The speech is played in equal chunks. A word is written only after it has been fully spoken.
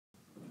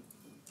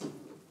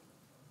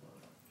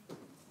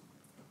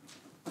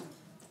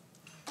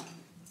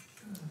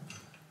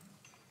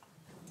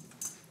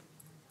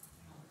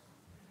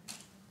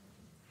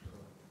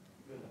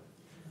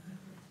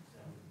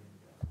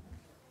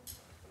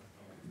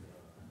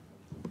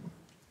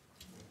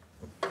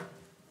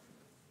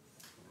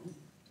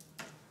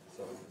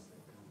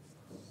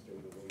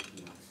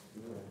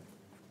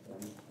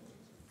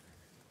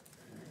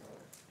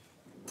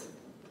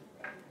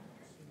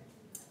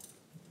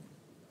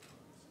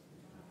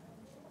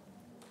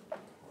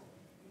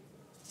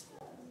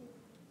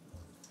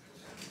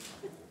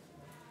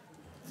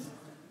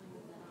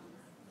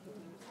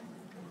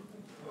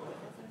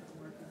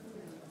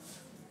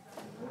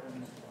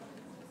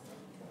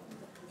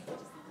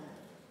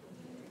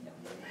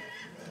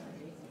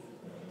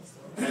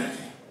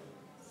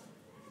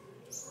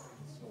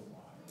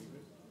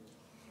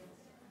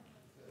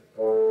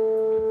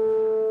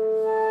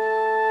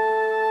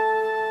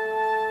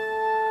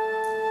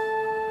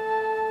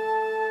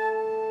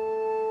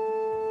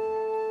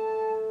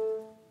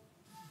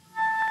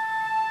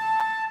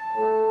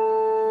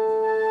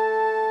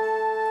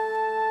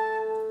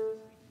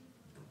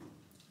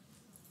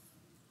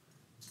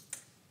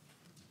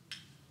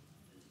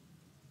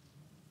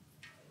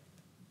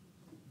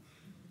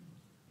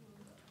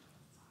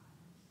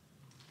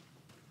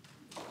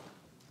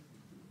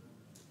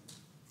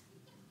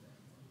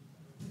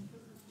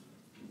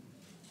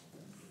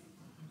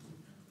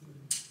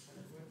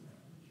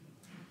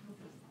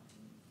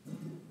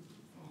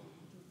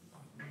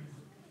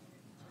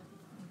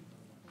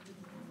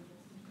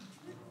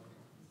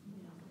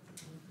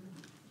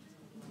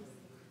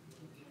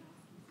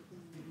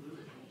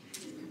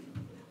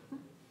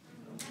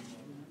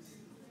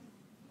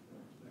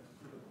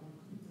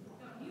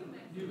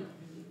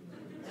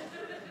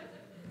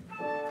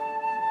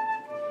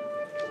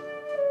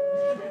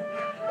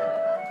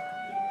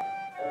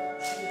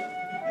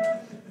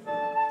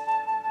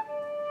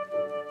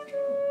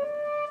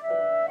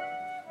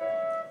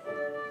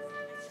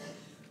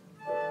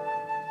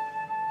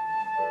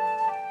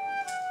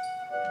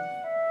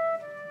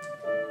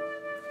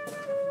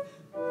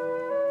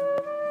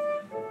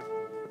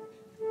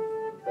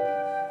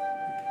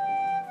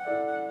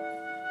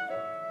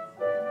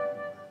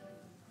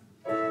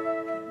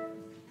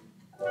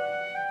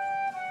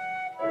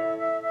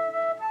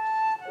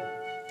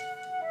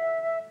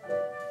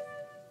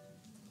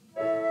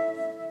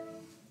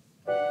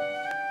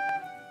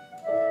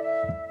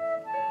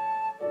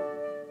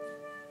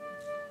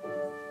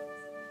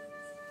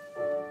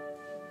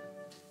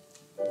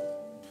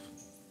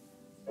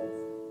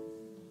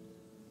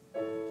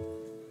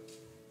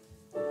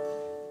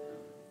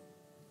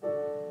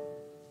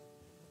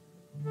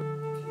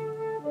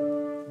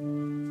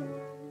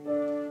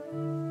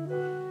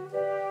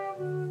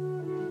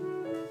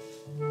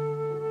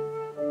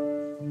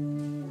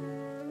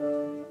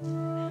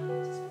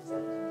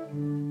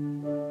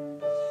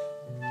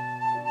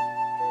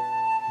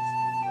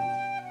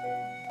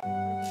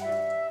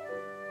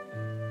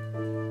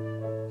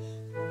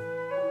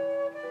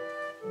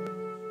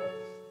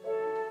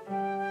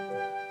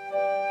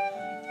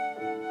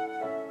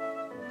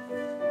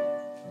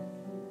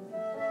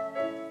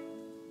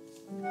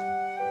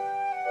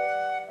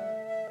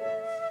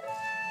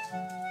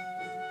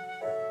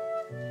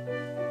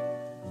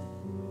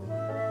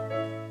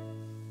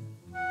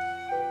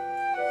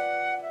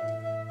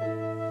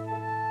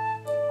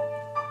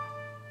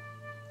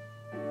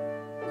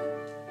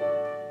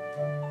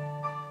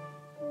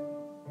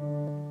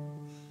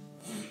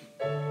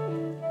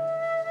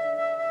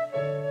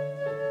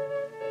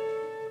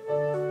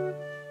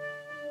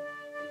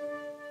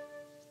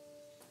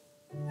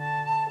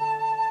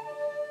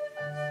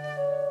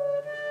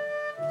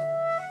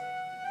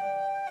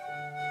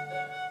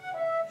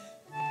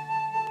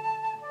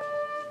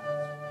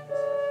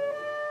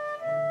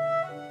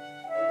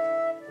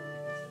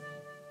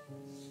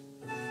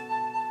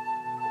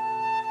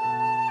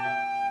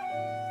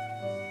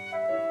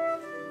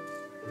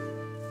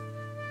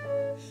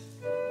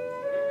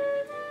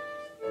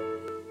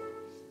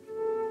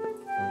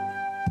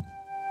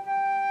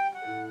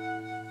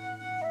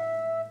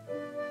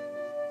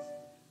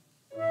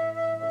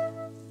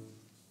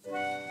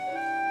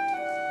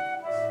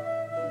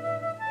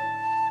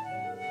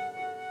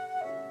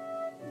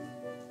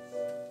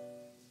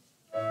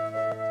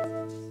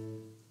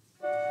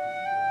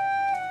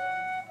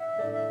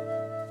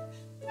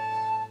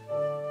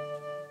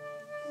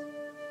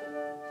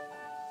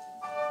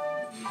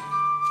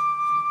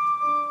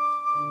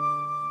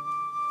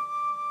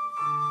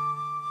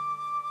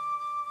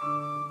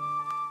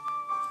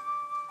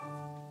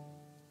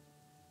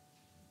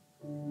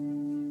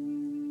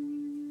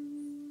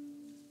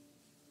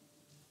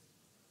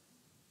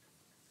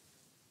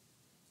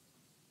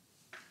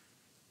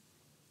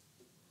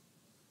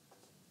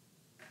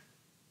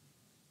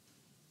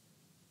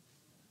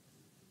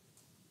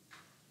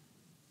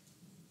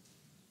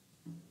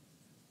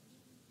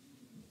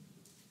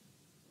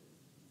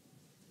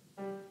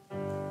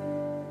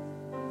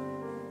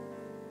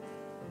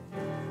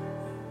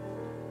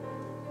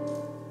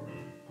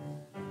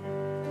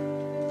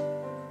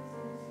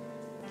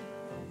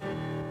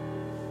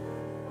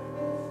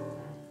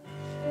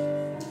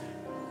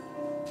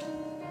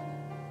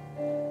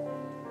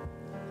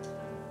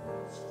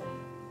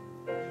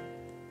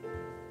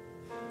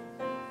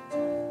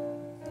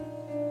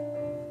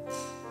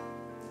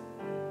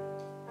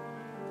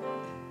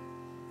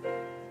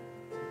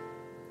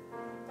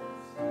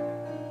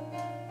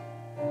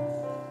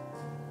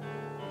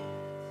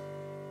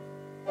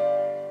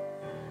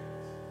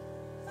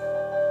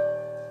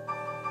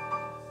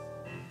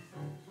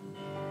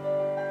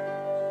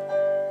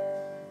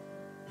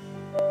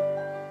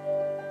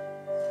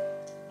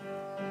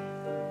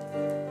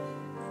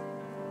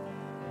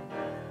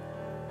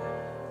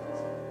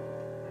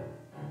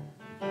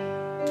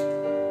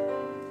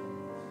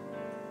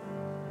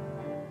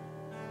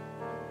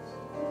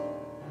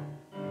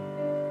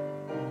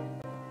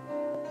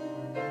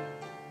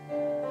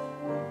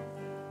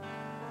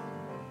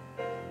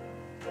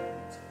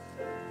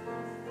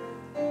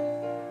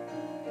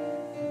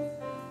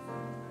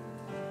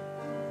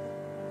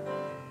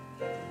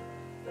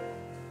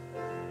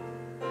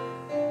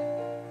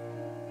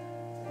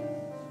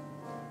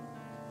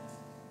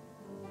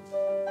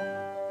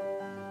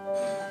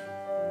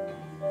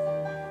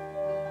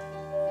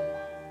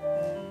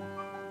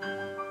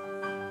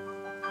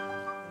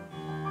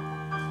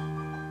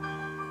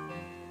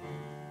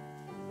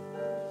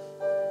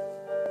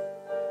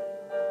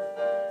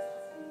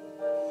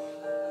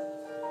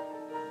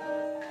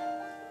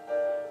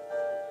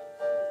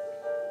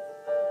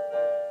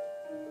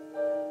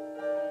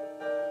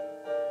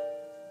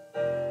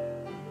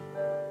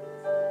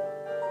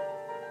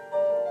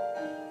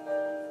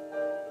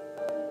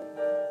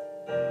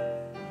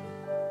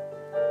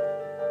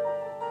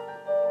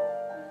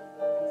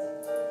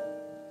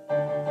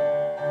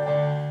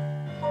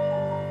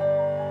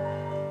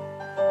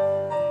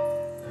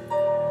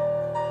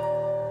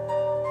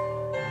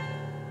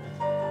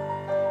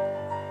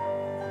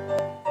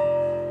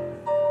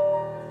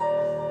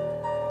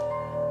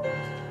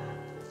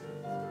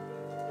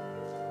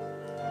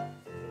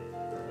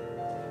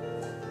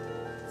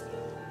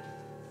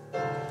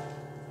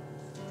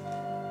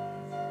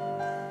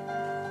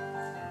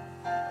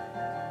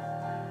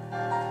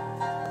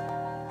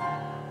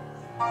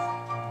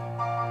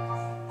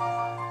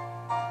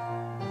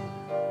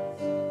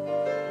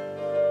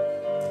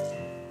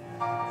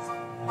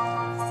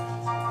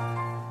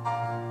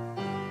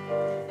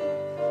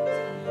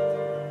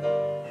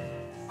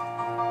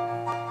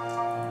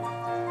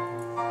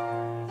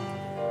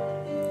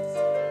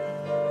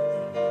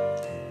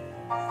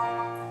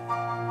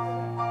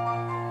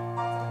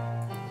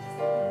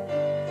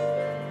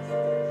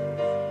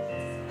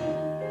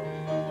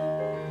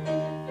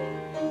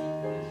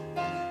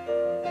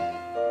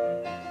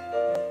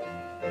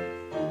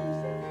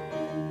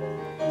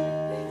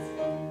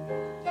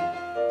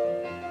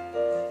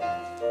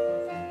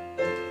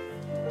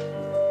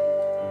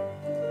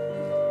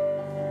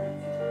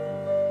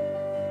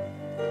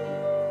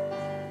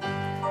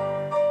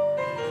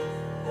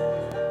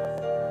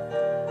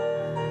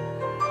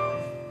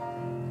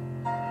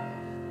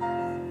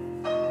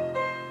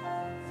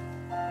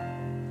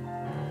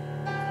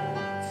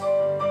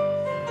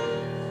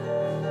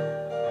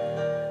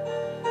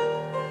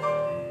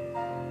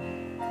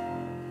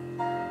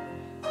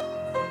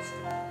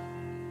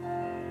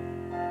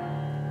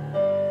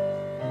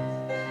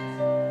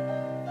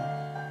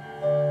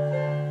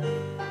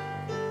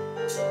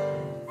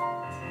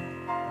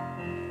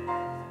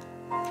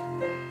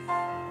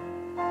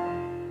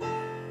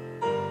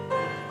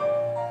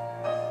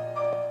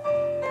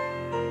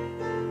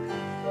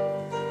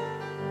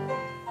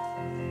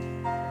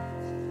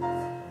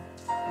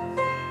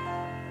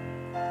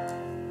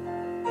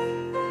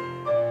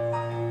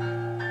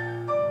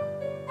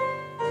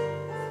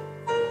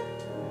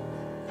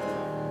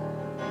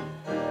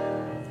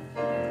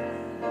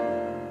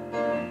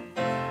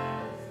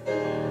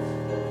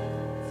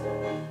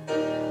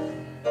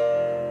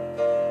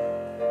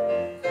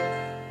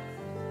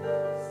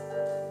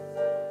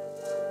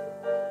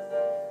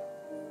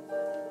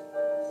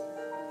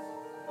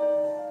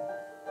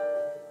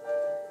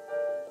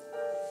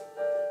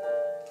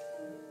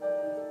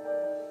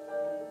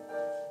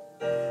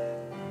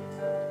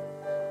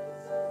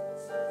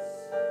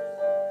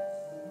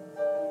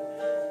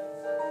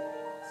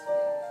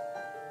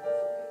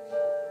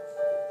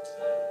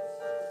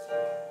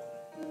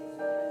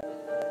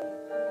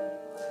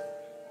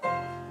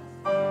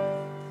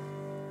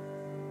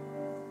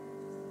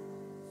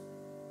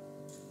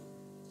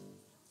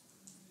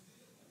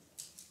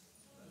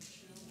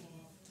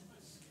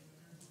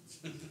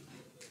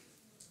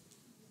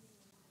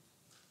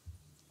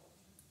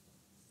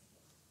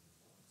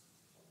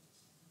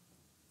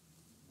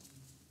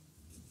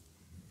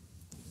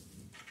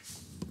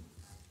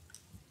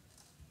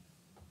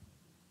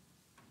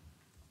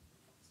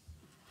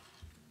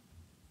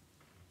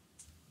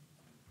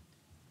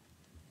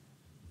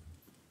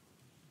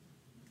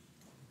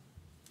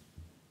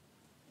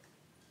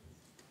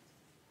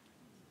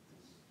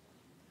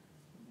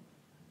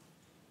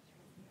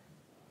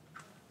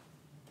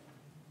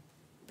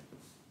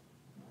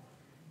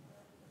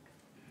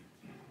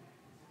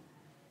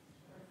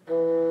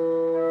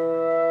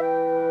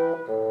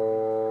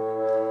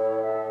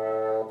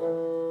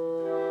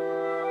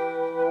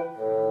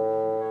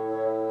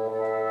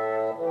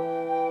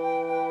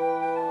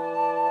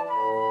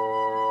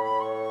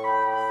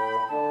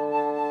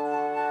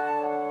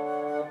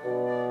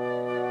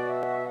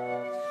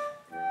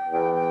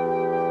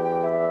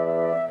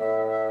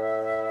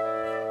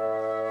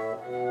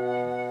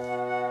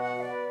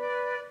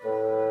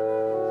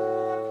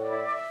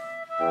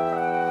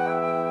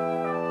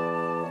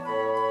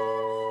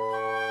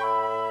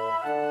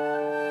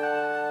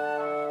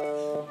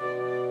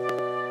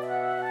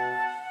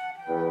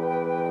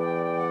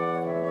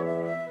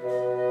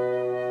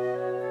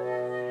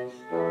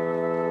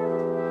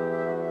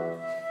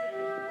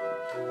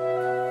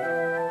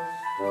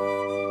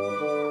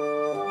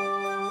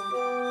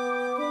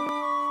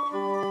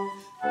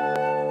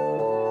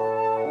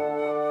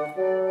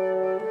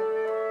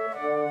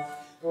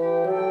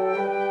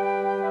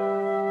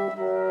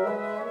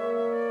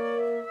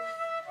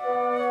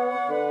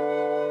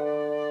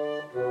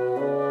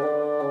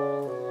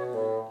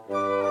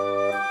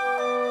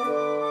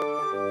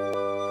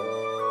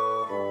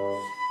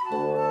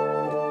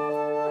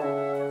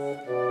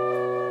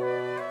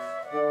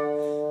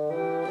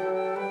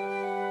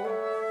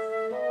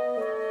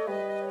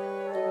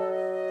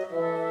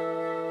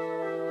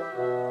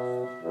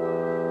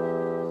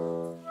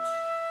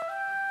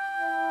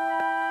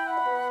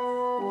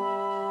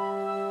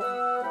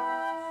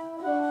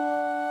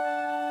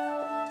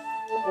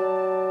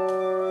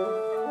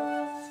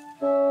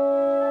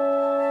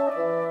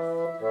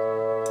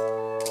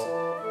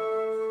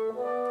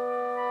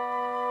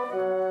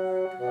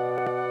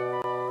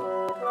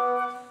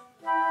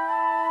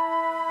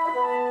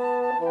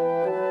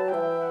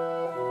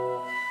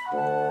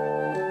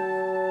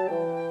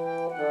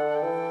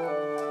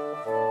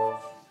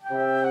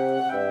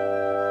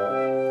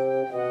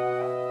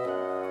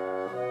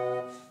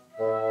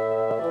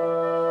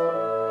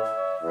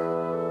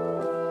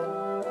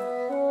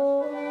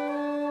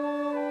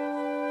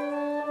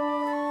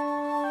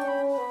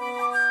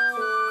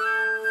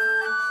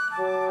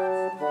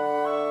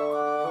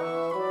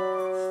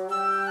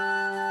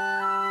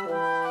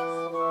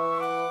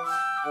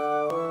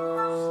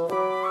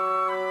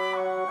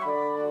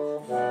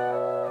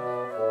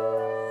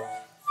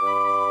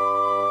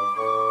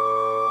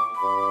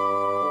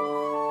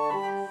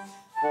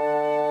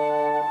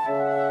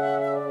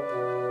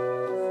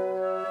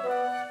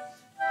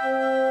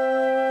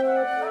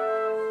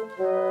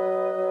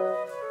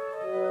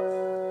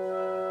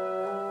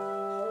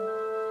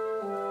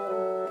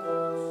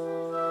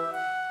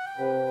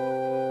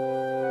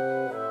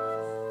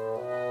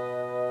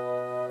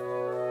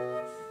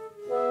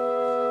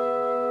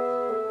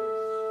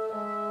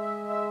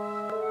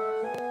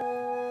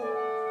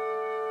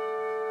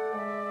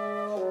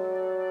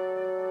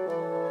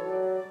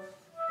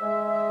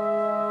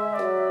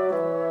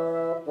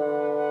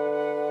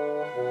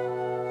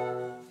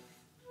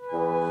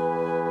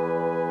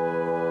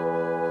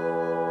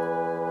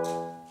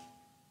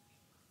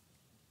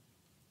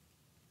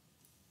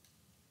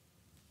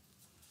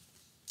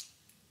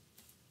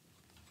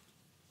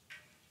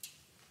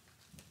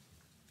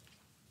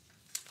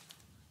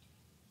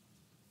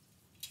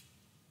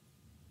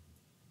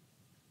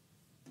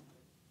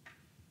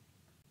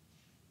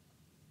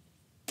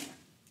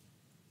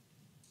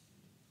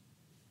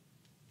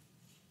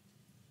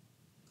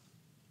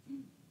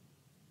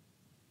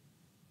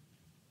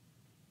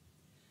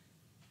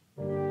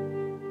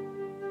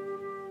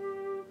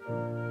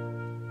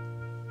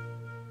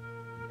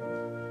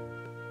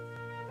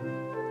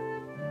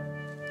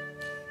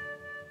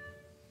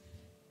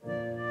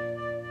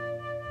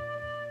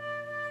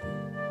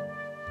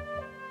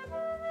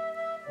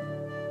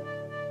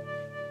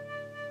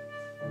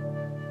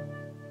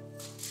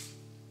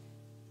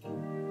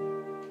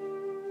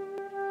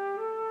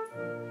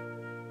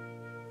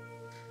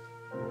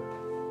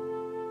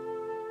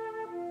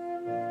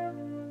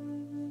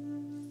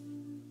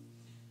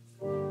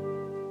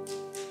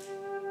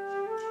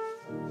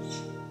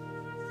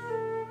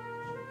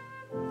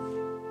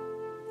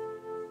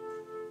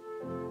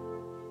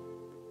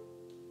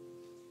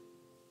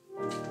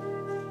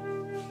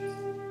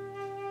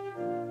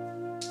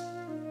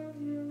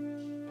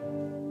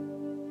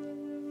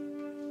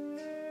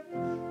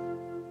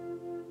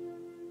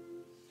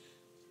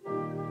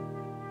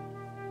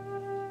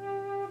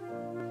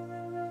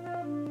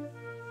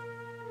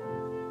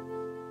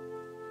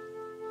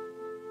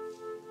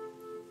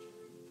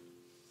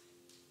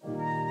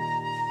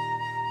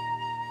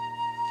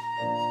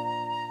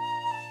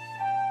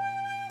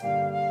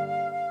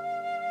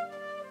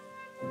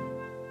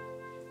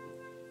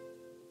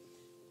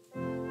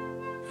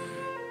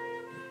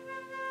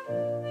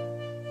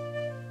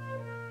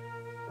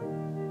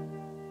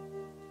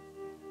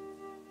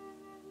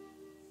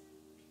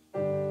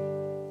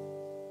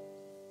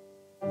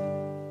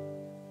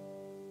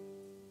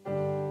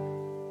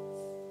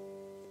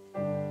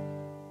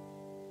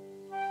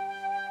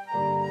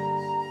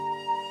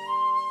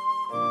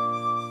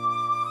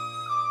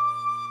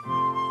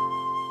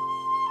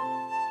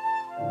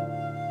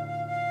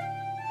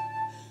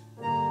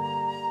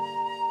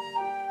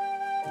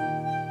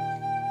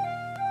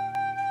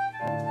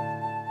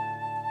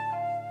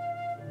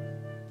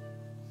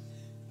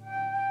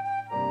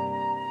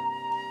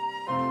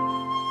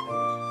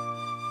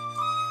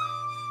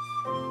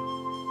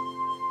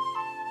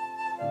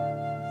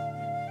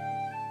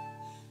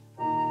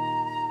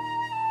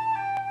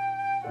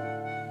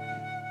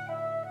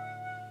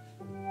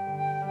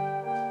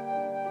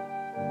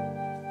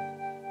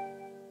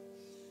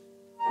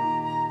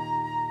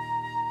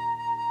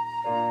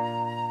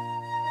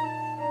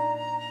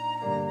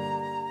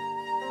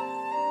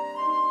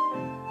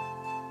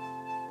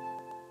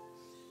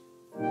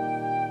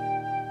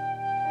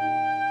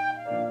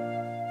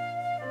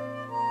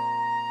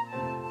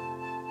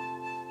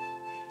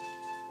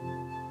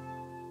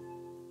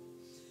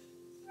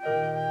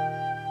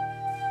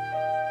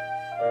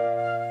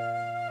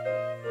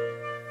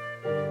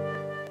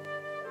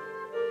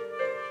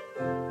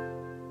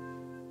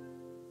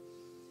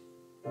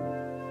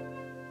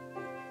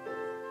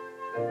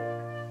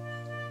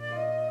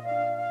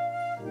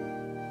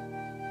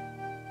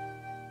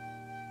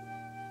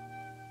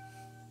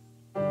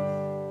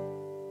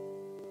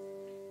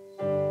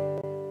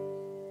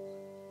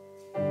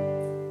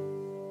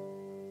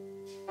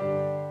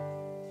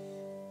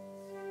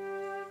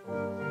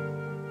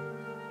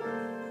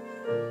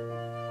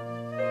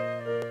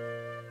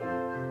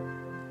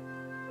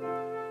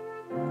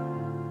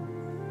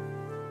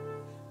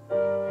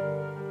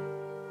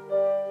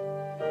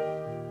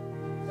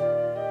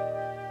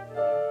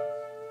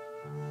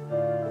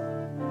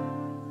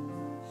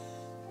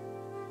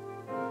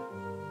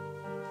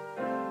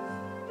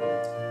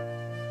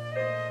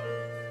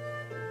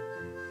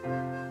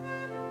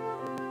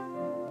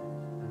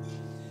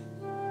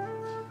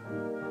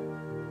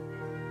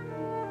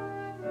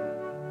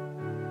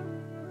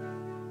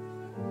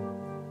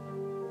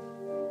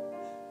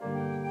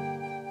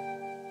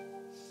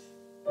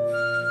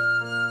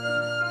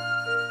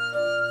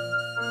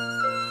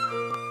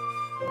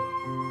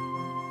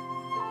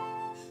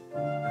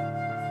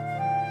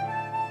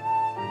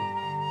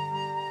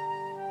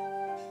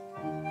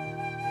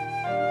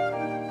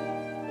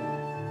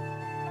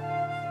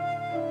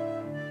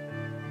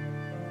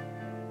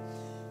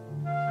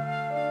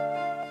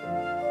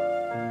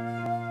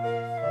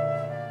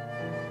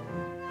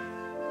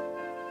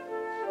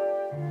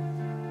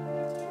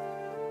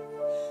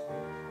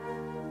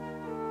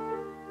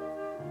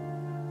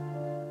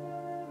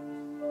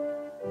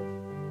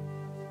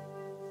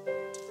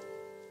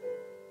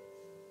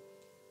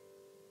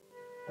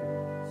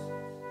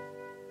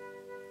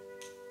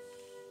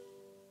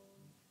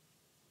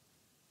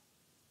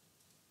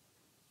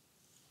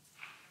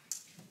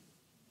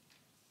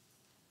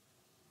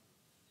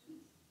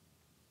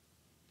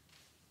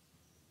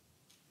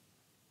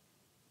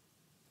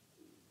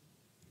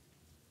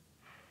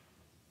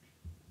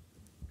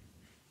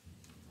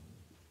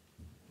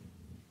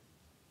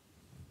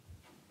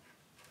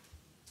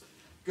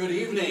Good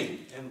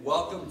evening and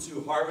welcome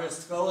to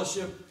Harvest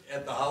Fellowship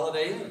at the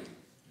Holiday Inn.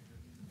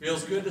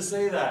 Feels good to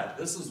say that.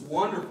 This is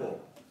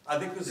wonderful. I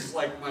think this is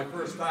like my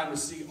first time to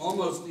see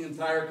almost the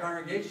entire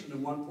congregation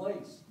in one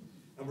place.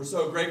 And we're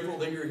so grateful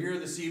that you're here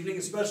this evening,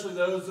 especially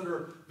those that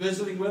are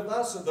visiting with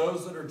us or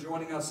those that are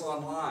joining us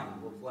online.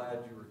 We're glad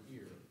you're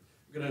here.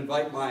 I'm going to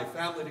invite my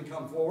family to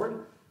come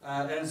forward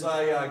as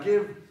I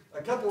give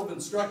a couple of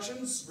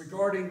instructions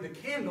regarding the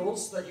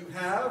candles that you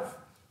have.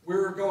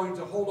 We're going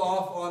to hold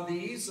off on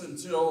these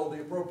until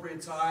the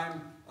appropriate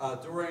time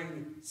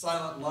during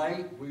Silent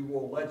Night. We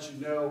will let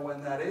you know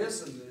when that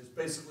is, and it's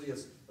basically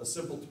a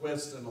simple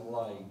twist and a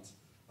light.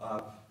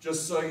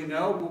 Just so you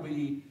know, we'll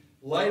be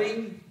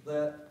lighting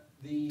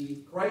the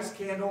Christ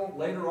candle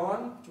later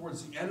on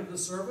towards the end of the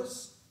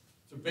service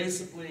to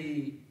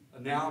basically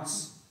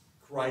announce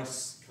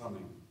Christ's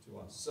coming to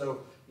us.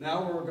 So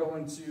now we're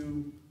going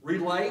to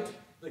relight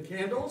the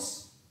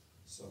candles.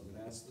 So I'm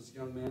going to ask this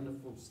young man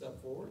to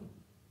step forward.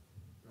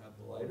 Grab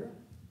the lighter.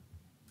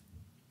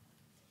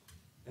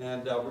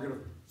 And we're going to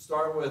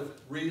start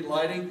with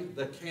relighting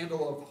the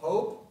candle of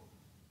hope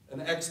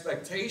and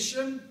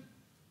expectation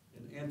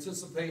in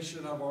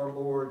anticipation of our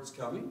Lord's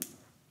coming.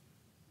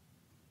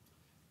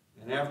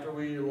 And after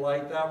we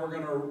light that, we're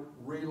going to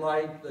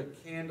relight the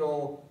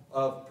candle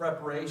of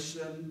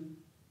preparation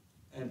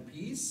and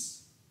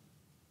peace.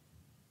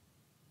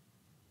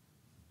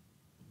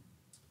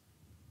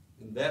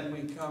 And then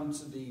we come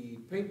to the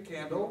pink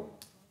candle,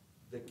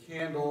 the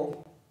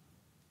candle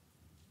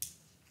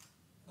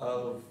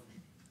of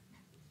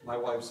my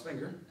wife's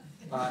finger,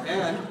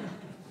 and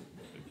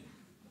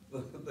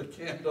the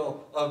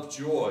candle of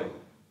joy.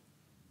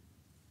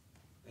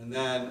 And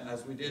then,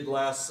 as we did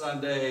last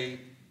Sunday,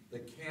 the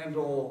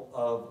candle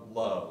of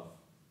love.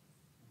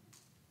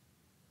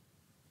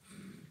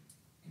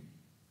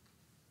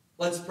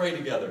 Let's pray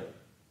together.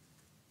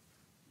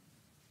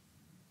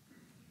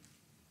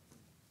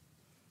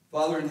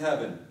 Father in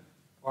heaven,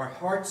 our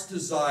hearts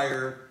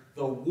desire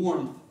the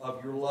warmth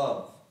of your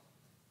love,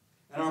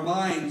 and our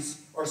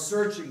minds are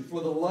searching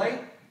for the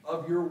light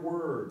of your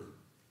word.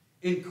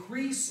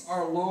 Increase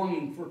our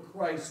longing for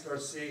Christ our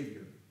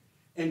Savior,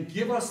 and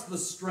give us the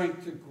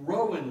strength to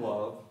grow in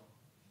love,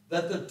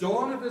 that the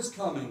dawn of his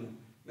coming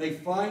may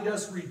find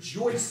us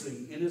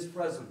rejoicing in his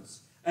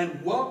presence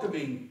and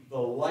welcoming the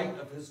light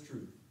of his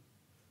truth.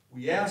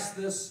 We ask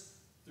this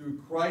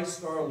through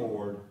Christ our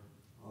Lord.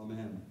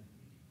 Amen.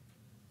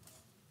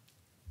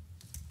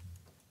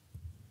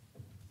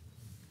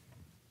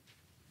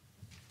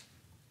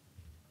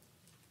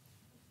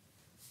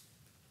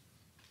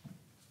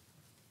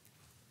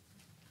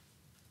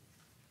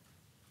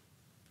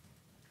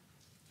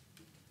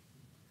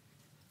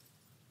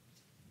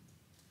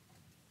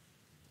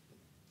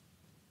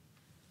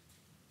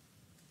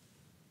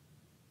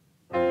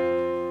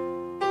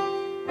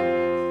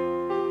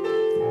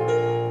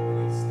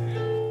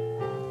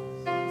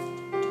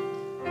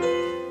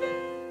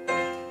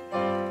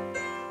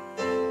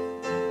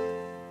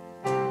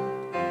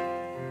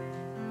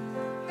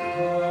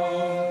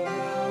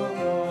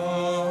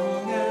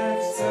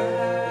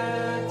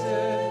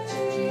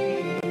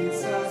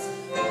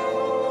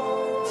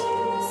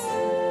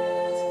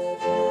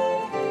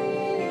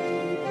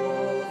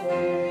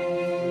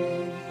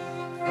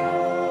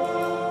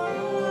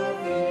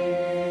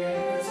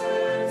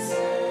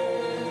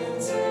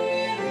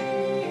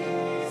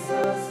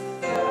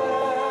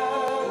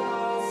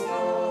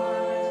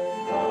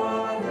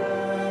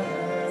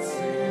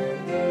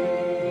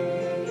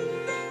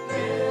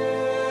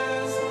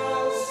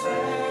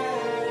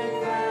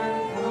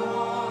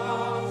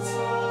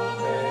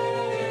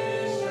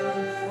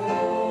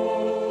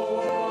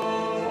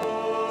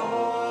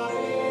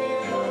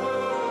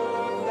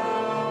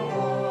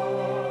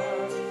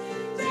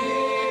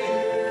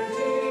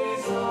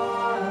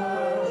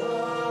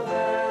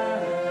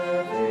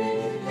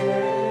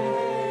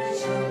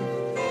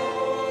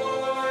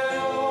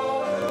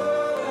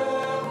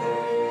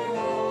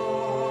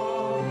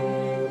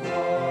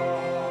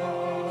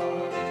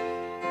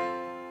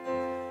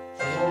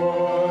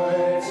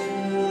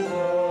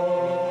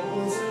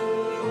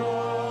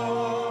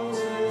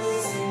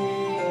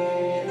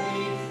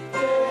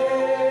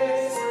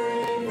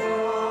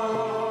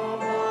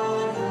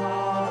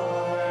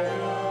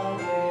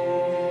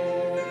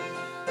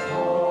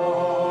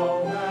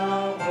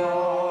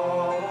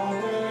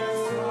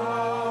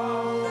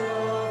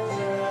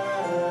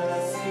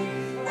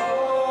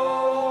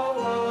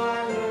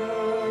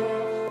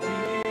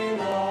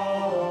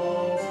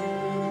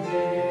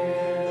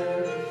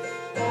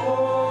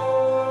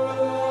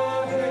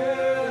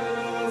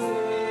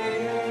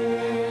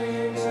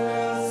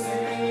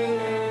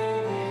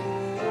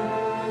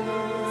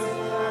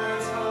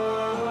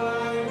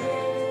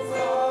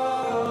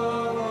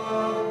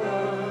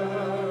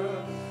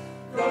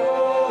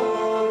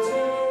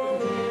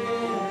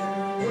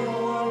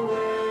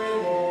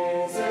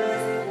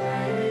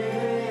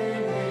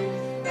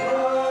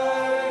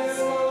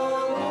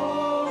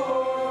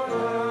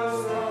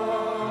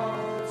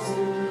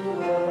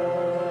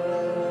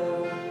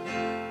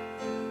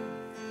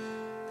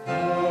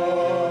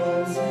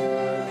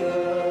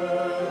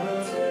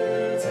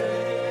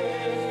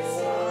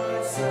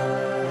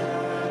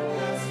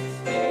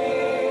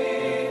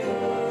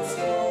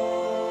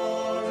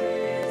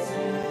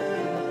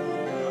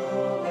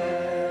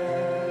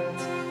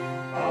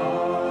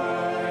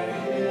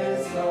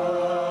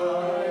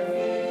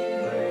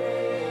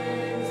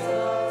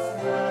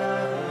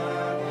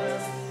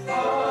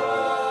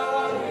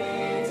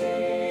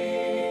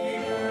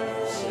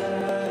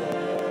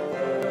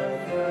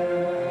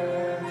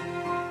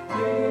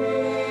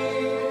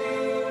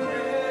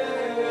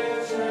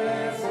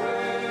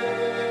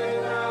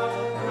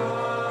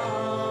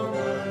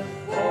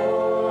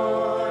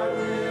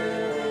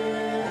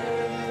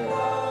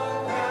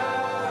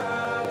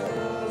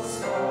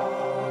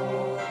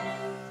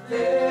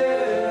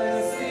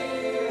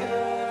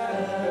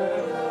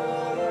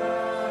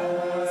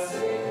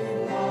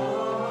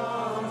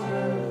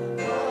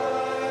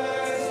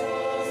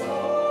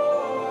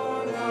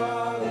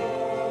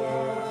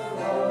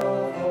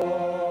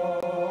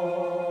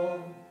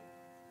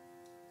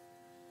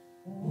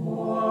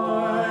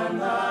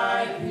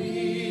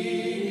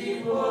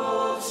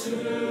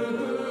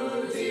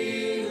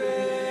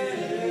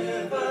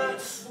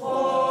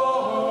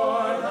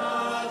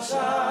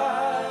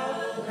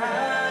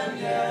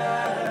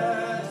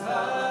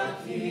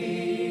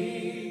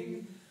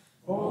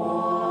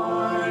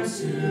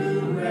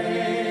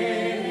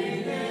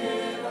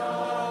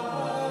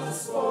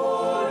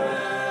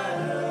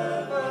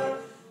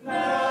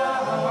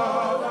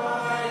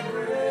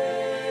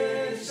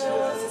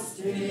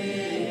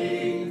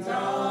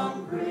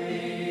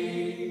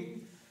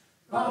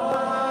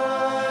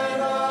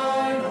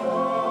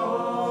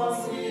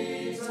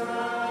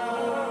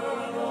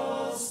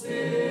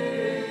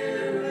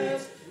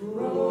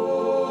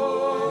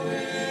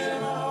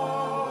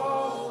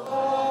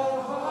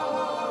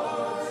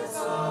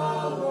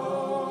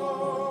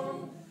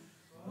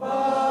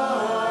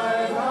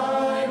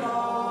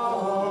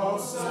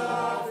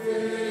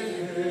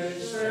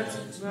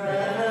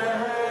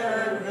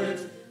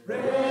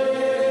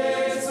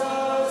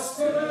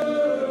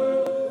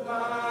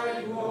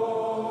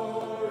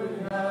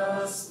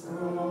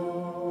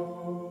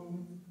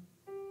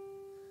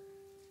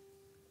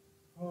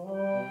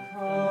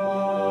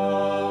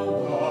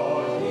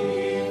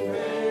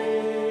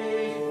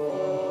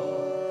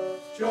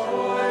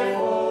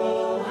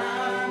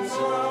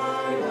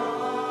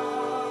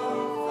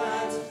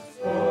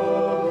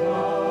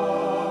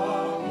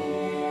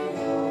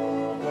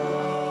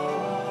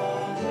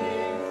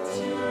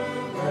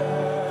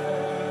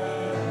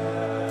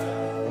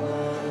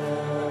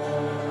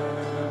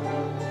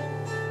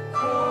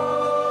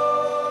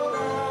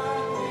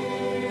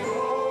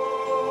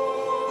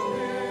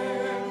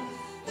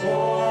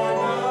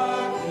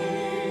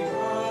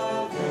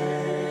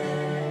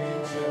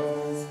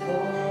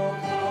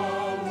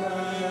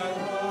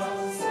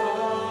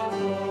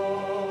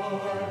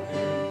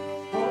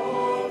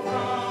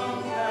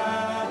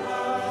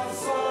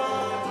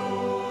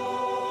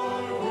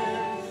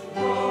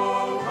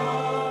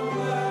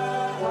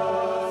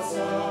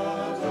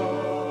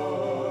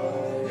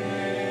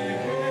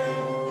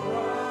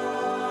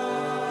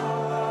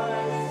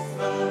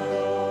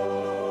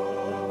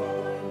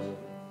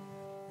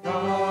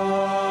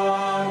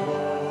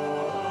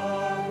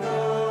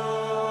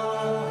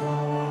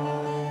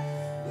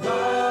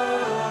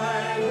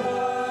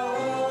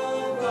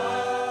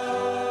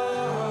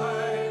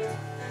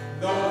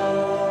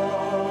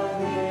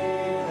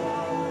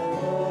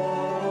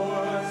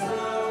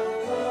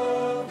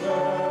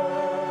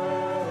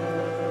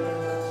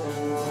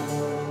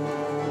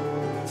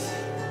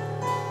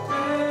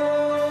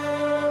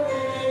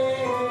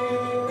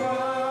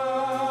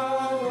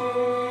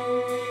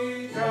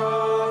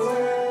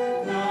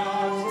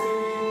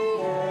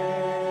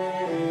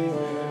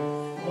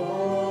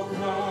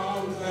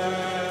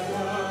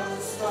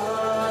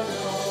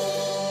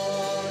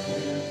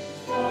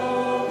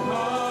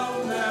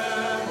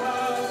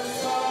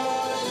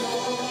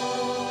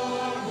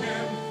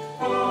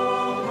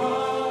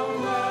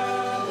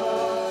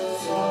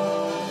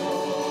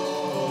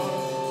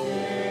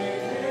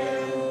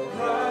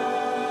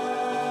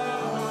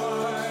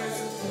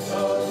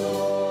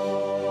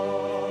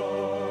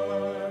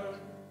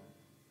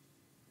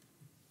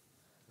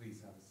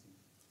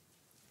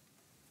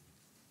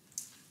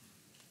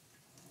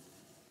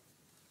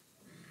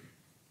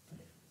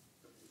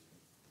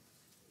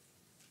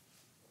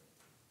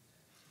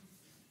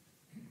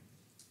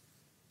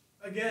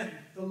 Again,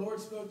 the Lord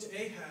spoke to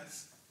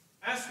Ahaz,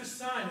 "Ask a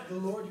sign of the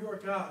Lord your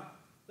God.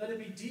 Let it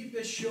be deep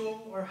as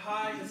Sheol or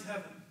high as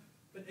heaven."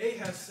 But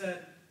Ahaz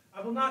said, "I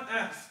will not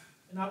ask,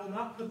 and I will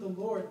not put the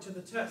Lord to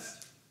the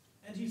test."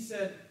 And he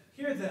said,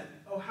 "Hear then,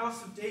 O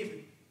house of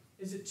David,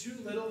 is it too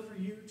little for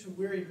you to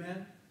weary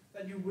men,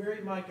 that you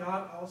weary my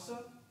God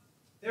also?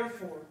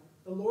 Therefore,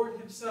 the Lord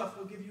himself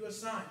will give you a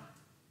sign.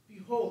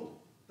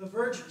 Behold, the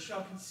virgin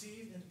shall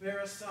conceive and bear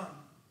a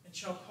son, and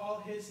shall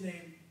call his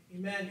name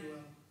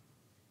Emmanuel.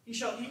 He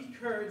shall eat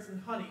curds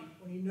and honey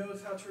when he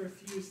knows how to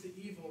refuse the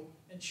evil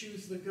and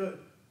choose the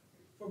good.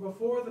 For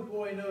before the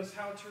boy knows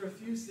how to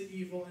refuse the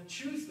evil and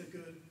choose the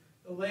good,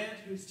 the land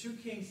whose two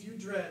kings you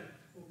dread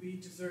will be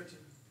deserted."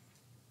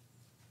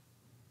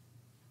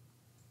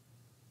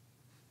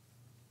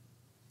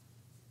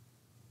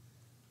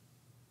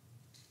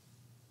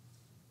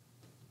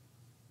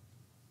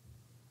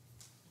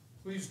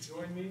 Please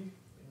join me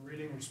in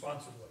reading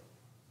responsibly.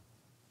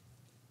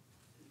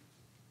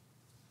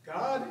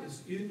 God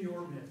is in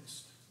your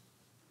midst.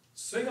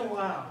 Sing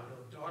aloud,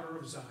 O daughter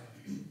of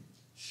Zion.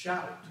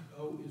 Shout,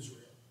 O Israel.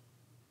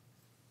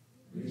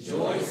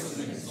 Rejoice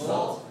and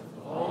exult with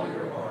all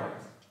your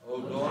heart,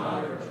 O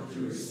daughter of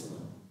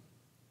Jerusalem.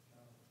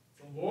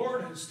 The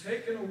Lord has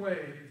taken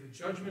away the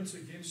judgments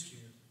against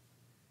you.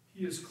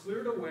 He has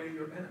cleared away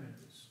your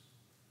enemies.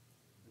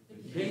 The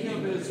King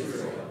of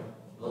Israel,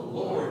 the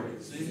Lord,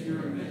 is in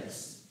your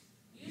midst.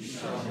 You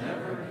shall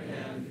never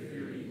again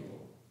fear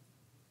evil.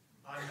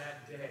 On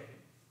that day,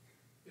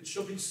 it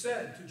shall be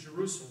said to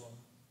Jerusalem,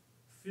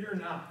 "Fear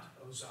not,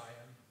 O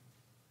Zion.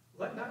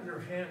 Let not your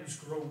hands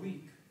grow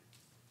weak.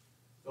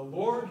 The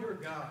Lord your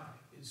God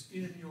is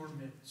in your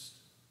midst.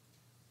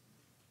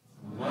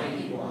 The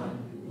mighty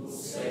one who will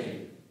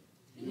save.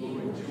 He will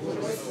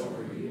rejoice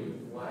over you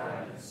with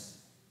gladness.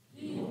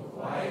 He will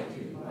quiet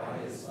you by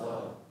his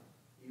love.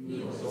 He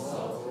will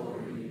exult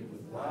over you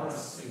with loud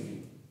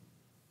singing.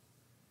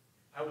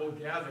 I will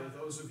gather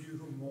those of you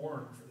who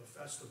mourn for the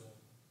festival,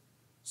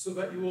 so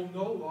that you will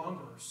no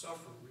longer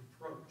suffer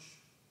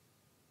reproach.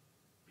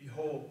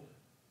 Behold,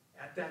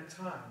 at that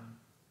time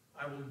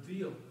I will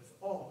deal with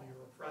all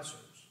your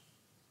oppressors.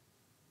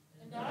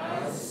 And I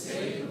will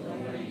save the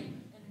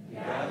lame and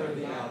gather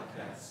the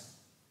outcast.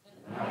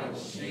 And I will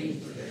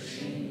change their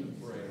shame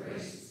for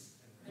grace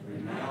and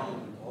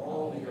renown in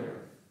all the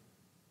earth.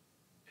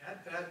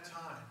 At that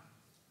time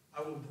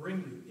I will bring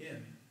you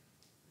in,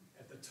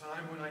 at the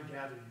time when I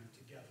gather you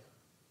together.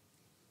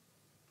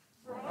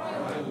 For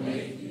I will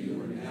make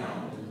you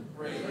renowned and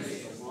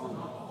praised among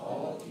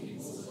all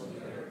peoples of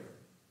the earth,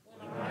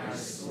 when I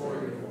restore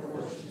your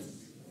fortunes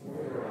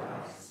before your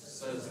eyes,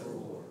 says the Lord.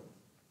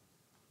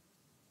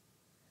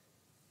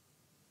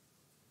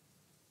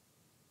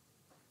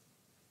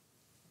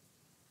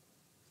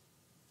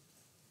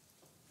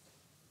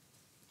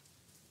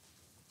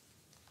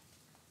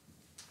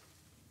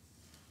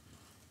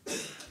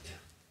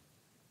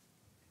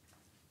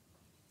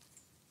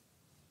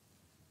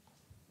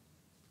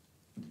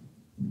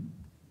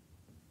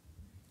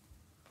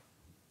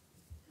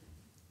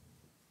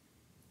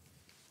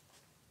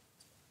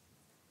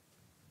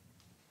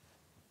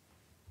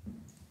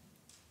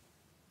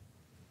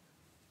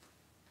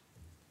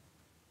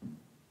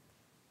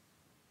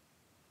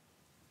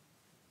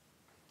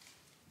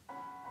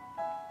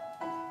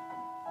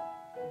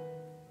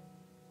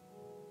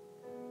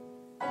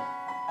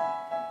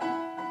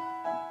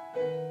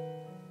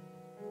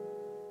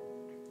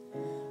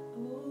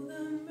 Oh,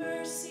 the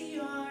mercy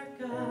our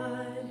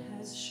God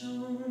has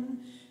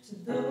shown to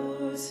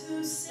those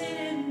who sit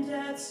in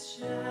death's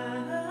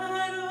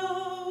shadow.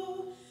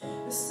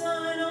 The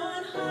sun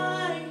on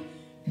high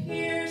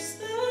pierced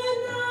the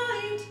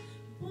night,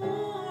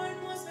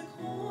 born was the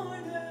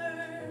cornerstone.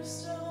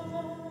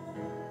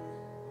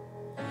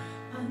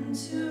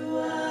 Unto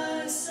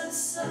us a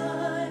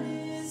son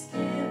is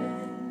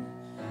given,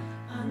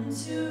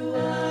 unto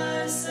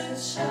us a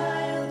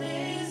child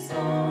is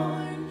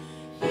born.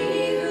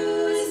 He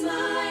who is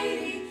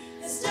mighty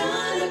has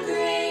done a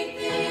great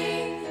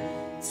thing,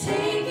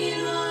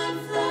 taken on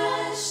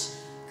flesh,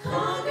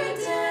 conquered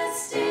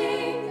death's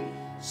sting,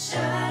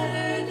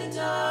 shattered the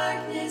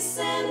darkness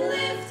and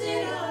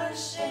lifted our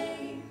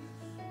shame.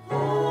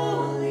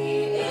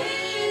 Holy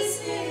is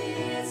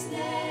his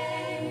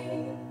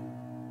name.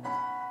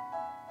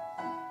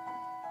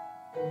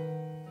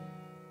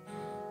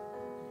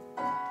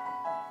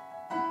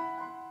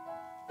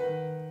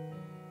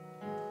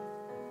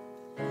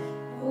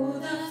 Oh,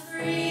 the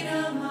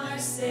freedom our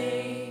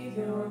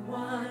Savior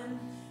won,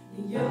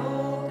 the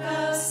yoke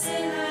of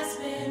sin has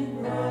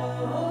been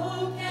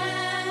broken.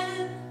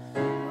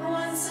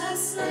 Once a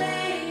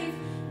slave,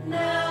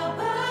 now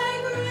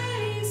by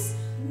grace,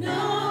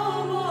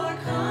 no more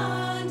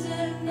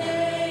condemnation.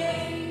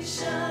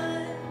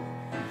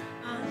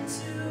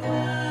 Unto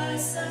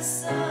us a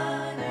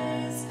son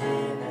is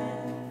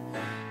given,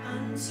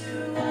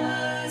 unto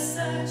us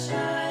a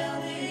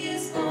child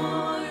is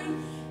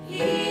born.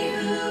 He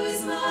who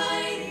is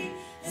mighty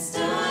has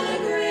done a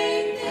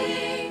great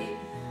thing,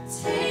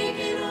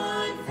 taken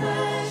on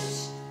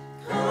flesh,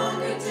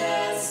 conquered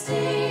death's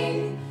sting.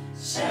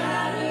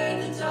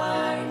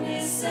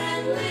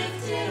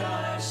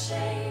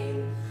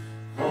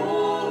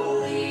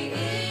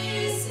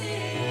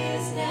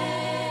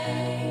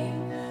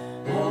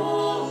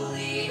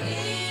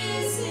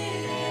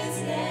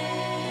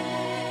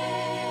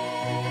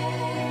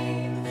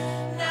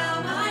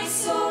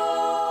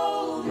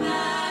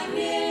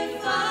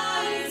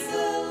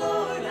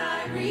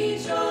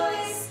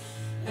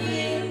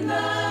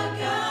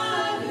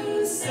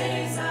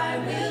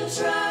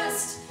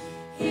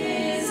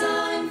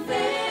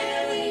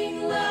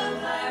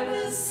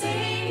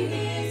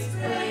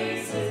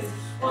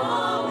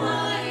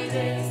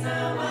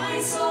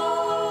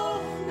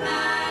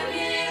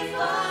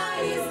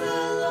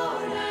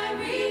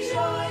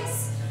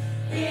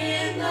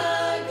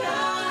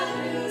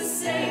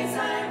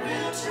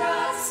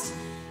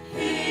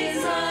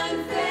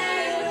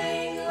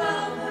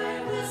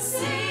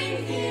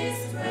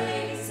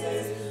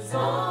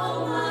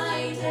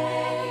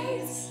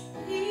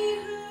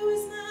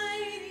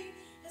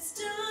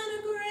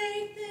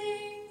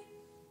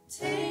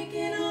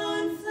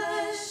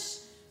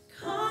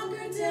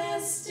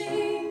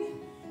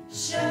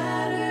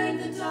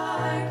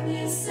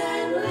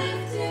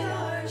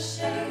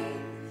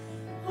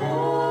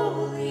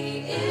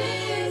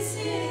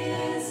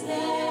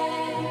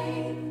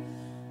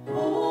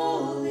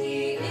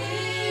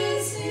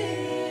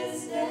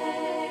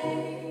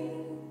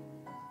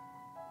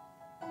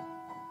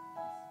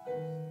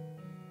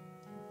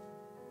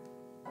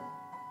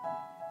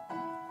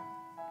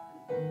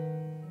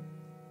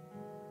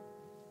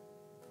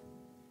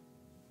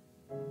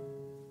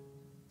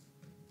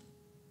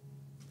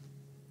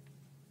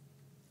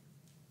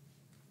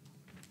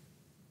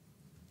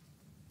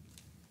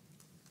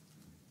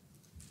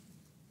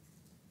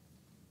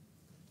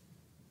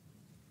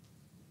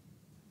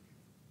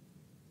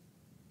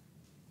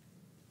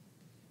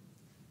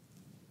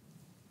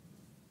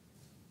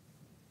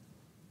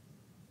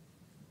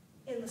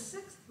 In the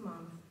 6th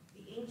month,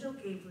 the angel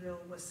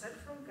Gabriel was sent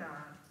from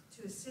God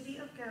to a city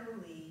of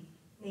Galilee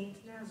named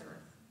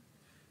Nazareth,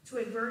 to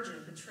a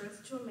virgin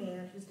betrothed to a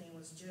man whose name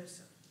was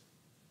Joseph,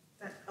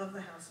 that of the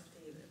house of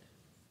David.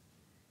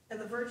 And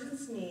the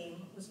virgin's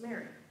name was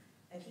Mary.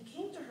 And he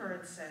came to her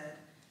and said,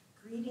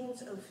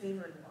 "Greetings, O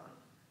favored one,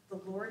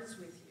 the Lord is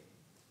with you."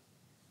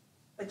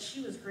 But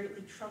she was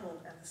greatly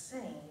troubled at the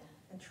saying,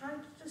 and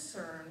tried to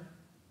discern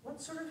what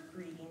sort of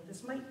greeting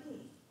this might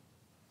be.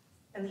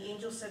 And the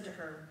angel said to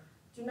her,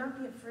 "Do not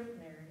be afraid,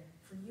 Mary,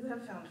 for you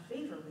have found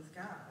favor with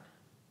God.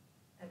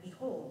 And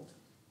behold,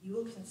 you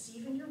will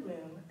conceive in your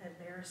womb and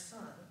bear a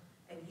son,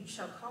 and you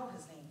shall call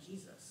his name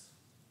Jesus.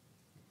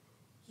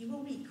 He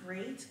will be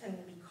great and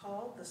will be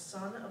called the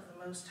Son of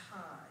the Most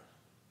High.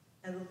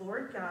 And the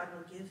Lord God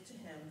will give to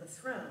him the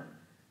throne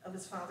of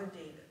his father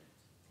David.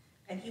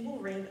 And he will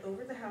reign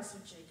over the house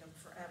of Jacob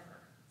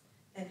forever.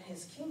 And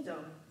his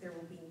kingdom there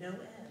will be no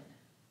end."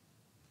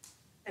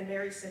 And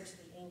Mary said to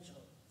the angel,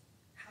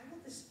 "How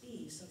will this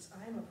be, since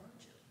I am a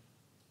virgin?"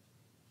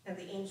 And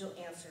the angel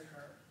answered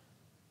her,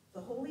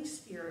 "The Holy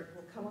Spirit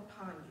will come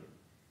upon you,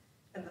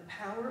 and the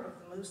power of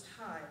the Most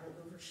High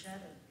will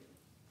overshadow you.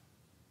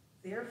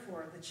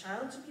 Therefore, the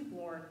child to be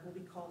born will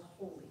be called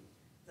Holy,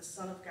 the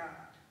Son of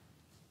God.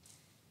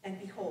 And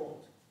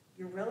behold,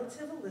 your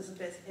relative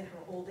Elizabeth in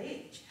her old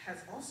age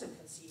has also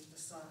conceived a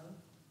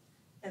son,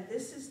 and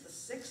this is the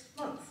 6th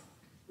month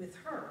with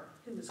her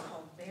who is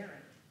called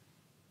barren.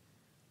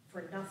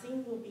 For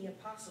nothing will be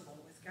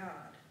impossible with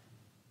God."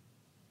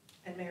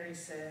 And Mary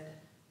said,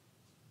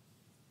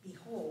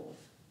 "Behold,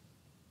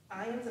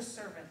 I am the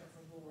servant of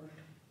the Lord.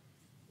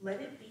 Let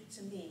it be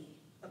to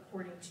me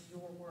according to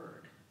your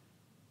word."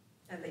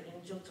 And the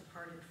angel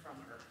departed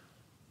from her.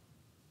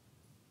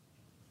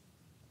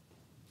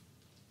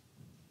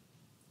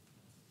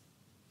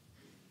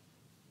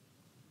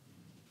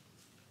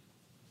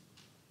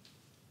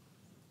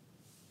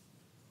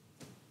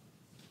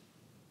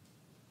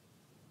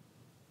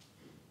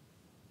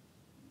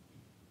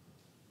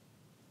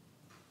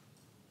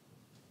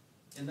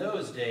 In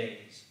those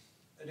days,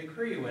 a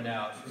decree went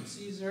out from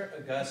Caesar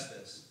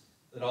Augustus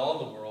that all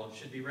the world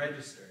should be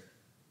registered.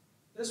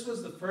 This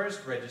was the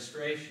first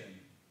registration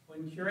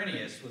when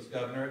Quirinius was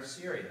governor of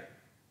Syria,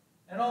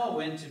 and all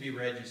went to be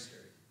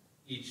registered,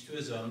 each to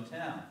his own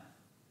town.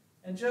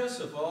 And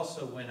Joseph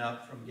also went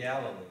up from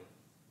Galilee,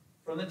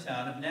 from the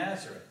town of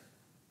Nazareth,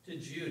 to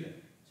Judah,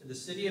 to the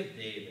city of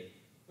David,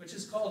 which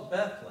is called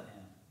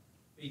Bethlehem,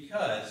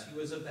 because he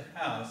was of the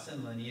house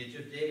and lineage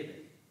of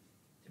David,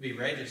 to be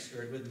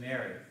registered with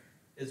Mary,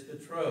 his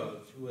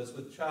betrothed, who was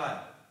with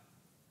child.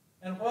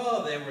 And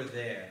while they were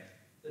there,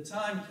 the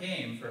time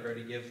came for her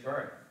to give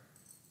birth.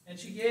 And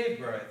she gave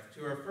birth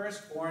to her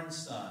firstborn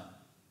son,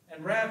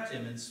 and wrapped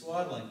him in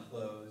swaddling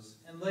clothes,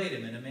 and laid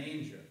him in a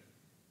manger,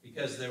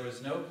 because there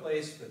was no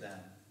place for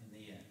them in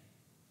the inn.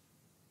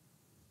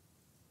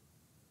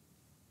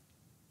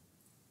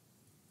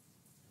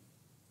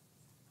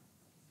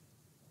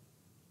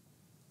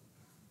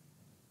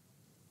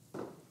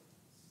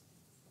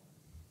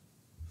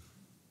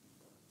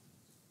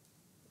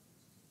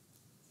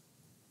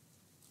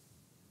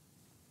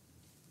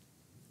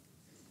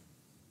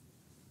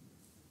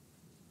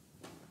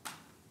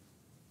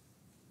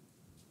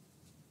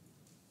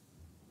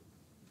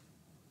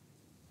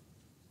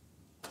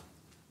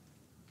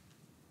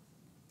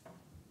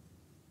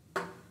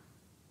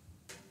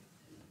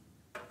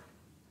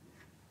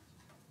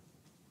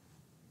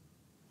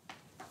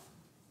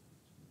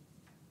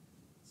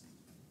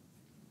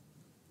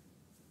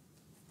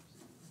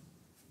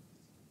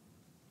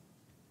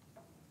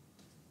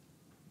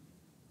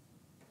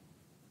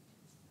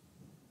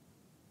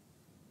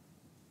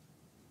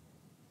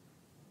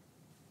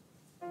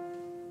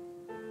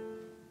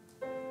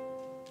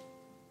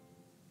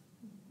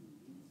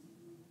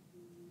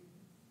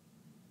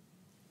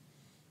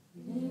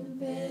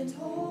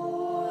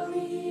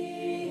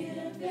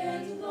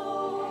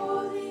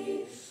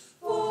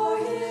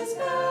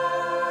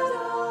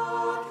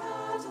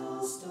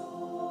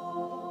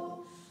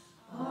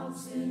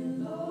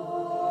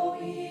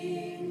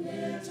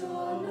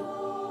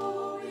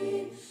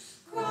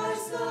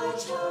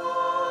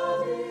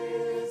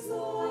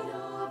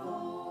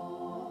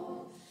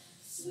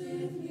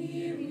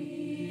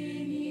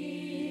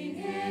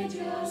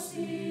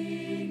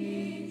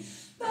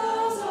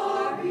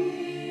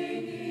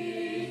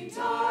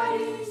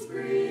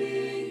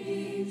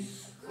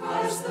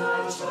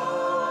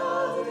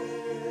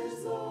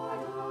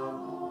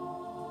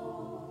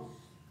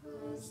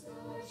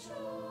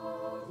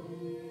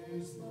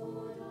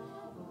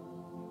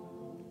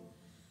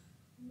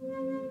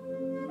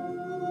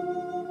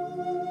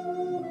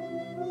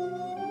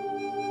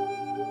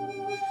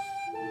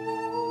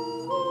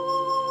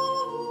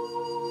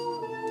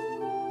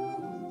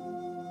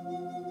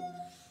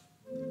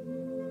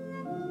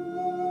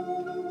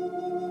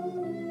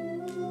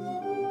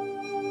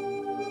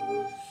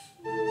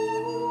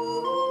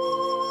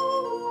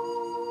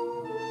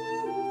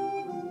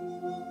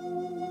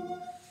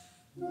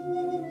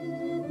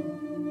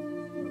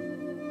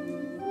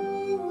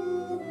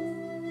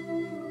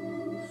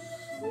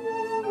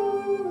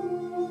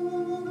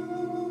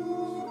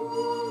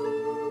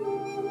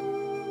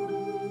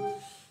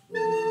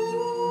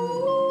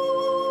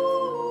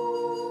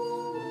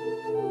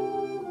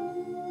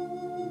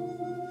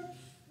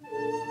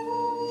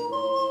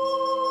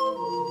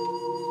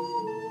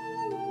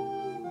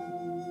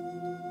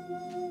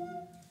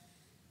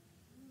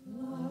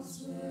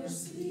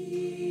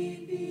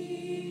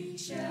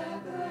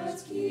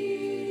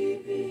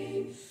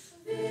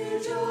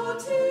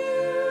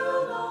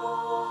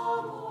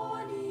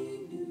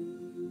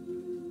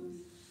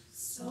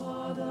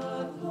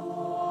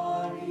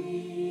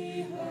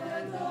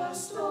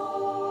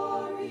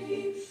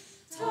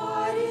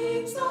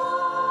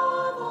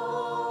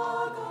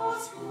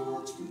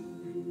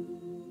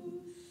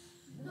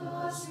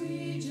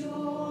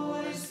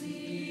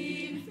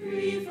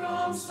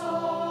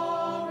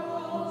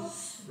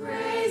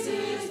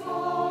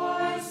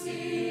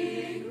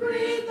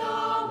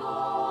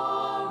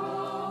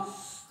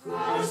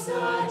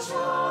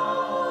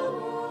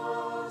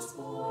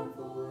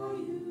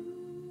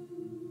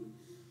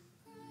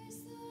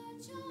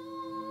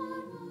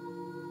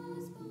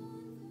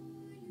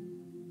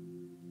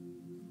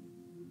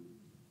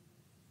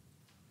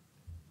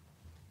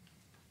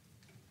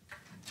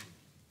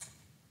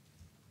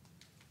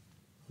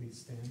 Please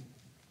stand.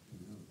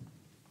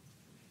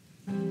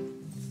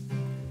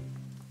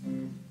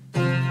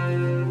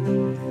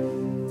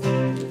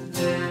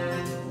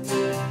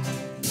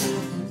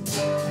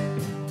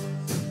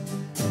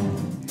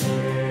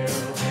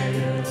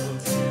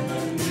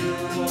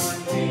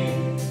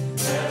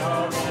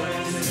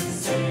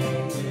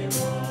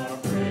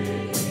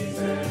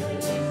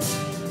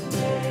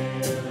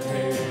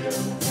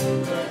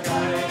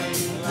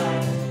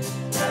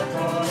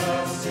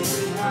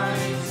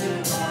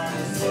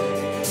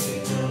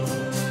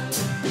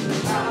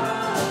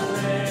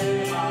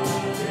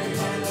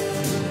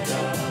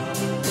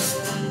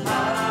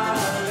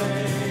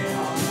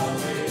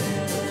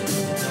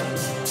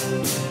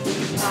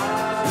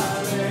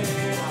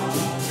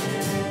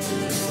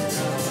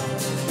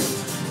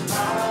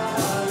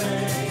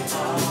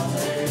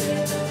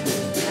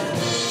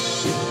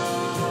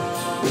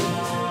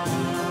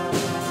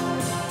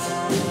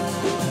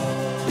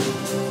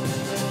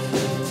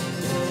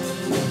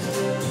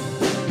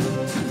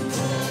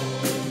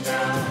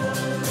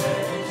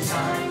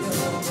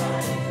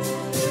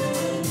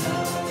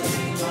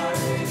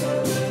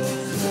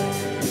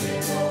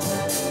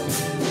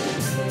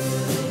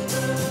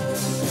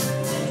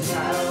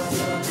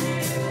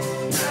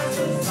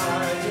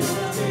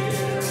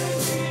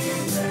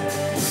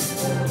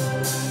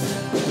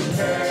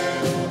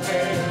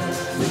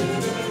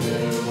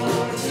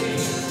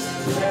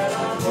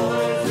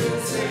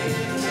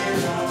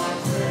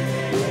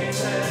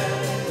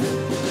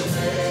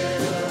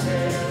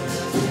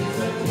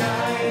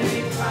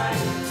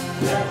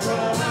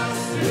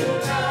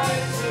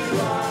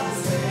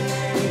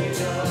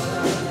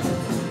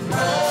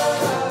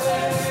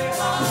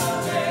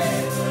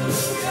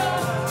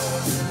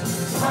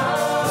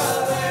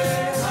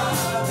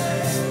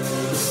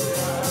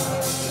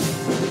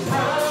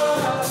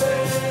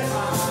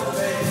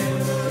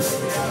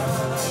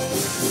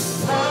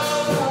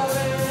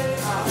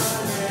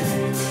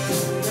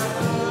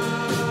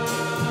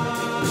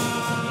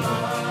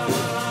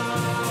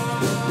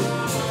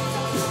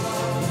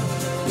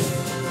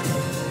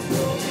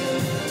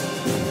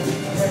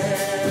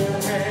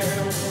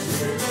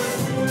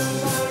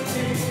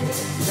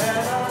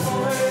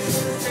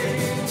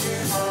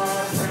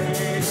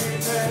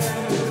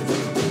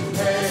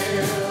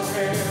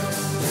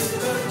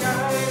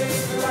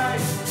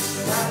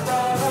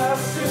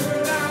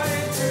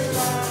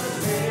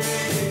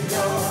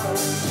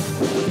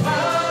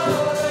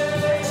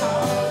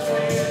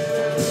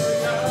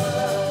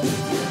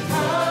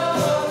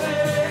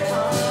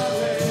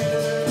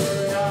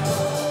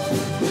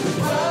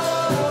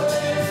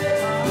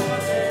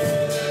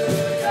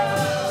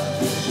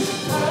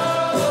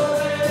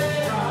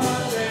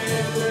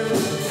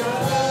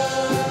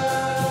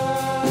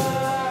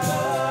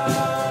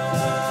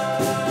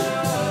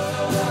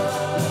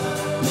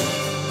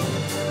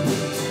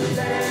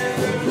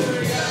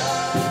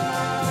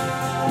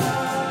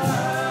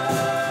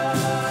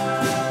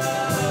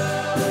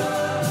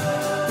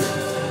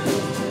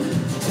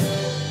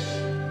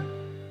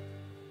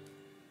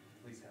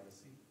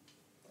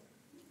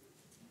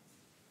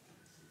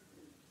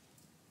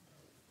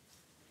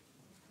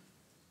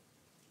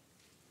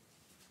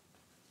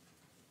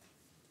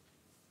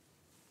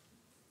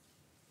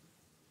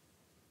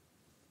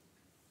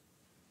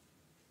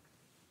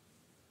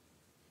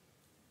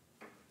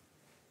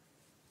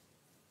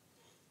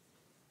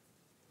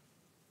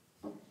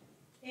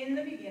 In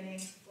the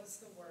beginning was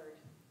the Word,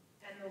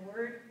 and the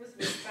Word was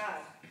with God,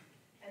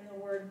 and the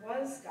Word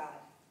was God.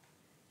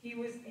 He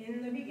was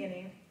in the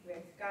beginning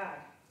with God.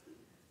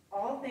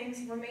 All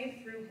things were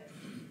made through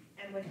him,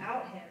 and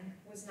without him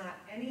was not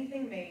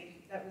anything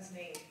made that was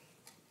made.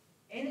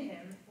 In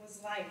him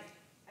was life,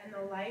 and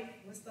the life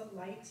was the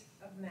light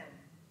of men.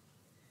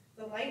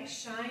 The light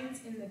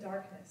shines in the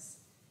darkness,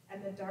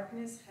 and the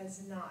darkness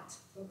has not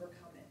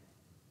overcome it.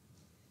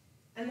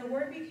 And the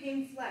Word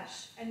became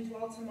flesh and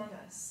dwelt among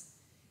us.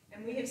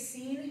 And we have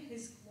seen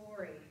his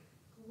glory,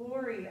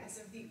 glory as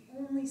of the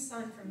only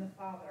Son from the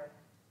Father,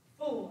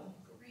 full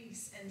of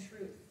grace and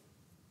truth.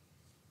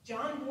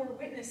 John bore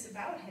witness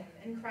about him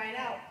and cried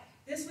out,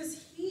 "This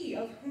was he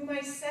of whom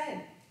I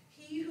said,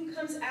 'He who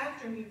comes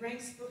after me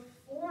ranks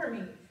before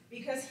me,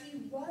 because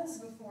he was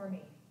before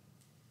me.'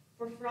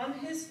 For from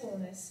his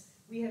fullness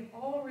we have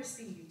all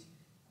received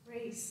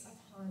grace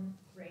upon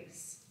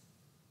grace.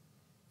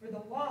 For the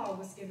law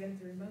was given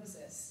through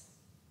Moses.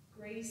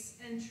 Grace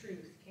and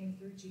truth came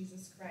through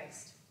Jesus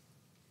Christ.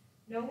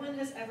 No one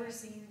has ever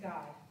seen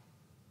God.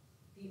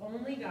 The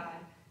only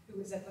God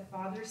who is at the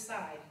Father's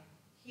side,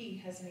 he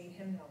has made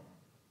him known."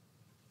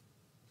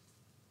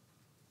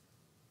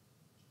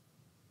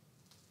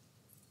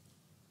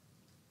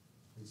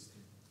 Please stand.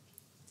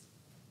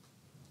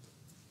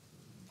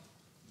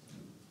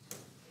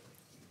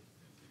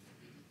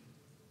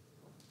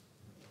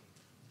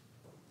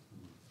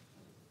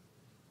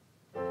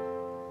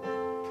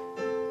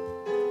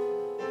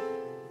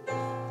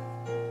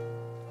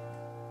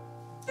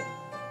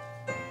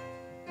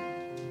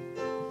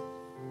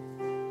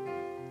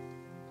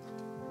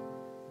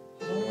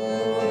 Oh,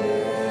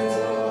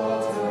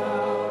 little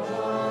town.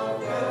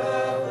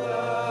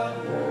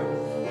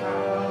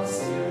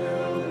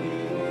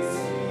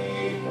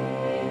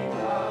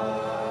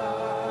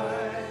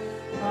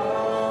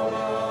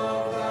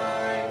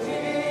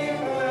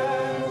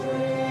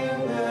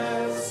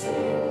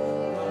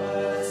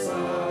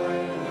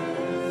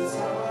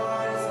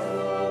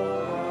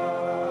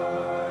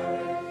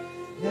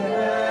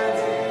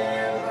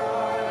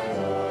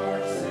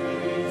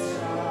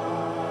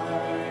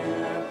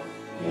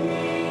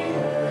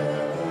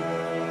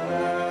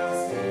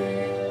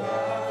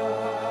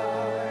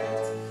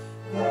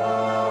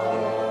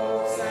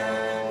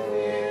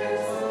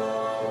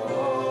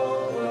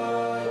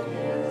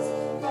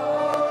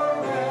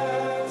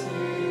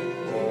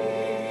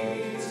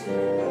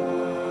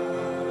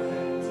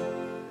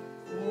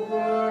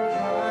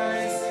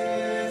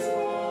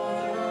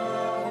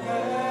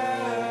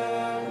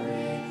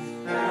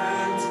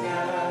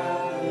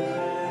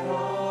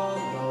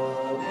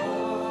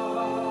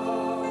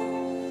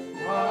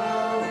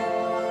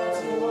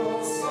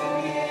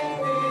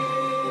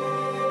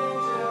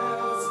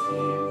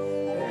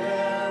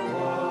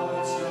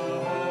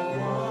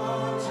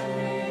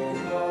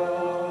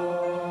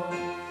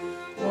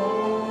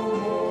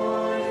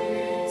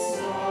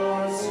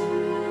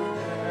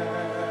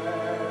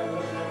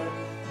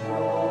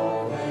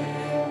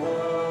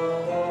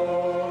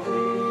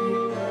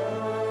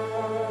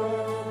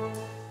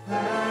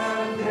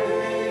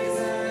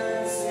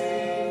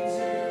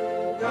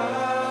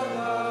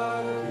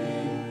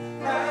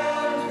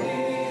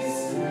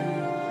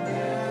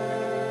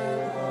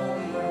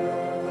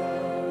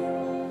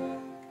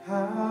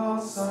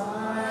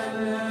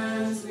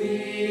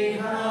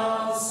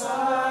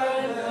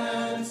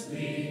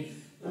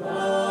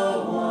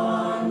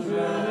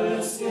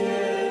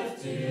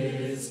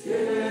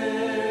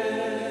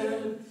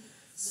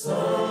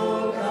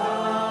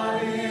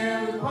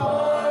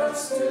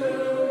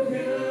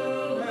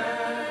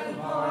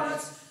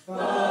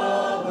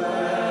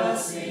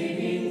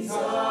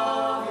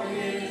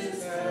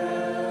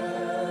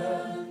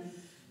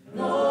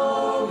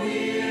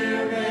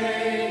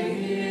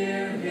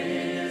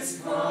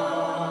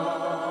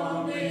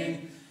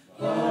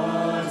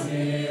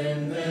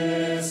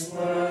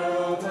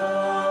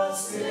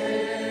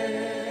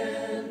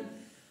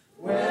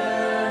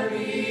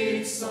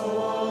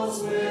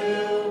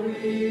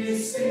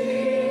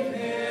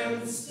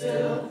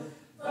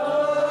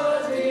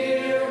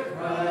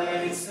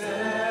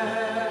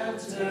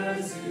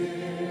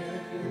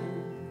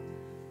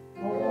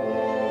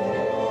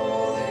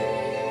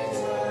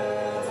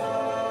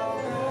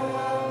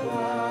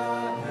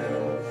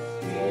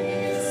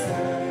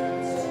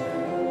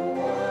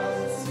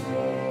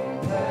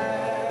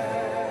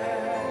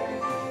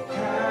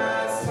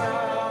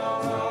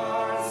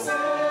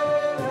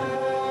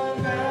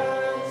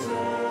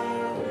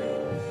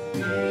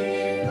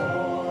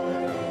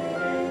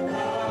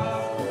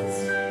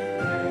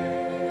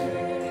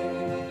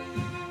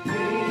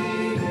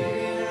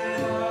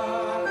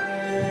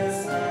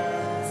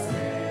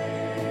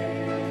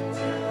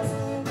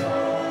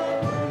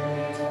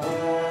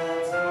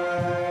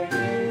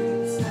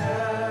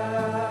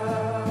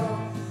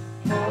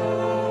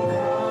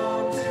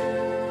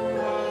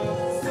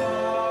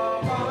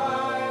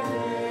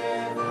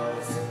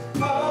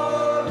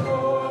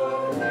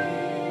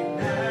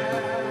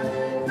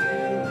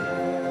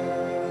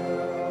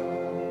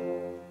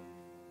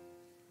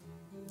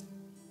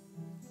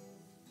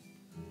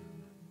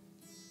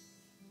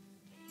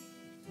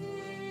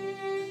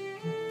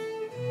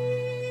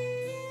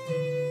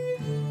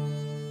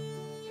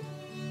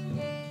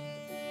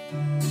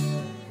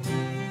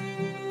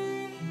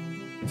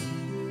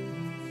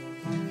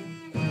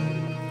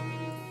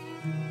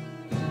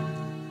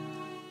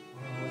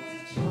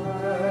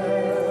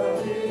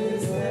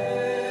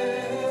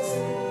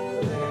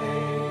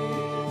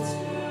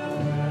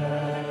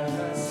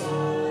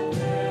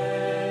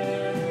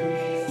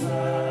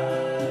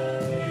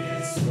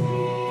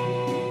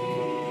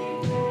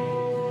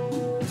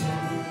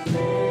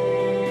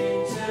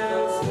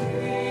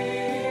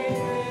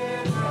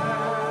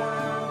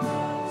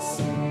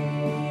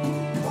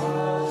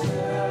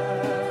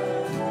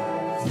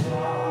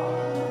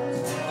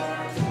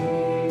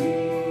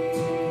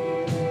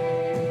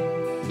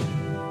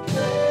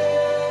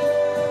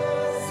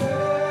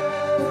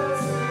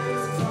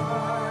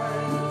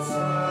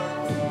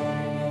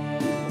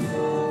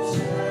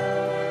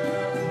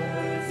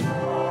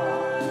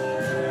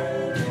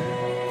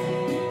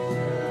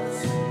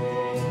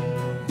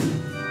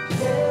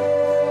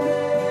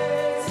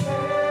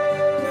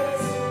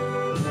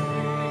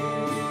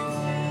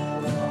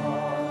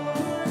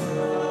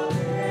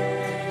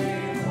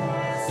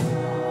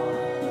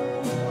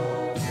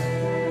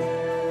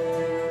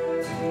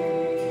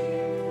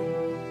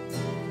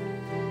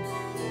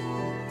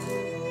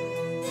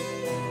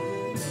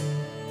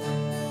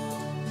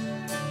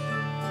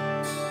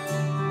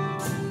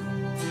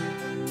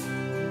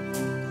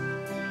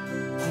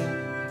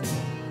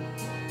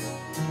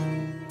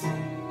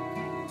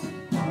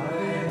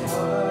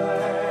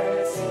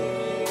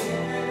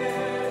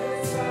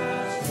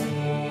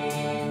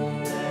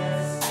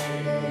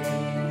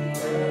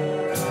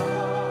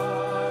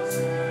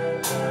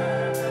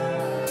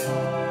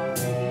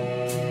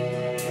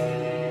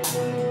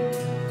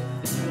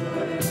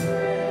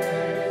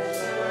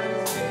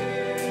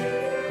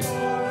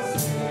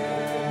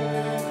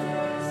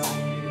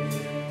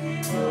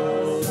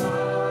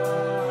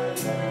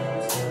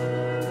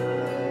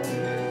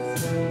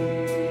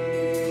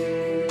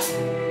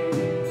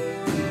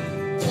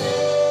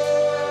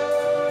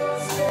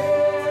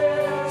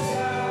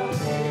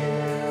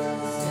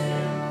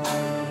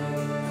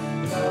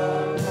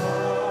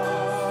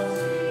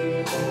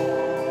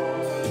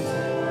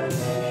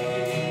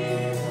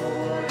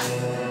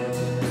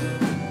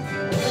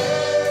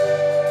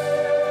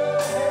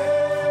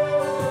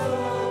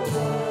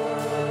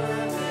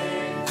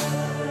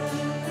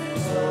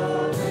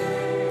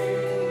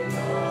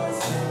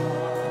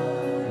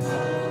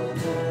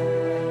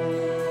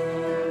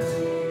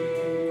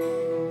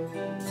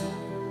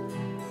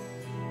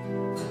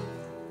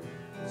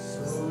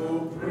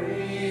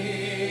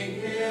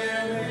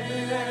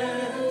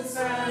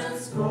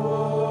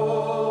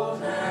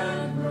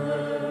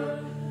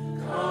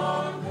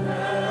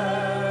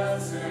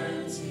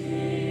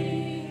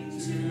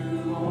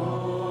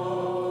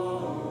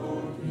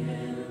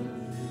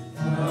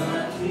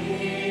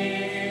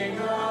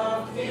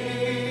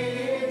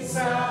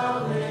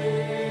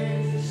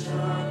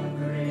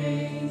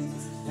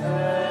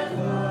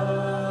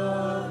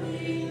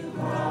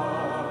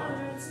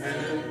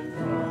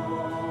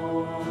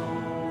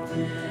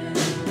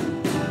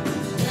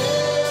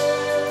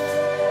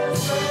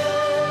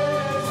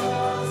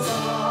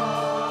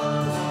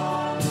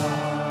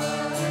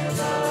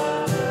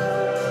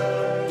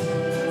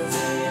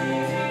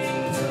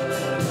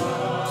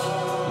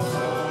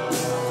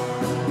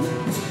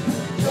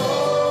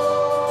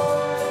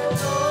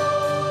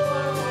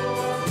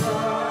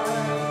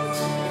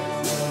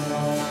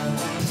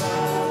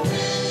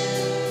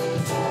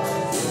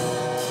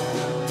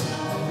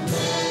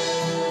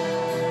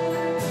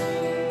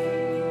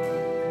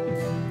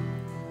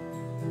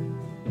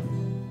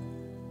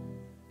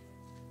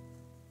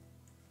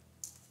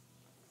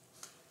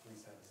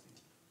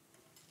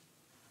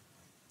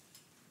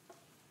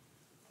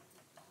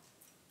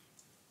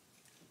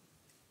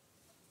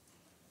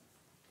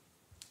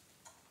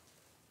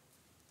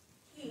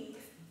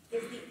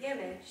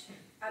 image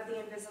of the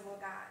invisible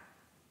God,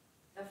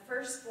 the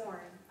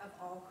firstborn of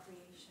all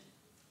creation.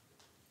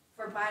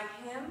 For by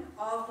him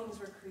all things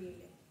were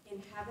created,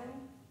 in heaven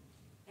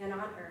and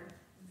on earth,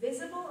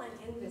 visible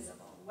and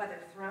invisible, whether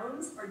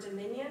thrones or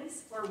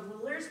dominions or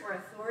rulers or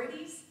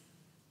authorities,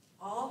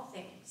 all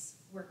things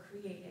were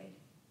created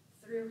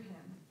through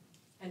him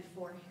and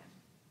for him.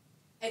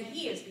 And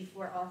he is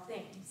before all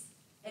things,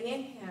 and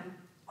in him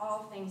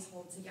all things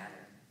hold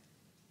together.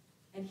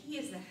 And he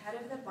is the head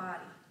of the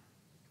body,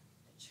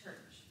 the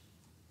church.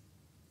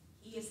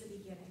 He is the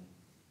beginning,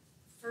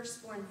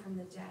 firstborn from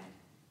the dead,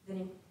 that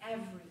in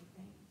everything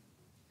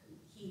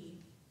he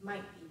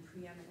might be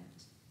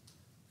preeminent.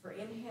 For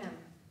in him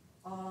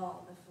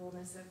all the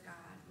fullness of God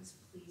was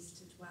pleased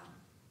to dwell,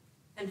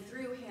 and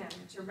through him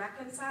to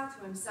reconcile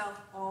to himself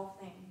all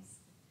things,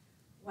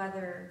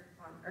 whether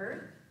on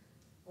earth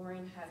or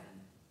in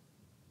heaven,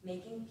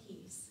 making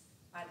peace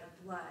by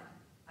the blood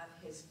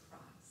of his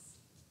cross.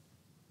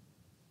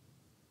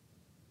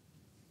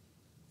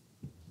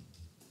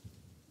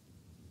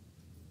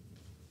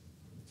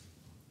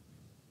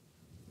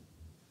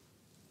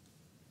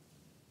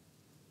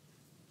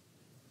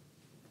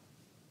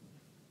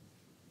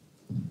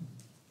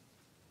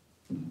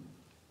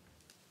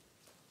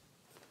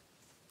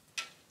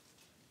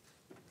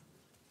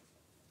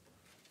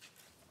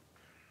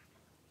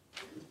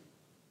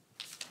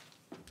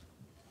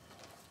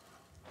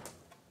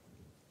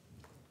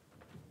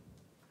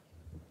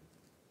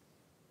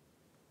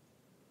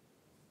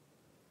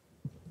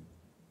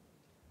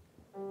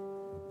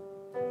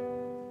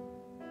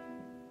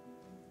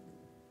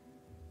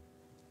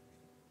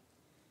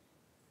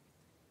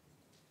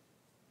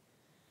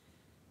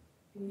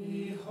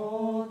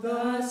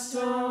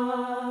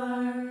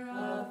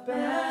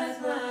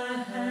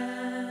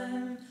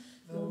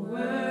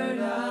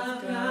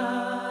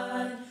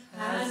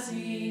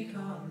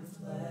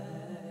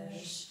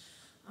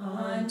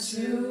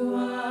 unto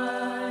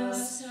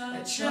us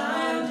a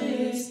child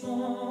is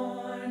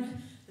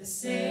born, the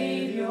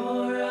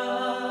Savior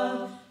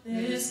of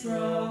this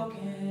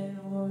broken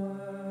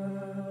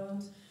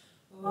world.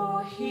 Oh,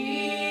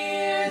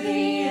 hear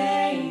the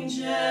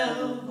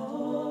angel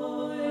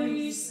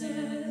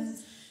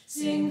voices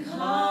sing,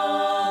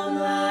 come,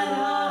 let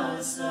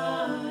us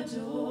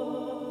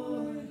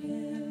adore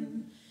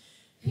him.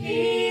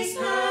 Peace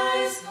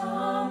has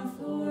come,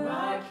 for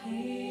our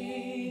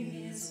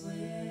King is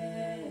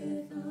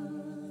with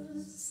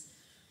us.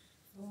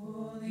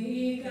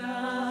 Fully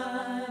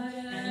God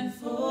and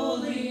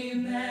fully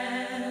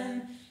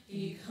man,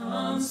 he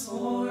comes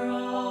for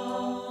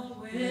all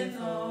with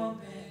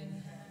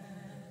open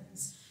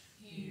hands.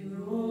 He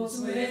rules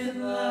with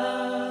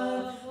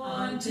love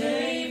on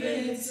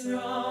David's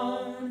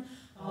throne.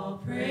 All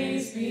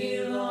praise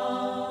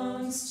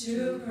belongs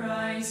to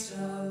Christ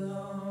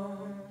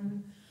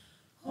alone.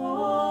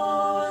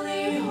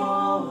 Holy,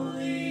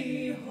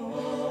 holy,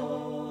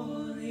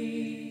 holy,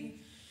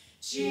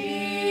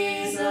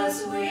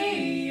 Jesus,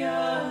 we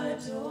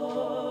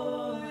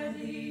adore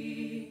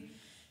thee.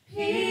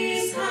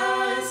 Peace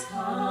has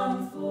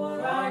come,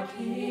 for our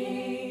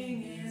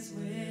King is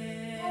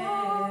with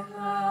us.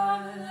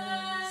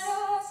 Let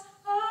us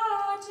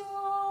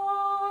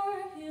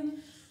adore him.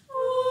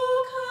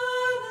 Oh,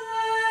 come,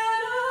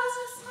 let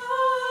us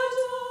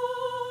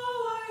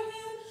adore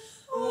him.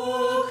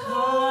 Oh,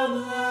 come,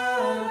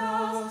 let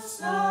us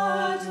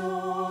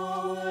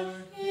adore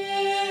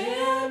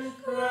him.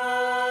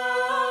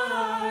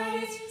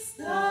 Christ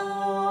the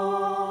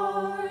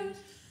Lord.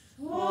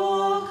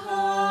 Oh,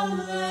 come,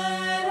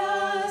 let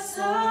us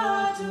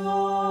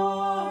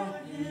adore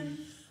him.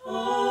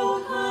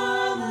 Oh,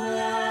 come,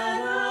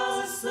 let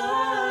us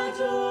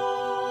adore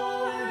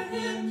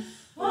him.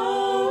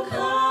 Oh,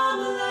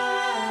 come,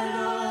 let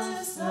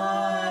us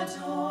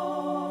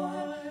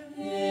adore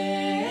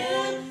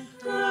him.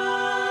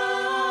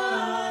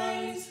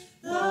 Christ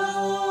the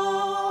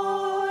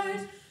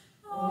Lord.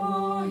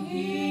 Oh,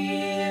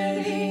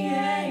 hear the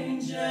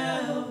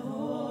angel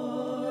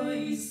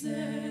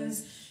voices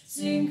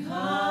sing,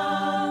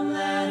 come,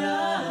 let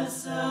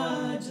us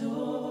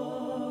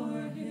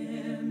adore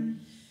him.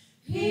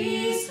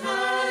 Peace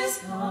has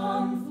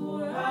come,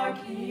 for our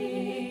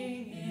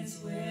King is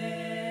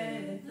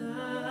with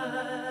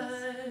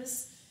us.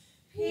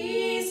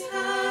 Peace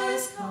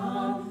has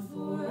come,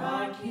 for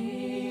our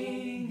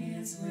King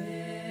is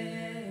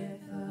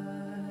with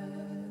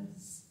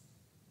us.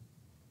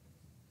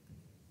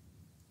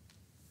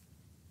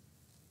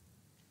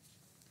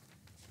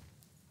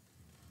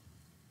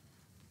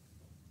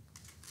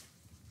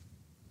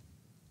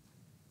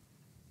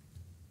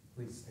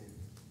 Please stand.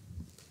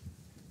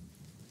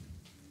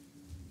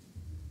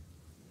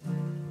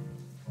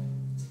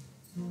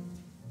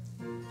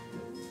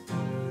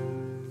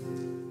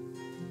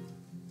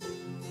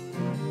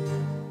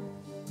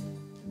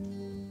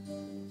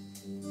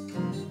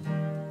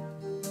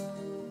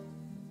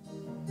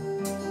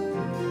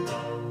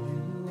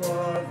 You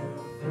are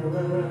the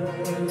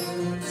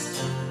first,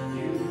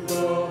 you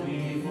go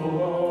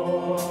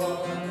before,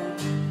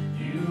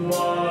 you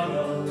are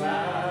the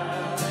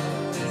last,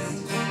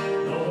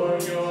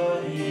 Lord, you're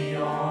the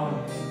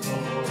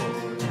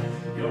encore,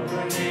 your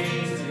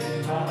name's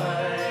in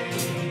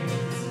lights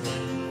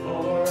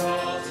for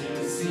all to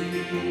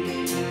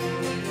see,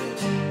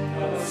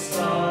 a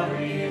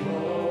starry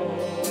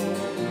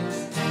rose,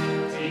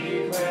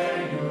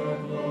 declare your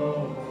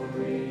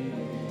glory.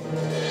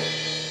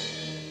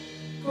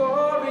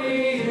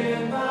 Glory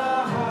in the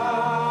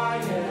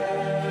highest.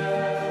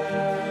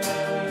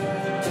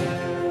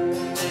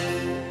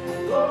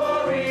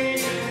 Glory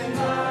in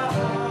the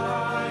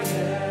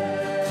highest.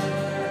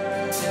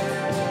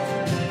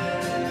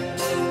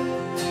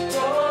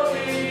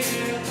 Glory in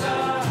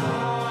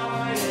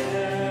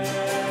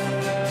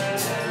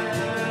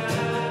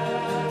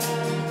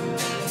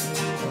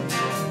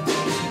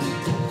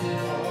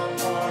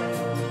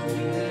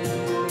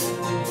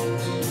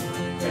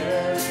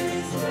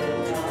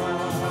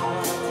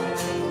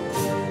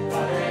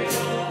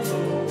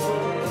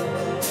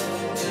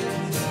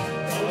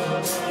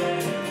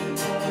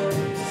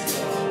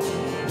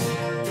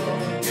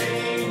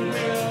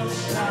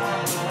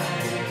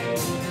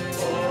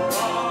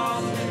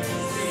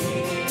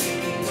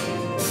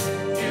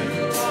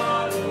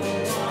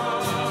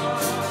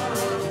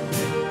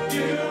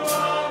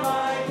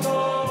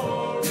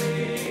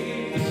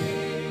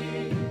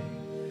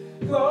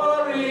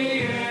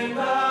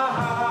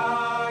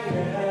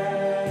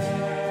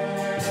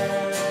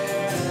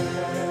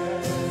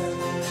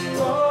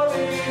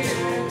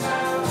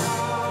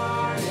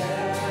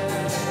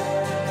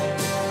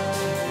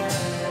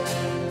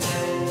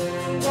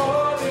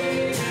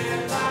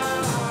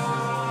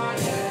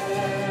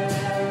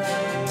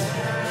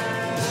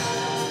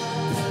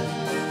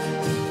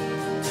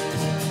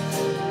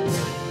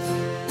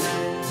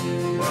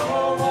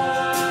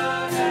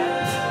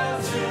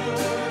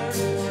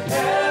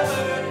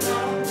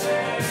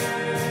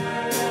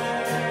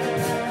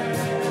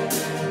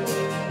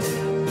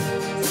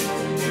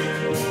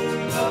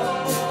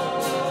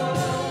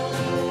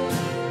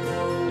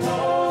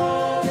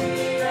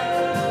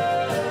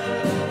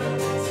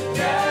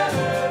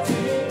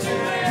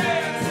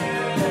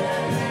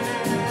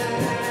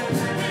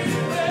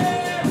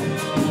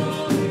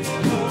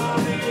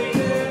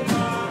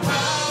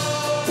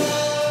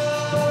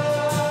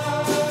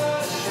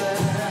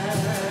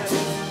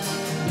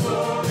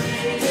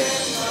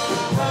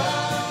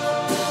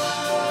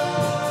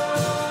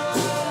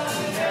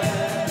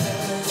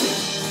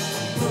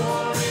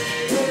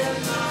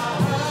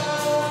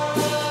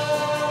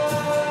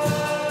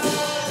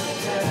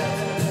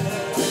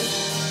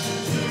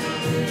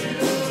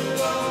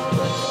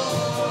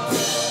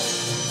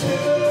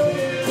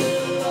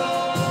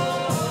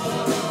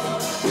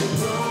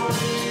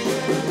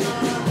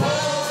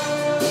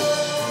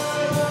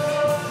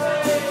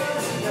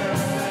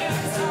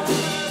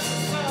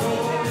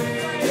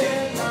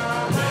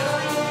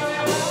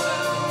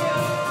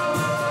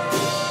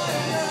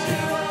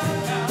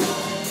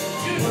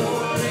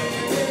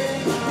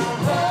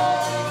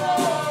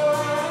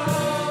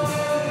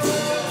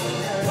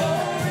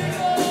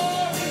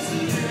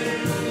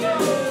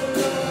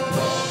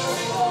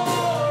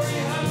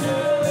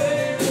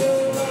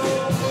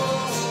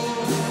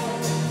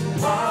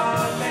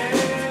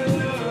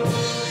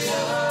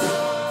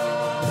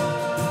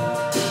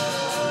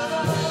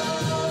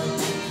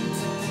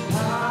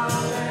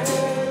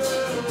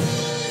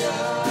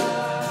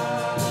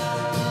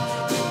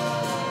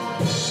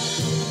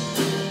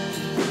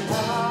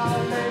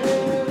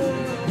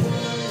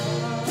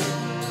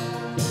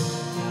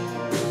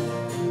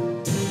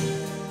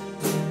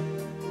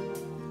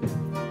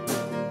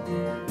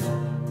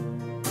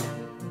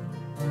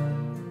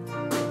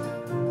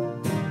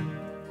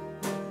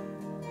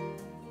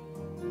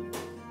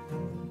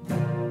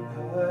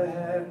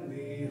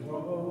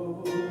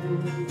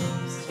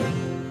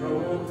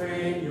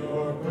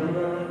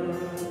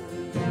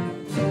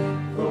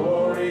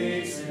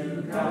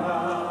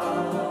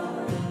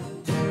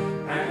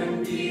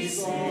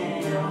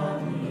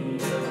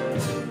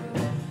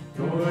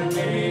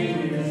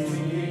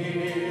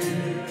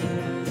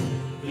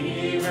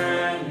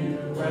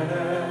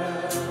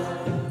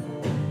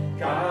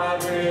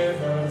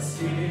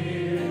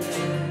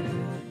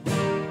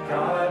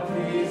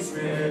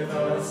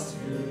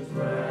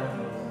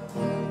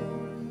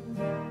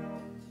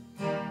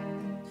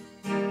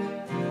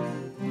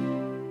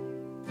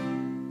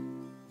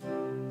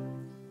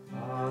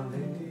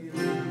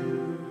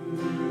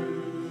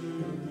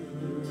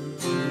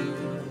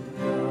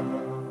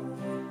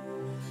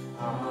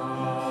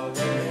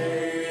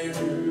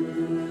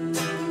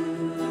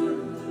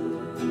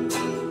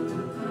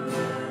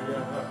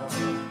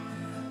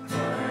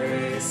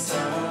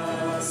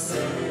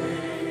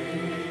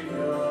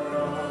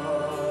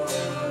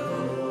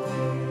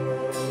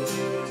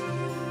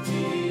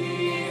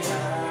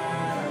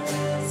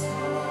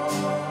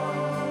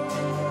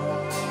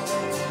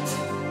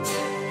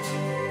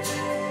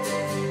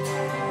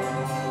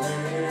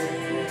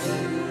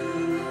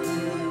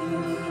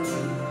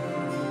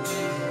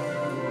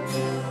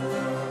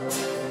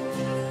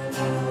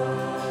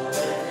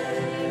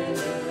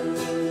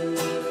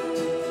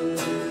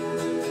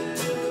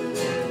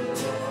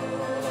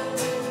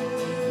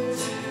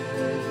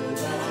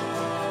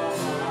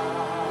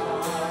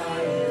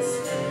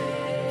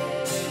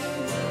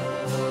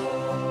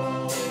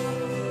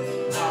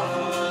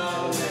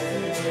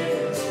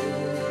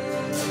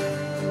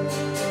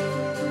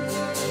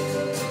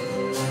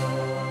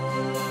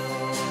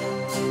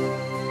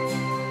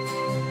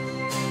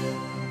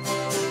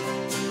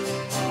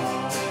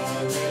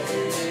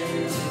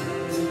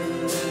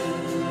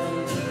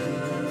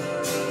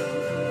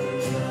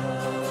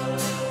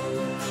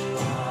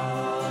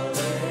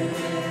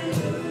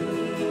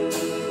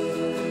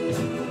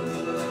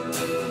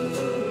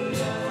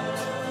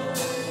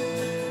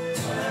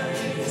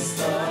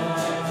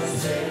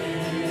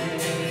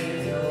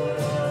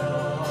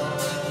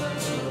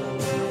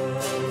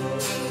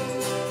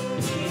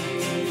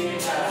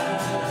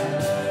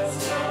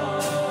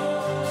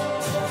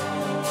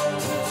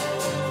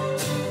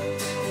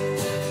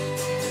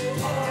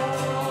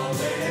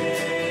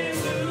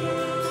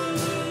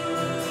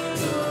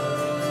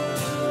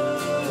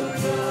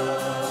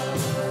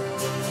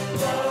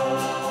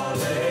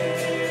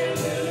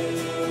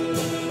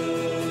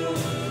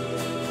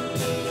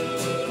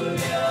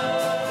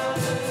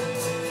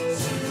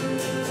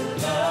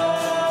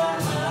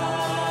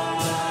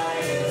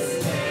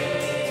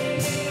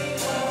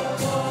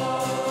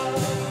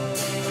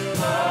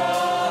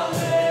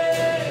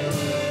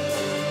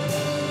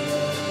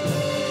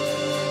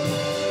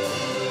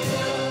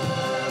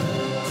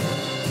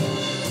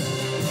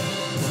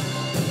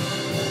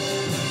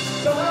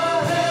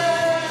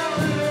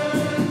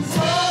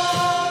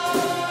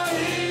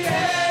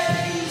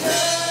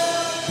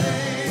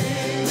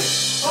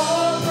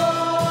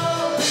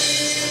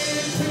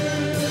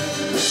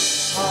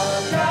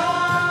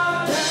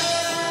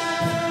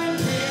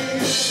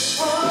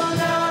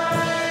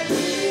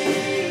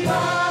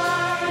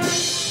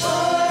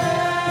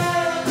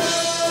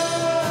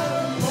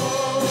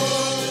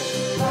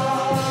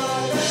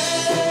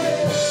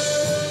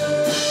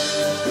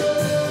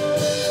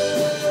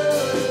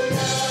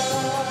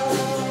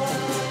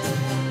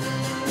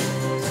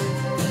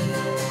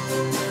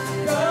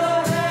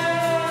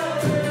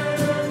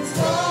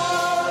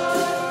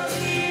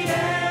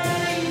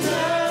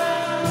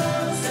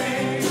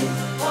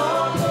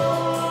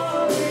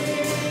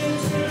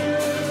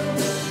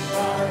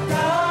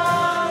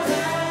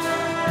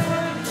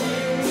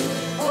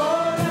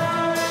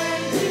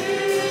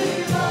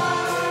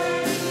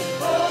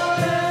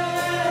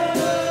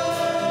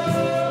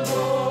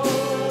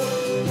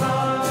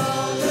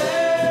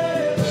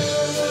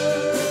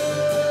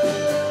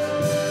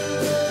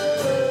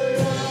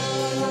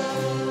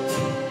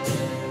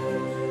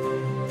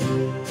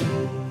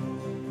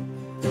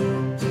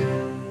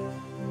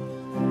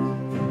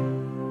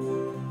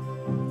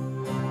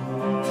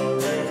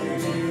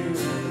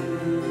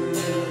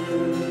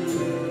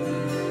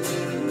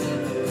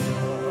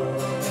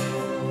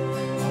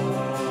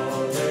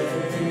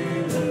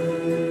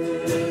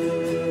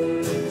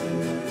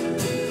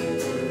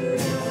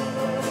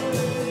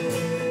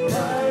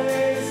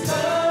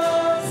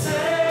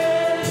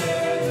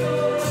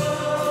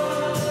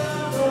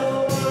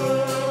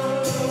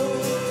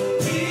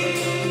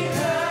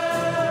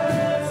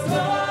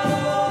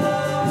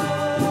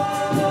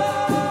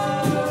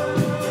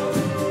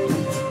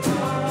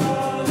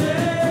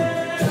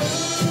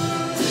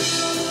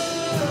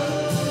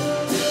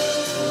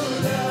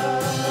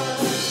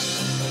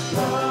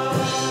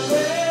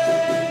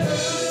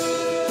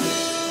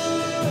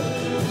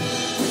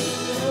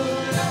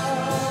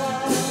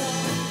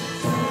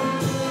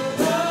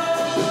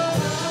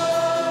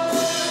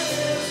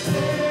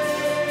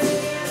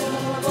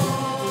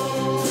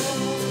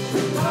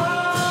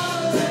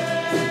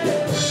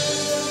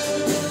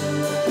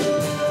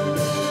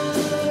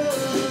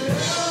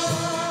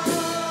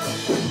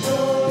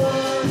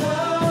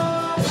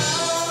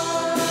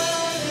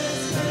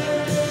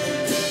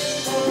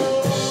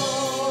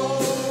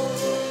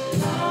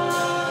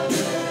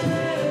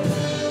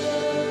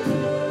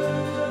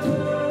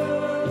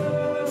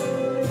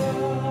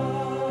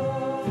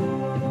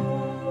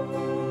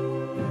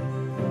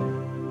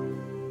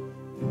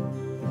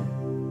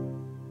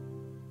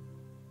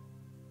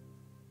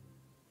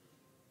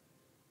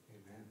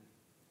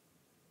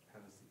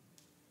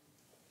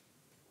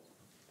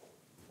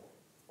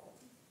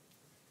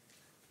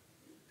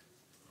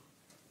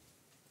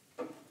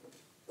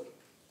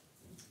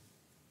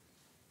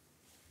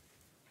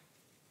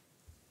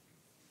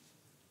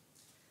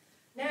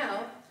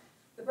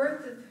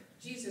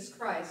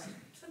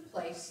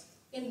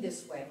in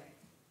this way.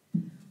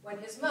 When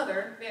his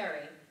mother,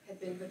 Mary, had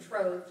been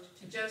betrothed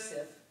to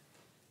Joseph,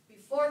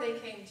 before they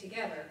came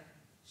together,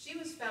 she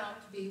was found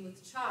to be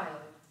with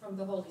child from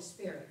the Holy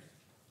Spirit.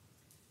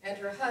 And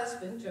her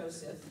husband,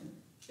 Joseph,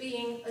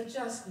 being a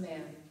just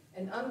man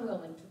and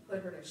unwilling to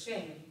put her to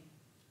shame,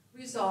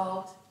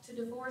 resolved to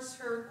divorce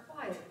her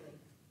quietly.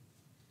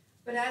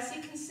 But as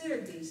he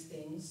considered these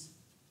things,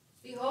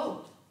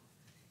 behold,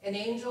 an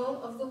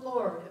angel of the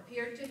Lord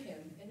appeared to him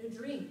in a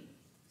dream,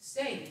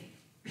 saying,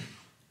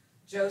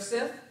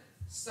 Joseph,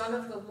 son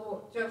of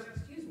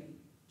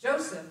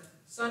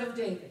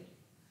David,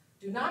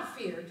 do not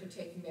fear to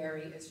take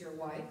Mary as your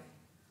wife,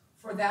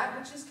 for that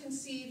which is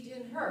conceived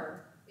in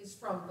her is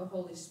from the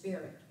Holy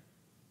Spirit.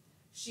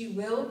 She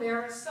will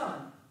bear a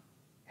son,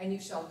 and you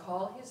shall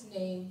call his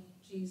name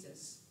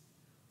Jesus,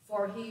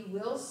 for he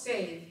will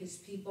save his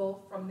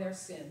people from their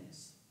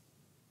sins.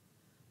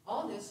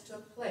 All this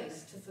took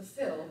place to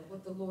fulfill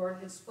what the Lord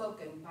had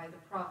spoken by the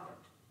prophet.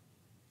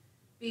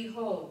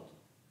 Behold,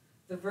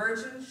 the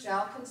virgin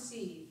shall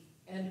conceive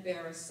and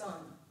bear a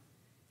son,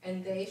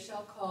 and they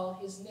shall call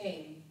his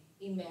name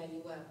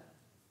Emmanuel,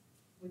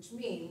 which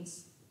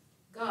means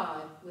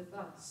God with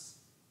us.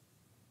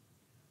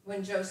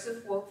 When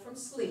Joseph woke from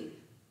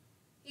sleep,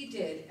 he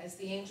did as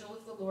the angel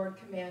of the Lord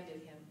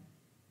commanded him.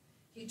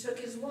 He took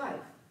his wife,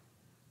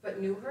 but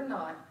knew her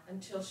not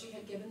until she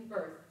had given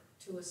birth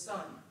to a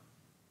son,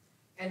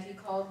 and he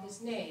called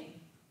his name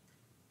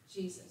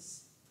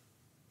Jesus.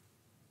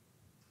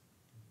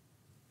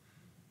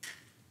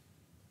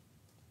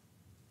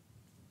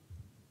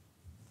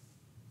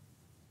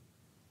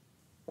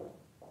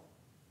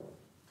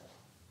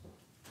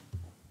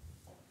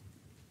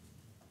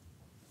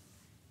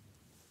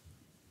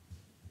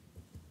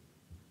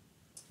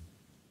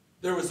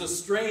 There was a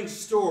strange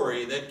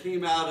story that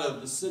came out of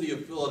the city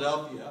of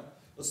Philadelphia.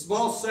 A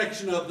small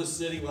section of the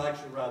city, well,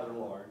 actually rather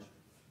large,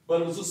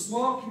 but it was a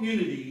small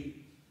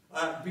community,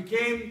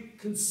 became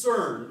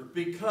concerned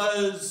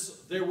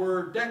because there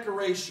were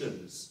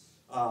decorations,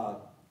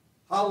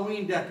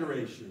 Halloween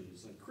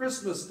decorations and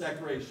Christmas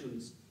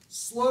decorations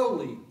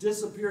slowly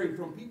disappearing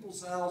from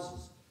people's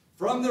houses,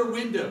 from their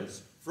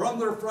windows, from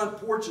their front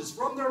porches,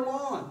 from their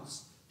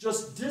lawns,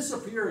 just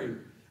disappearing.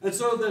 And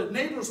so the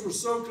neighbors were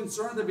so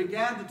concerned they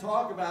began to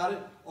talk about it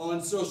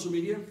on social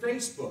media and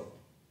Facebook.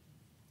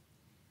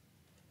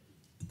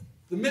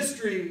 The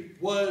mystery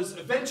was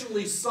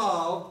eventually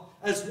solved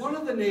as one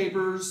of the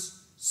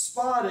neighbors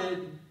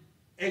spotted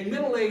a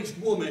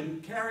middle-aged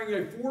woman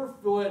carrying a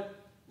 4-foot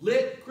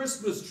lit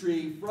Christmas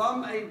tree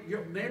from a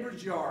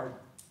neighbor's yard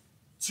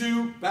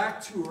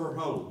back to her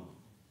home.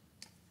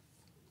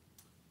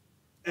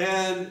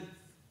 And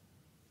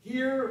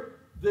here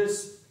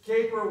this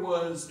caper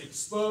was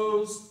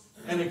exposed,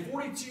 and a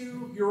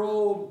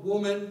 42-year-old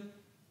woman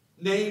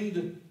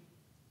named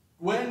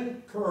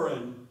Gwen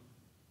Curran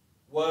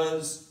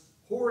was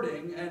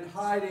hoarding and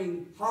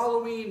hiding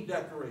Halloween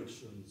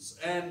decorations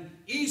and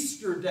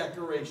Easter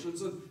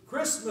decorations and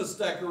Christmas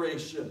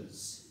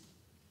decorations.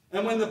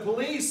 And when the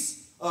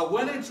police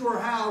went into her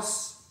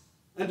house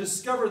and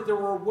discovered there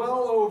were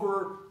well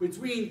over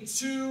between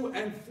 200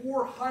 and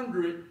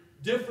 400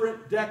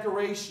 different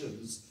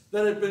decorations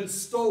that had been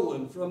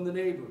stolen from the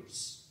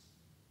neighbors.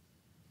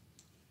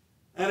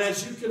 And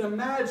as you can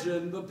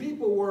imagine, the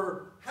people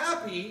were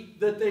happy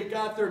that they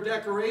got their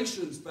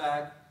decorations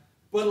back,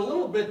 but a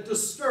little bit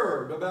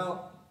disturbed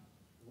about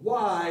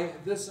why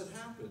this had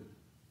happened.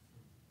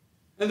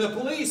 And the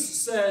police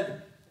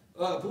said,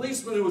 a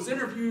policeman who was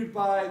interviewed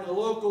by the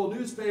local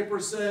newspaper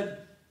said,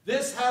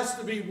 this has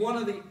to be one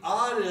of the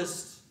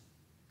oddest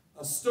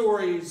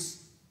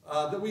stories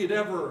that we had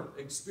ever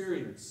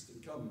experienced in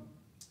coming.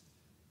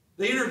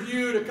 They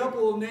interviewed a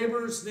couple of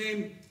neighbors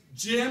named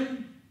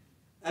Jim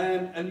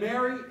and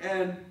Mary,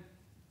 and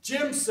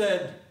Jim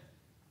said,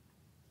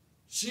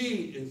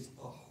 she is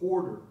a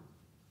hoarder.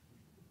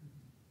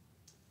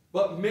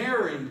 But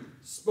Mary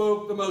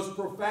spoke the most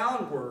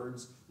profound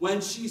words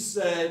when she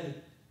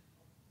said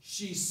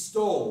she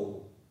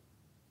stole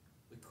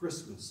the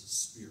Christmas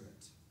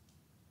spirit.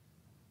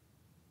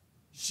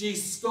 She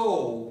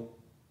stole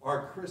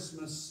our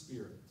Christmas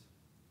spirit.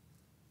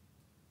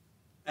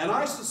 And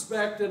I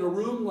suspect in a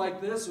room like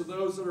this, or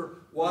those that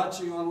are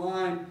watching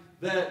online,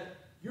 that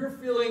you're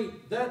feeling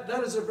that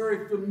is a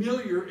very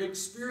familiar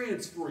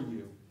experience for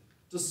you.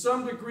 To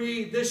some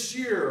degree this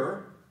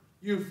year,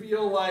 you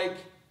feel like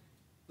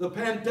the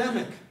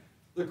pandemic,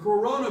 the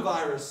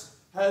coronavirus,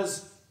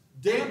 has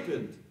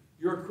dampened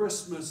your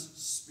Christmas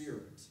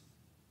spirit.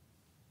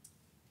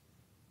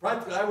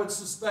 Practically, I would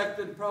suspect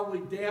that it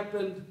probably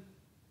dampened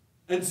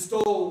and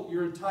stole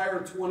your entire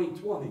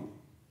 2020.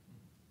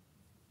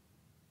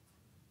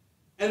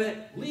 And it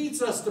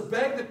leads us to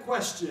beg the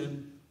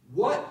question,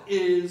 what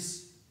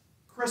is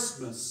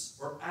Christmas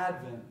or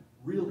Advent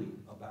really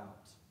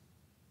about?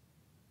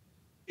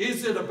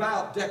 Is it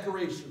about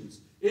decorations?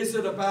 Is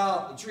it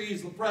about the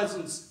trees, the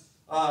presents,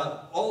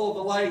 all of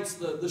the lights,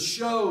 the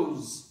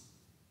shows,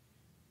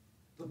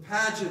 the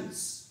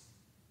pageants,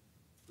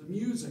 the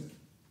music?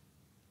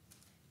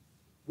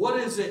 What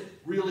is it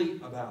really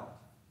about?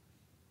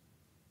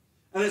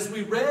 And as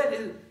we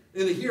read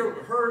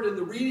heard in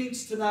the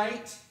readings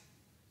tonight,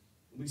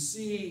 we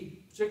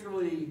see,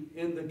 particularly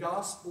in the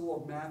Gospel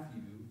of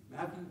Matthew,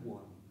 Matthew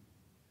 1,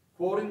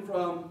 quoting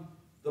from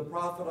the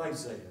prophet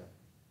Isaiah,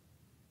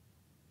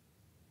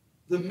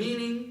 the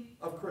meaning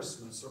of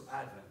Christmas or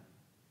Advent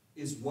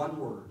is one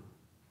word.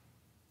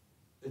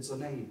 It's a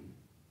name,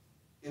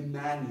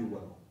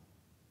 Emmanuel,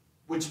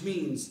 which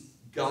means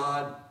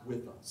God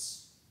with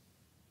us.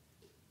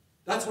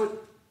 That's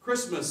what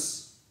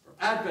Christmas or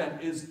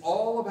Advent is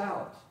all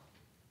about.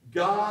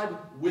 God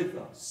with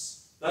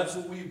us. That's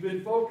what we've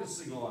been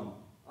focusing on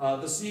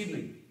this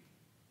evening.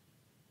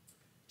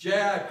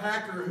 J.I.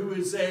 Packer, who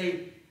is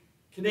a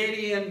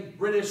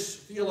Canadian-British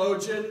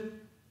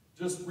theologian,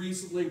 just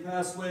recently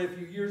passed away a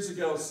few years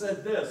ago,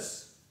 said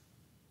this: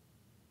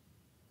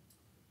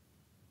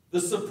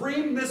 "The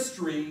supreme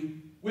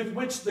mystery with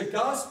which the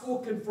gospel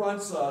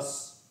confronts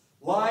us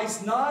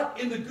lies not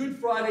in the Good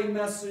Friday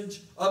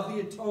message of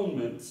the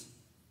atonement,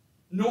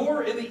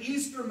 nor in the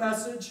Easter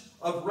message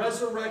of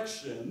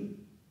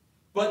resurrection,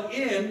 but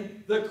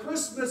in the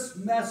Christmas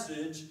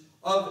message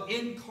of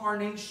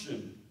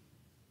incarnation.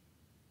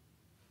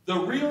 The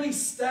really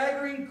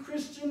staggering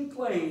Christian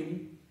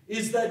claim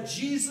is that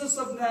Jesus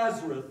of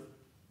Nazareth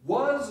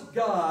was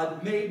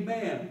God made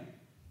man.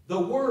 The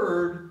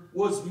Word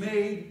was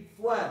made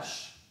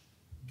flesh.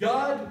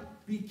 God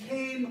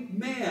became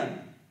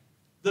man.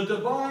 The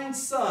divine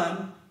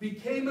Son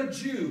became a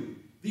Jew.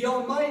 The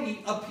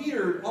Almighty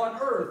appeared on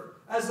earth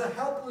as a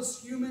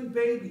helpless human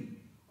baby,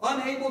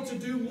 unable to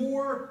do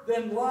more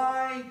than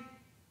lie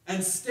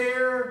and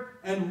stare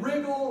and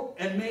wriggle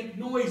and make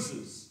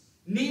noises,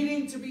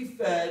 needing to be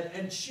fed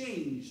and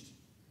changed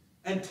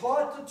and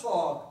taught to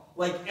talk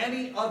like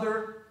any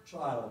other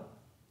child.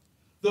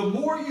 The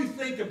more you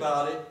think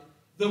about it,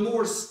 the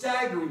more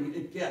staggering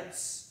it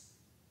gets.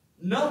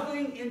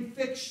 Nothing in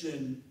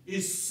fiction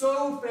is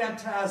so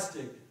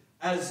fantastic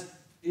as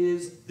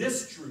is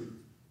this truth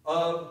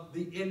of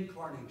the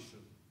incarnation."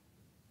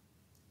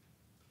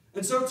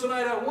 And so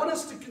tonight I want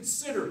us to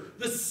consider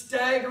the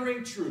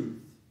staggering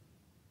truth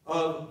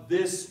of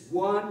this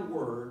one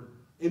word,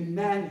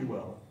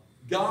 Emmanuel,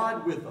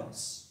 God with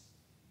us.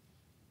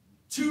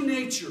 Two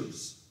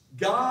natures,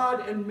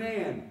 God and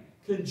man,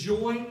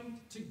 conjoined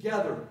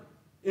together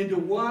into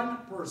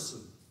one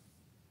person,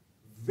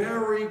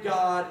 very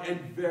God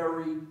and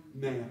very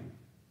man.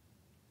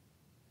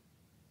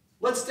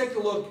 Let's take a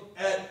look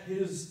at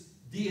his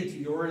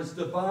deity or his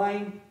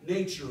divine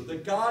nature, the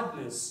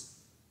godness,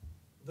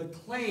 the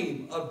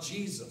claim of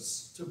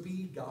Jesus to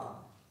be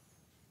God,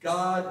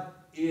 God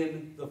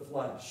in the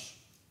flesh.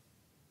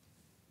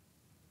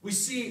 We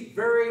see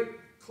very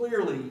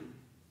clearly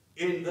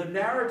in the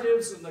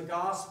narratives in the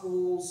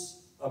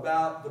Gospels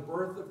about the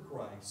birth of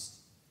Christ,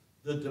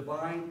 the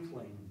divine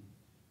claim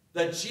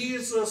that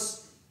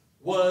Jesus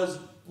was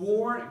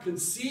born,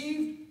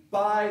 conceived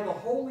by the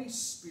Holy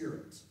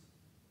Spirit.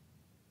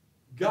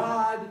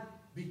 God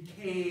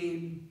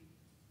became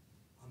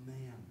a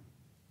man.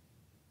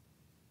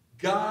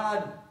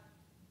 God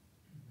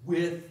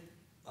with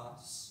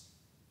us.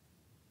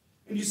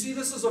 And you see,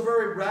 this is a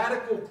very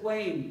radical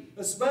claim,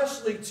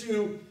 especially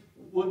to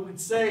what we'd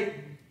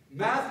say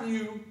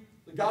Matthew,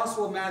 the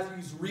Gospel of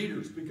Matthew's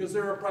readers, because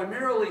they're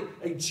primarily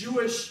a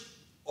Jewish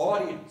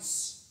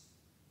audience.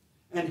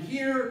 And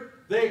here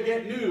they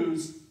get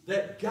news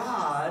that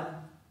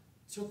God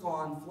took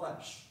on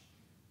flesh.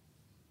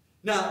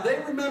 Now, they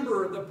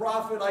remember the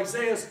prophet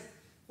Isaiah's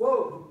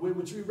quote,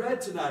 which we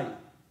read tonight,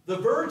 "The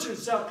virgin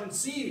shall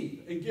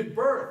conceive and give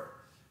birth."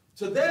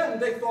 To them,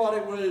 they thought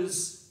it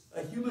was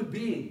a human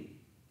being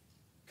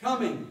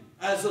coming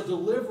as a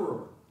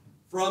deliverer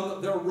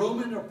from their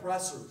Roman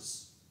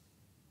oppressors.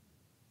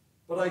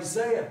 But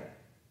Isaiah,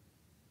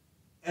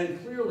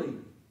 and clearly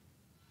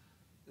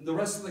in the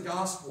rest of the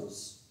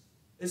Gospels,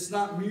 it's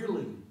not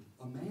merely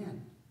a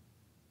man,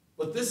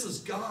 but this is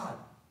God,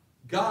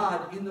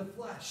 God in the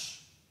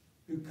flesh,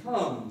 who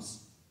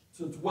comes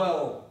to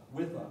dwell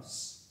with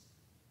us.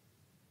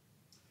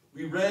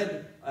 We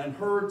read and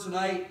heard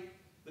tonight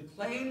the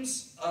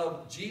claims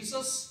of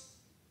Jesus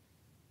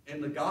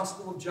in the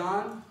Gospel of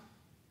John,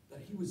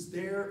 that he was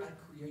there at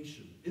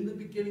creation. In the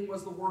beginning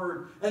was the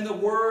Word, and the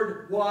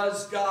Word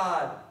was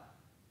God,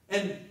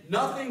 and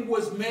nothing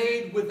was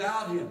made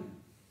without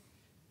him.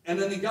 And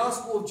then the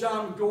Gospel of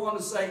John would go on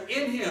to say,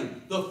 in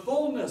him, the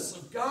fullness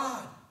of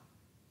God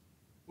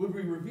would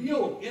be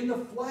revealed in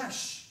the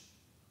flesh,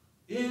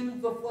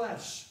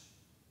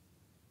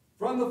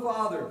 from the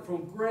Father,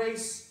 from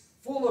grace,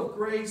 full of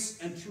grace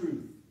and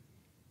truth.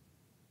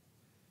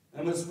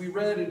 And as we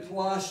read in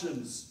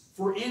Colossians,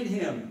 for in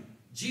him,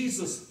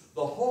 Jesus,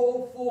 the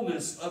whole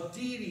fullness of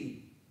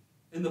deity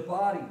in the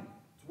body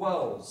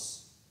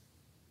dwells.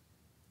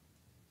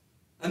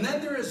 And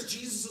then there is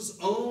Jesus'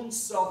 own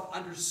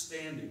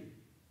self-understanding,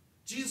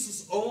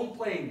 Jesus' own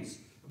claims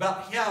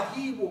about how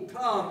he will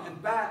come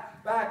and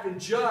back and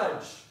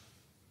judge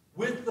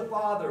with the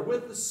Father,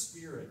 with the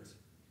Spirit.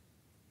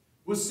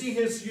 We'll see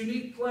his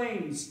unique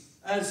claims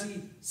as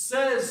he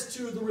says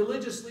to the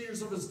religious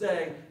leaders of his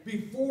day,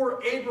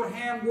 before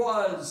Abraham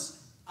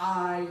was,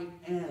 I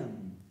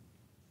am.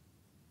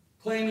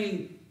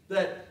 Claiming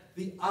that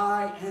the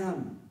I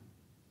am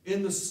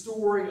in the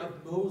story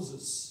of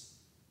Moses,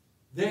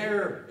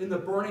 there in the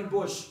burning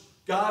bush,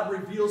 God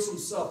reveals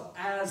himself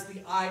as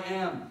the I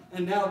am.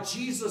 And now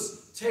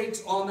Jesus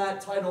takes on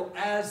that title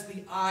as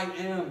the I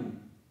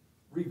am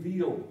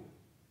revealed.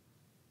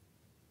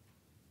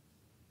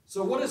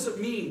 So what does it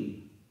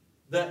mean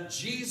that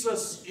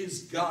Jesus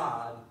is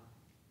God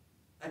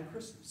at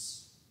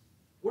Christmas?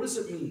 What does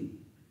it mean?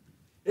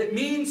 It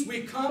means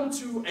we come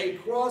to a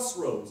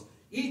crossroads.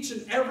 Each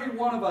and every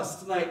one of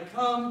us tonight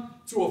come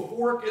to a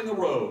fork in the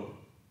road.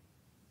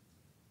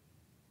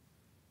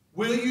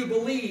 Will you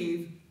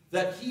believe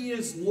that he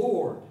is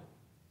Lord?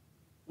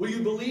 Will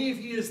you believe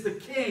he is the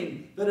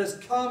King that has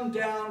come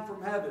down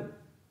from heaven?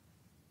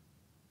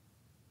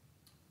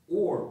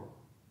 Or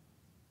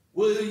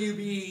will you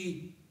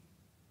be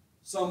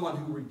someone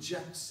who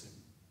rejects him,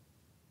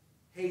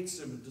 hates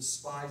him, and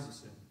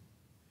despises him?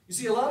 You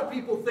see, a lot of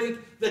people think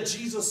that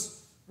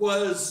Jesus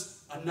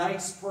was a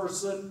nice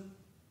person,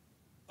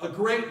 a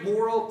great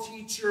moral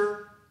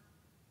teacher,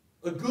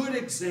 a good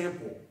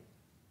example.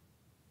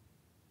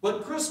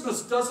 But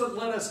Christmas doesn't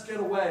let us get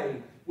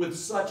away with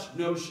such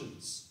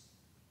notions.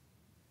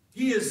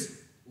 He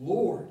is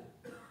Lord.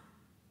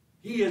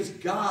 He is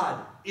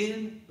God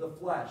in the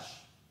flesh.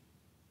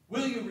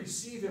 Will you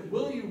receive him?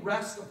 Will you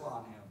rest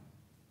upon him?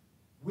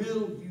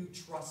 Will you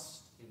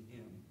trust in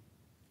him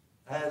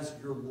as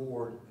your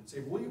Lord and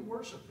Savior? Will you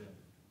worship him?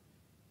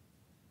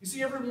 You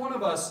see, every one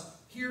of us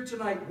here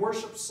tonight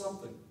worships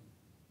something.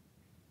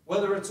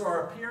 Whether it's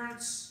our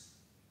appearance,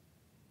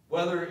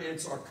 whether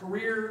it's our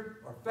career,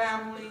 our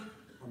family,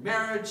 our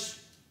marriage,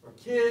 our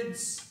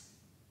kids,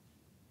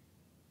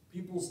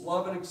 people's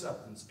love and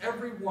acceptance.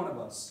 Every one of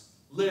us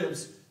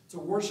lives to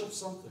worship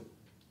something.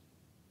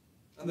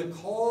 And the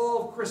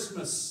call of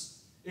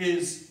Christmas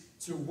is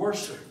to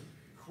worship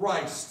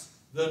Christ,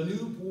 the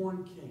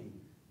newborn King.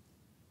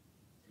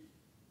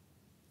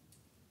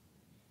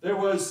 There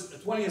was a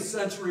 20th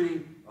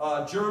century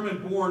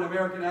German-born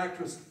American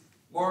actress,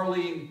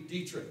 Marlene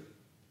Dietrich.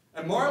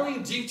 And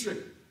Marlene Dietrich,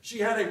 she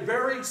had a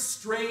very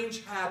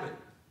strange habit.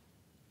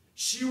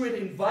 She would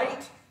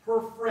invite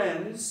her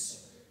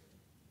friends,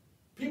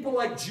 people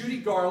like Judy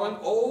Garland,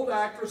 old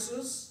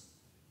actresses,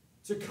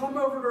 to come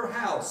over to her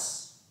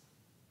house.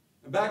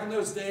 And back in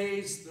those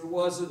days, there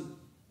wasn't,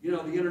 the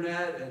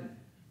internet and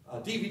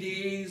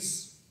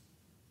DVDs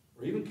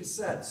or even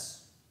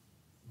cassettes.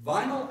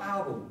 Vinyl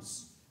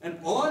albums. And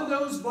on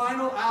those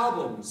vinyl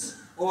albums,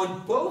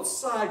 on both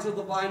sides of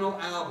the vinyl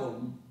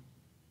album,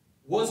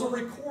 was a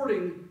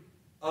recording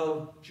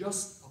of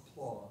just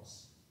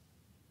applause.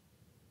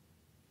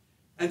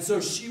 And so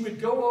she would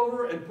go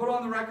over and put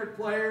on the record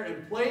player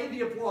and play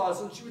the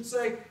applause, and she would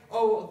say,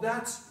 oh,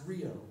 that's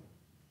Rio.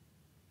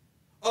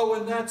 Oh,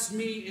 and that's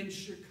me in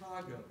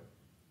Chicago.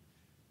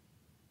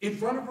 In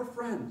front of her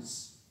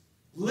friends,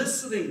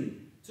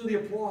 listening to the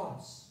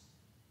applause.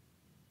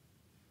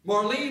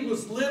 Marlene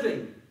was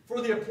living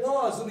for the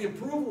applause and the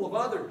approval of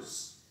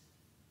others.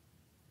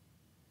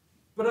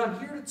 But I'm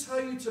here to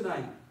tell you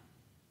tonight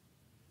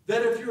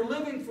that if you're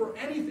living for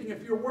anything,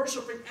 if you're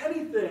worshiping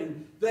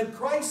anything, then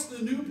Christ, the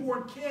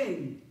newborn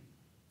King,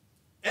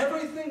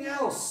 everything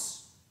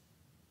else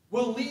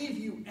will leave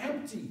you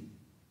empty,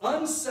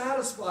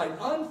 unsatisfied,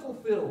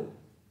 unfulfilled.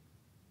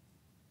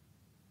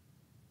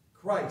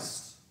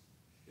 Christ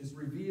is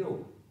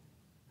revealed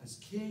as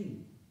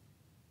King,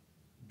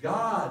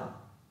 God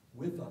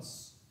with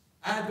us.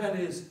 Advent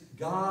is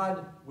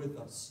God with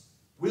us.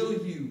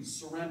 Will you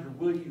surrender?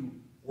 Will you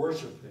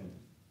worship him,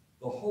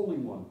 the Holy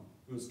One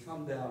who has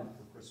come down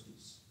for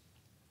Christmas?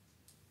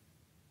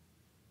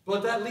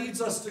 But that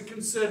leads us to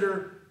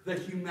consider the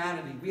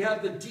humanity. We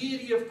have the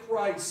deity of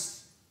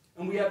Christ,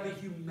 and we have the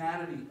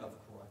humanity of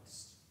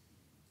Christ.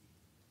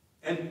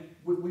 And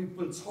we've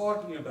been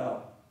talking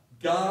about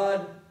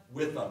God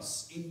with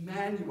us,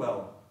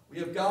 Emmanuel. We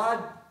have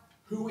God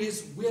who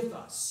is with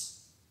us.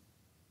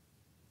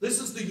 This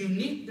is the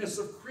uniqueness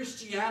of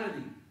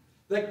Christianity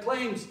that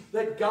claims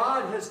that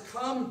God has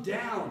come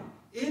down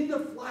in the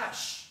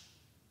flesh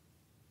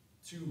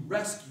to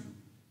rescue.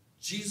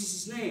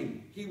 Jesus'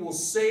 name, he will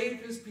save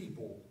his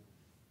people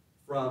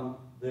from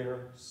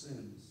their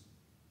sins.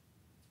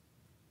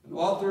 An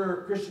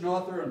author, Christian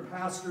author and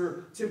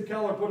pastor, Tim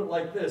Keller, put it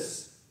like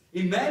this: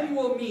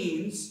 Emmanuel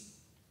means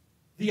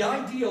the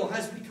ideal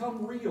has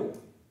become real.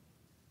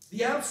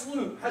 The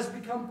absolute has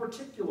become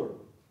particular.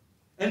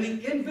 And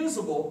the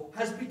invisible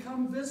has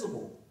become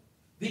visible.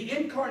 The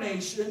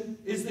incarnation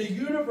is the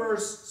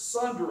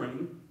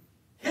universe-sundering,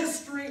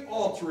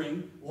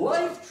 history-altering,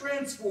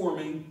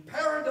 life-transforming,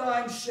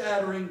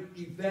 paradigm-shattering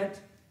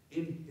event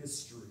in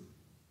history.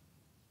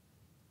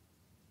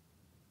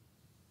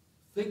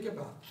 Think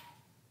about that.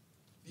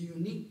 The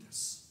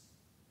uniqueness.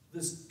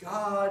 This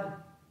God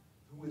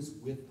who is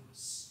with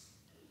us.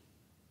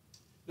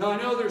 Now, I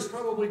know there's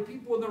probably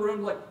people in the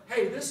room like,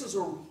 hey, this is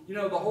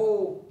the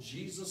whole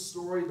Jesus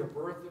story, the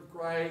birth of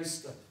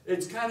Christ.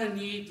 It's kind of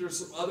neat. There's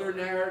some other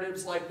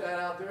narratives like that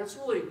out there. It's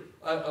really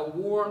a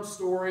warm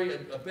story,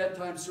 a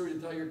bedtime story to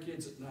tell your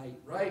kids at night,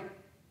 right?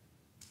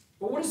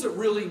 But what does it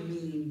really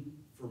mean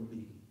for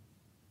me?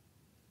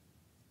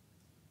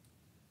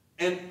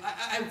 And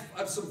I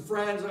have some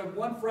friends. I have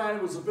one friend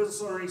who was a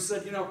business owner, and he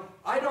said,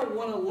 I don't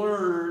want to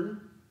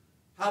learn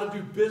how to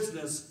do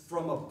business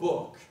from a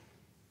book.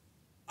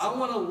 I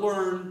want to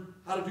learn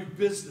how to do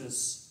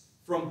business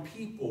from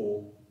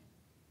people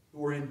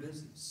who are in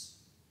business.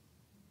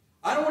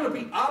 I don't want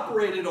to be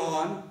operated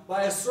on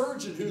by a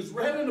surgeon who's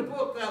read in a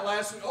book that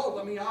last week, oh,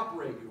 let me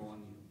operate you on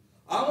you.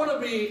 I want to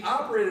be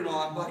operated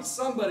on by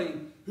somebody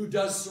who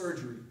does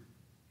surgery.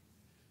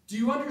 Do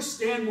you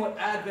understand what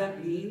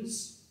Advent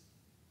means?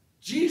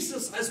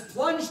 Jesus has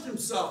plunged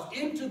himself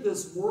into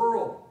this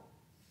world,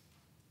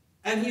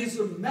 and he's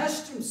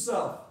enmeshed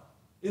himself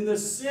in the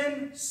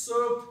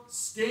sin-soaked,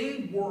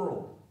 stained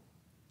world.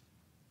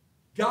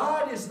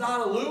 God is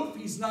not aloof.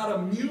 He's not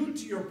immune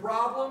to your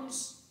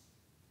problems.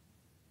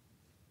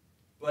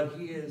 But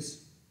he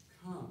has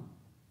come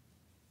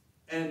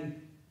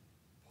and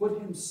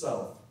put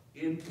himself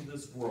into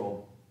this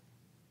world.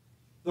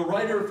 The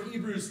writer of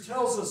Hebrews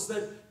tells us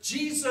that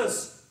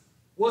Jesus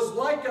was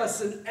like us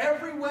in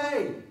every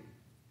way,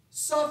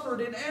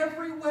 suffered in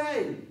every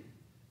way,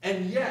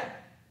 and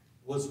yet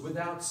was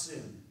without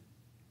sin.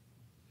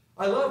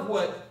 I love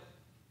what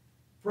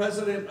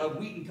president of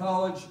Wheaton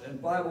College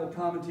and Bible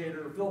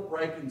commentator Philip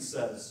Ryken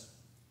says.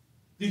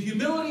 The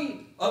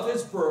humility of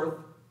his birth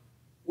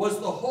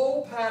was the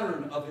whole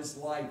pattern of his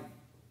life.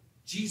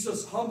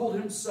 Jesus humbled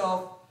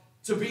himself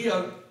to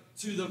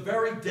the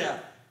very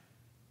death.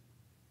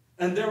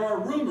 And there are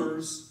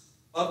rumors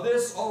of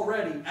this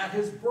already at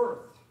his birth.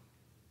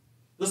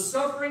 The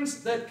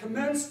sufferings that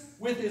commenced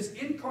with his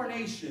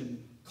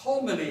incarnation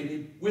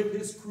culminated with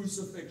his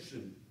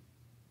crucifixion.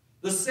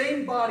 The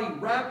same body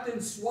wrapped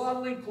in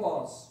swaddling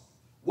cloths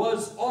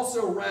was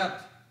also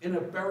wrapped in a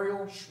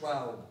burial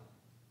shroud.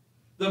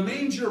 The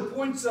manger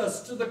points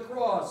us to the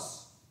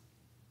cross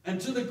and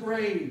to the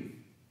grave.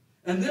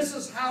 And this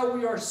is how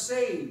we are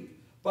saved,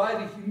 by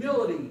the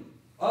humility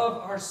of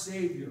our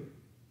Savior.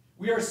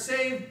 We are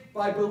saved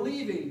by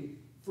believing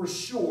for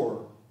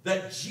sure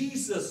that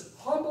Jesus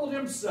humbled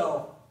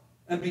himself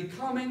and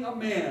becoming a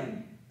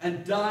man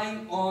and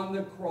dying on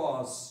the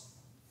cross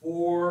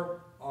for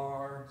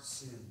our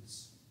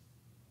sins.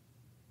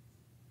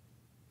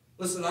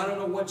 Listen, I don't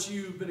know what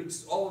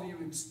all of you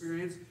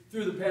experienced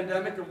through the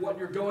pandemic and what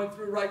you're going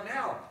through right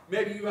now.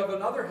 Maybe you have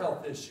another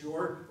health issue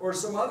or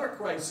some other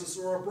crisis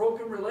or a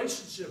broken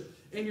relationship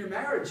in your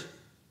marriage.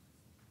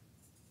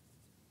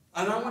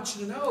 And I want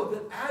you to know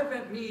that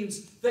Advent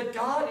means that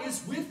God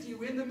is with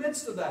you in the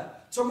midst of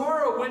that.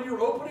 Tomorrow, when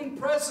you're opening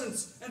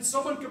presents and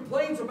someone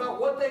complains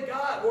about what they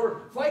got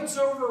or fights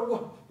over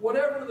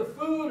whatever the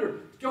food or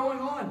going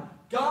on,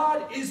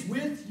 God is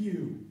with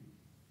you.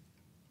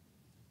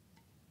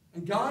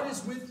 And God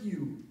is with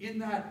you in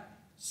that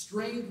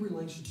strained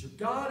relationship.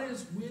 God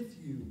is with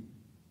you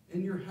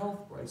in your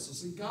health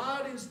crisis. And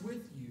God is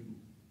with you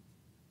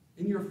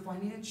in your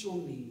financial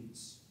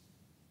needs.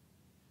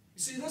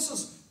 You see, this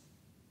is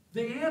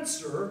the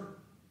answer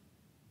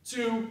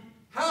to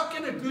how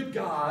can a good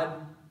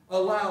God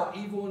allow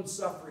evil and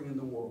suffering in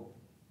the world?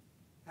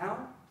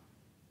 How?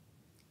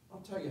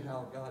 I'll tell you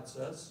how God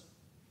says.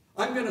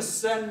 I'm going to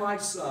send my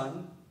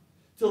son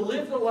to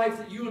live the life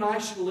that you and I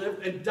should live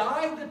and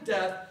die the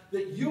death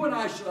that you and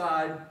I should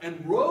die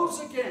and rose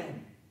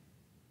again.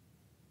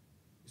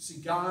 You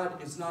see,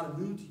 God is not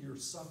immune to your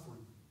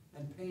suffering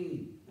and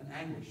pain and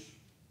anguish.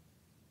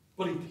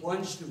 But he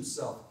plunged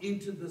himself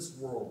into this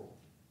world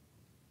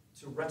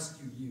to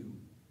rescue you,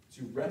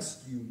 to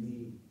rescue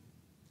me.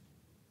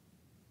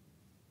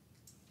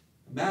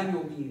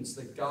 Emmanuel means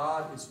that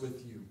God is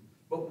with you.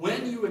 But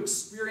when you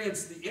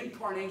experience the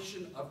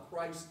incarnation of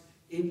Christ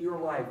in your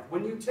life,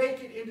 when you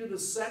take it into the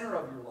center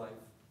of your life,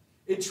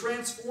 it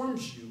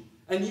transforms you,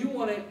 and you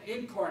want to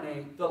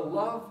incarnate the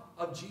love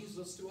of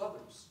Jesus to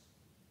others.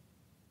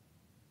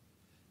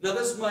 Now,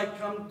 this might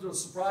come to a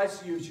surprise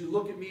to you as you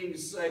look at me and you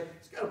say,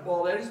 he's got a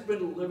bald head, he's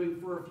been living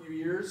for a few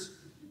years.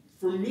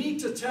 For me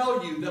to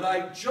tell you that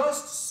I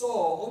just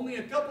saw, only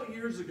a couple of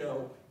years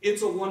ago,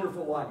 It's a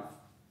Wonderful Life.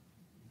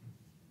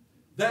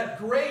 That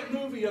great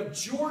movie of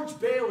George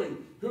Bailey,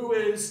 who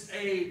is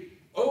a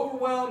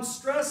overwhelmed,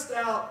 stressed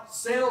out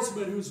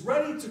salesman who's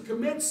ready to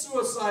commit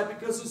suicide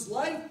because his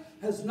life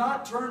has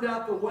not turned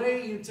out the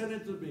way he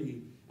intended to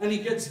be. And he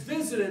gets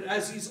visited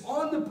as he's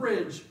on the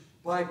bridge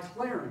by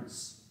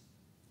Clarence,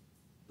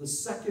 the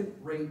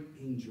second-rate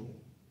angel,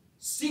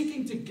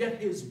 seeking to get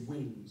his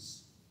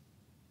wings.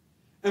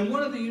 And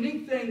one of the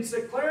unique things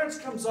that Clarence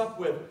comes up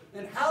with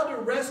in how to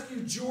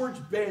rescue George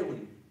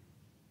Bailey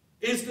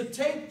is to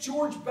take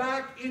George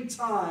back in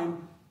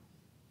time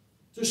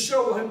to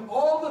show him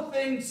all the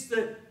things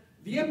that,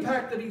 the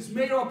impact that he's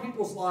made on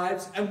people's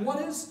lives, and what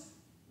his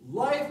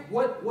life,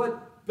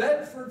 what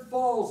Bedford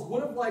Falls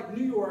would have, like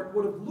New York,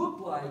 would have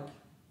looked like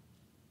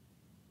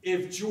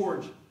if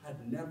George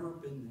had never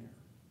been there.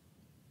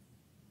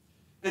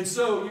 And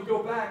so you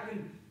go back,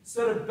 and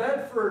instead of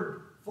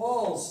Bedford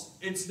Falls,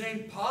 it's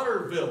named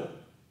Potterville,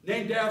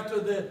 named after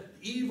the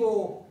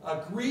evil,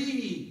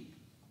 greedy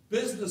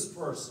business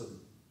person.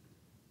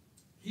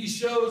 He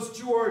shows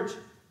George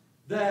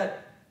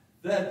that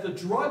the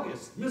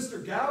druggist,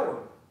 Mr.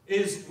 Gower,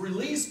 is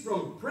released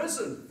from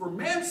prison for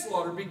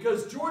manslaughter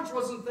because George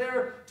wasn't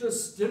there to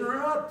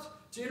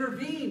interrupt, to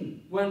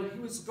intervene when he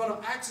was going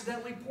to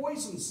accidentally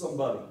poison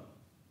somebody.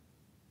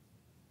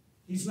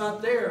 He's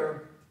not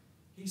there.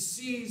 He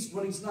sees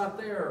when he's not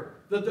there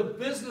that the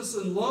business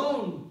and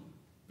loan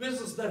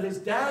business that his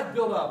dad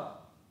built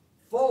up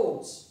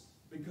folds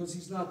because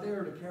he's not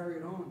there to carry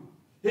it on.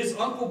 His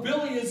Uncle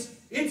Billy is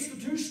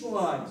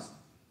institutionalized.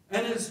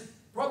 And is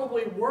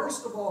probably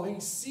worst of all, he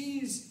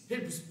sees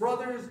his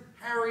brother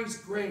Harry's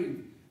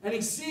grave. And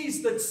he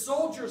sees that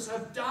soldiers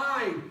have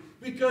died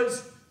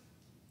because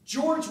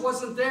George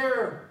wasn't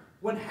there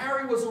when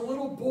Harry was a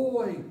little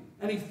boy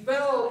and he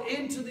fell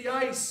into the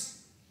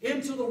ice,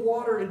 into the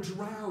water, and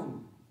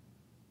drowned.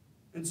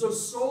 And so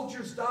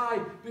soldiers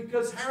died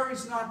because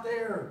Harry's not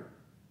there,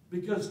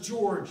 because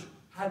George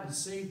hadn't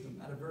saved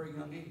them at a very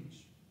young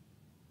age.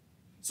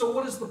 So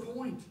what is the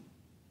point?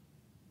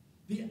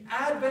 The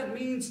Advent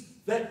means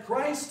that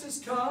Christ has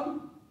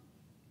come,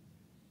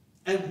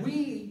 and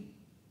we,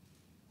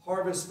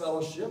 Harvest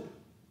Fellowship,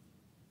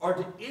 are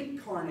to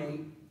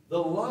incarnate the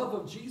love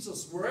of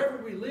Jesus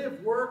wherever we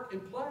live, work,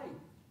 and play.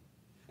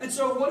 And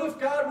so what if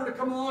God were to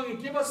come along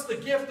and give us the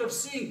gift of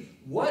seeing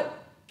what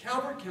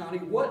Calvert County,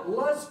 what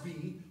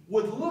Lusby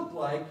would look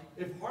like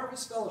if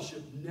Harvest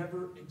Fellowship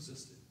never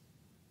existed?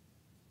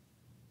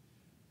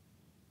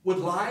 Would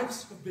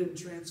lives have been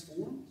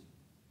transformed?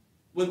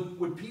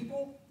 Would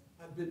people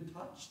have been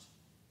touched?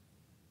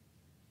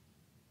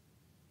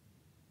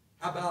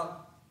 How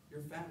about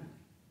your family?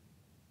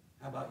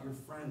 How about your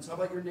friends? How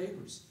about your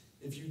neighbors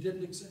if you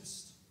didn't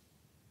exist?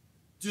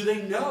 Do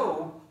they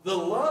know the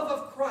love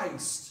of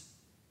Christ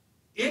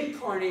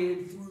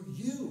incarnated through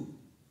you?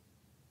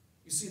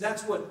 You see,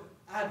 that's what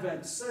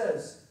Advent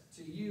says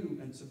to you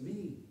and to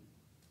me.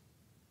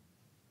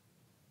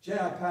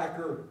 J.I.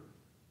 Packer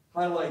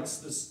highlights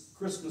this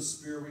Christmas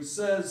spirit. He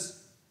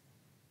says,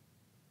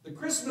 the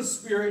Christmas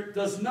spirit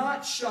does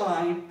not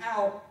shine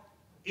out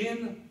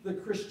in the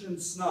Christian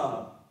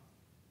snob.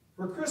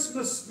 For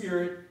Christmas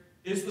spirit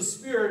is the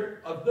spirit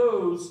of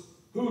those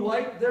who,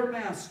 like their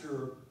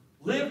master,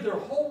 live their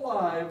whole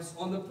lives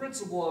on the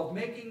principle of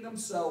making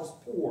themselves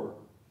poor,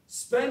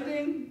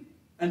 spending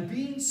and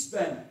being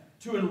spent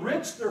to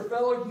enrich their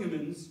fellow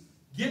humans,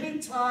 giving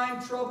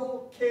time,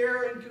 trouble,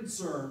 care, and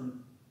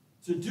concern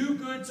to do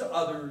good to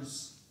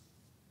others,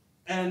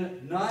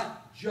 and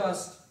not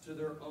just to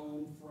their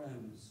own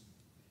friends,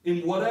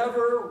 in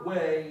whatever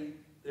way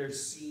there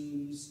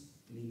seems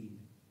need.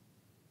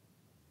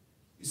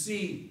 You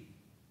see,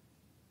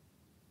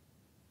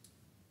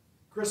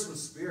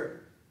 Christmas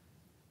spirit,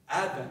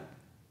 Advent,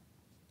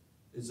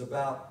 is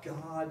about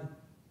God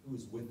who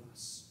is with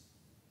us.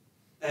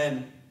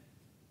 And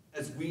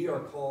as we are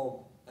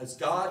called, as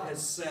God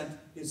has sent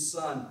his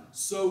Son,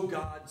 so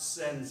God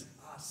sends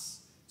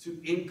us to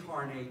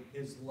incarnate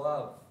his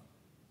love.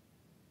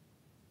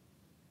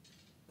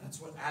 That's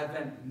what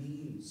Advent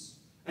means.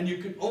 And you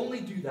can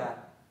only do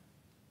that.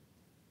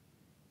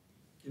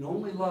 You can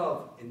only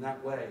love in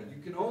that way.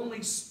 You can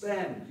only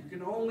spend. You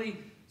can only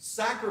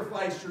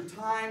sacrifice your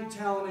time,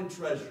 talent, and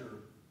treasure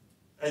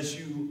as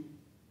you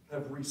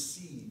have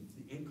received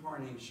the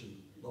incarnation,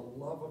 the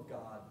love of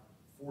God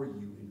for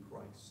you in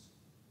Christ.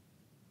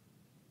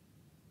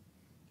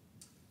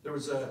 There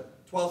was a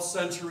 12th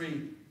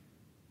century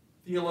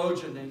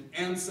theologian named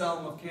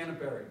Anselm of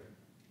Canterbury,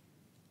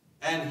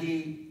 and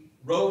he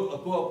wrote a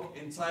book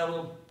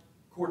entitled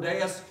Cor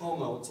Deus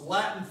Homo. It's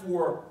Latin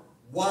for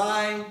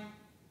Why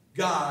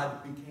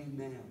God Became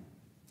Man.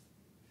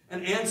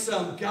 And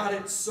Anselm got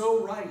it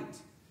so right.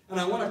 And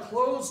I want to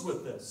close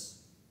with this.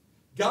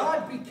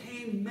 God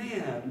became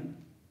man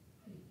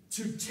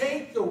to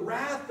take the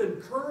wrath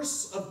and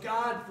curse of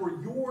God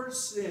for your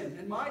sin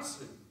and my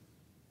sin.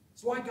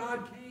 That's why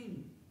God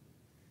came.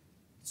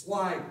 That's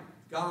why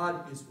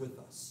God is with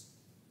us.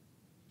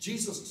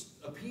 Jesus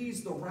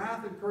appeased the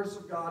wrath and curse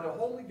of God, a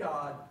holy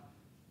God,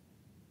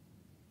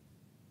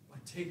 by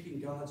taking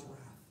God's wrath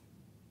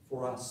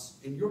for us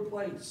in your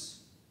place.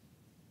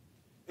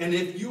 And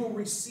if you will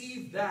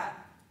receive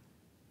that,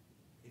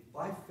 if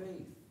by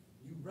faith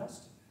you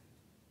rest in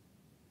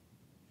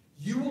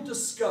that, you will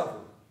discover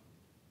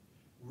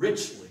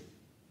richly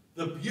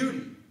the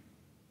beauty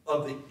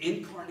of the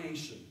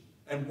incarnation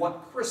and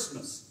what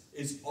Christmas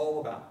is all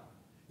about.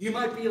 You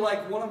might be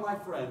like one of my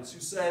friends who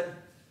said,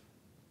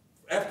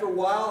 after a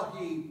while,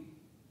 he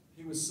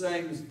was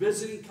saying he was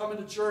visiting, coming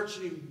to church,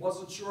 and he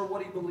wasn't sure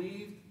what he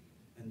believed.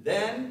 And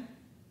then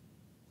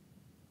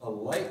a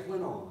light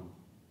went on.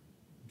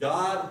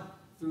 God,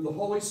 through the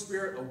Holy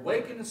Spirit,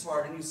 awakened his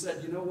heart, and he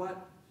said, you know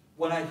what?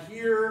 When I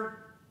hear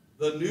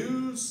the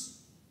news,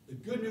 the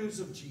good news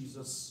of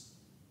Jesus,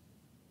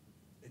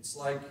 it's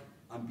like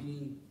I'm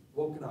being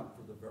woken up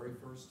for the very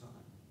first time.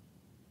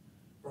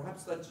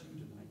 Perhaps that's you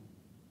tonight.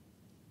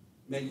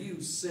 May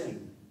you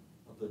sing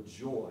of the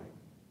joy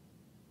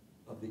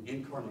of the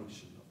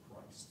incarnation of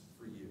Christ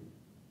for you.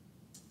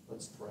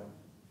 Let's pray.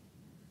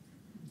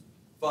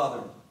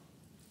 Father,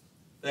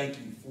 thank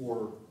you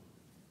for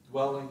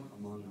dwelling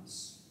among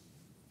us.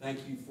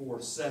 Thank you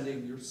for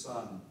sending your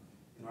Son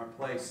in our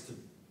place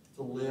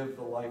to live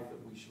the life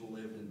that we should have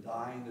lived and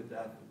dying the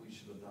death that we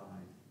should have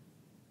died.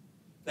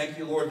 Thank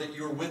you, Lord, that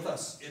you're with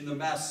us in the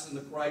mess and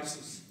the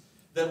crisis.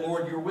 That,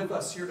 Lord, you're with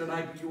us here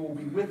tonight, but you will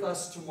be with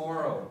us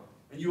tomorrow.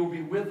 And you will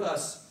be with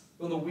us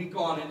from the week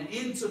on and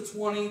into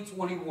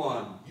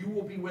 2021. You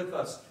will be with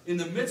us. In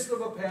the midst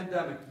of a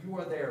pandemic, you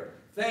are there.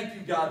 Thank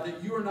you, God,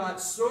 that you are not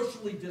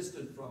socially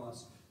distant from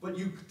us, but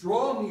you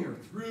draw near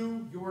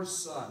through your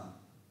Son.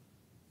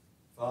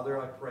 Father,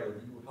 I pray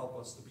that you would help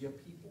us to be a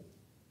people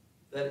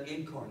that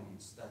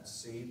incarnates that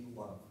same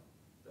love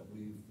that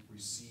we've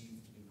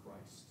received in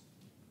Christ.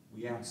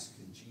 We ask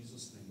in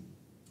Jesus' name.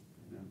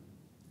 Amen.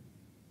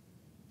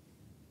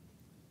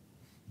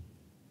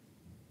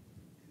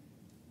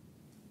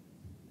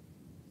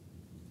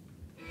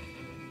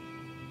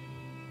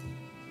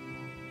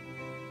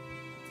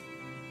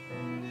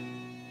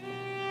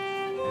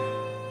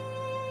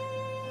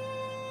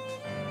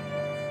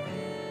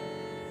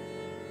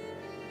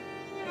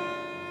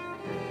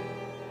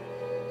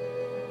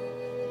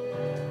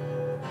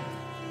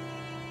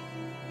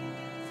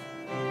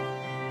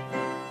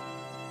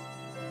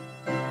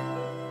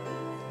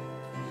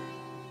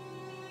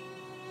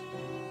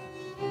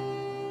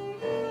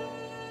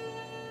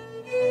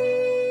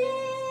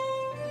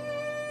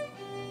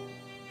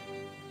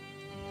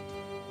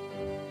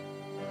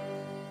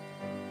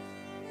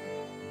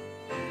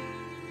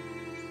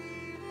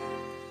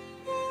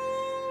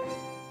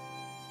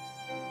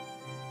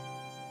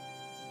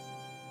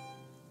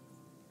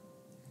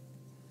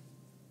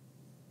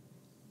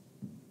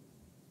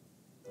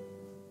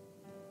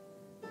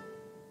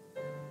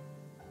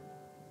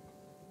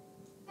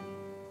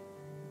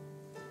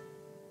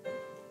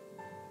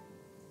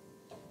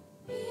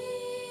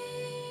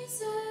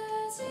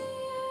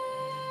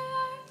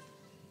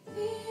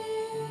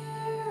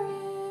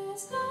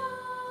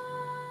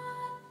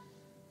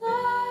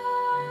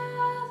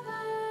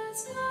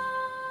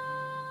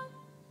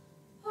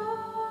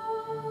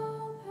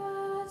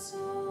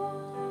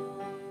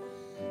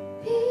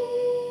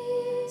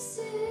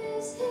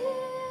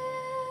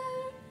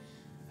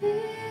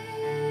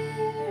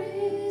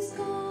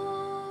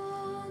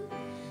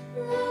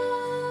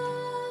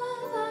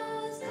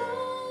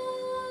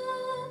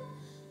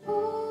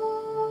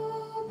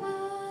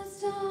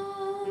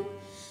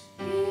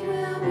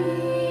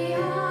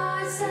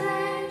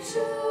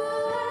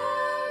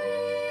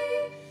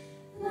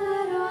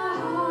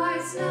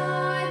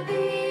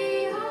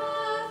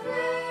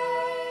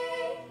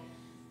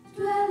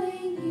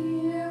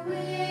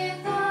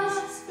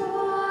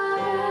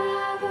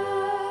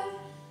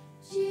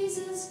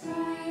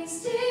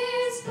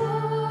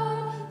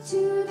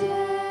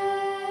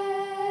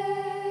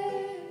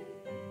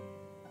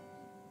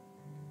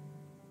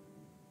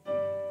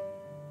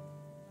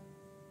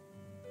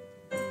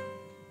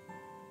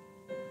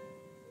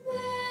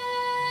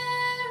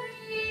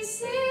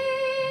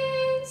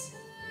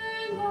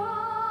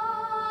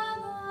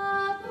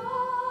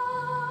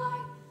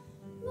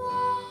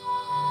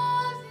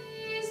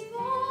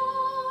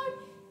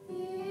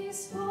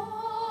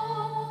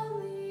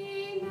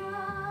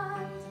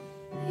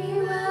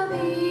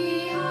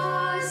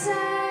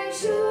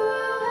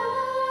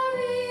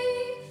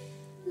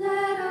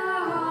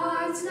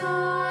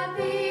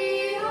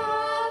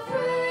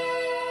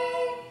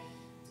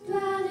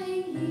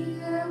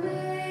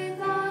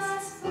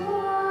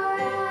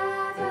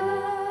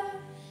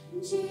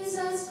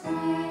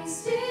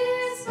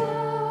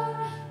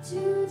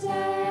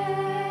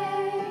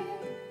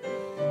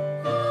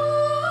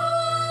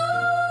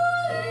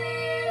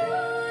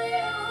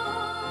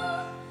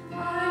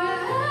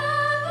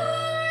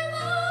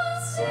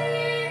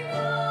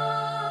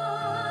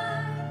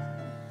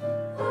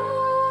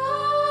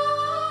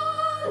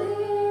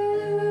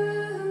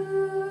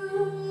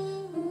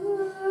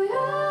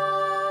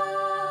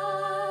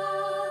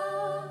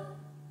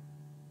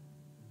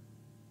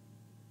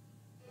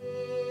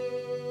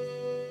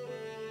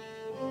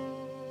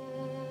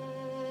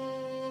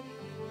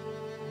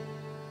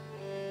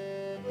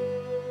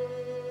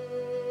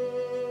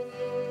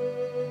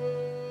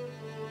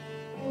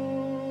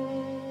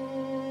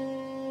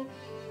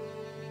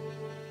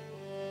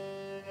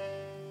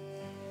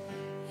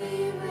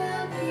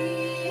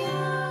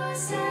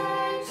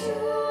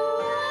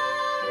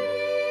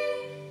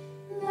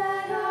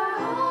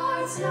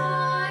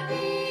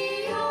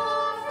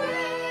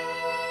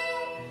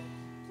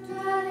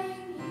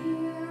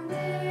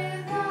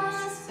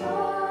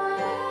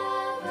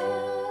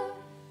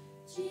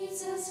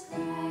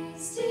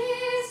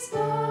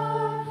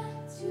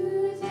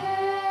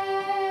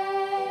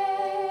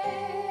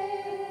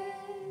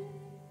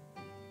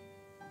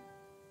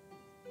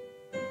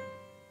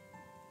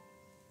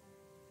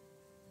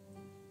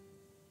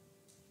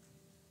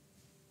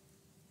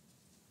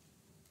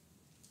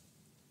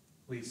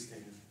 Please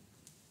stand.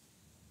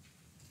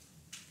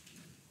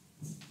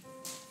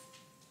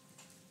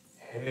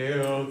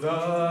 Hail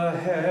the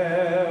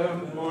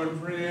heaven-born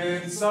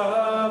Prince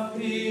of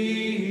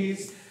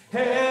Peace.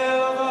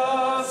 Hail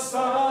the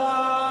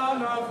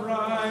Son of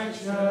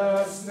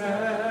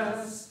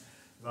Righteousness.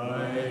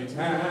 Light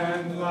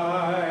and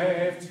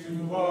life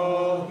to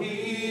all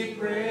he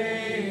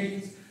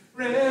brings.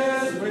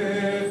 Risen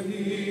with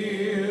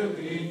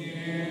healing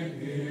in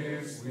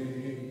his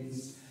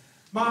wings.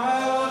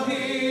 Mild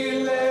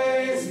he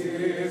lays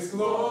his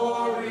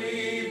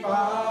glory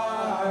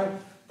by.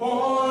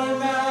 Born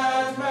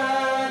that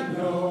man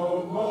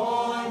no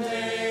more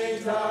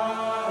may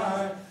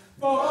die.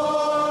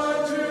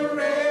 Born to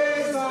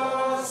raise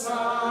the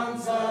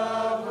sons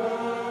of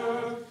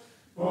earth.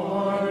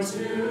 Born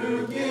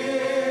to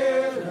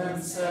give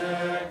them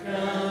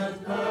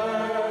second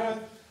birth.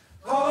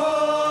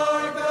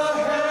 Hark the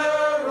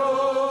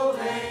herald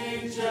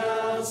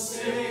angels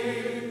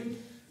sing.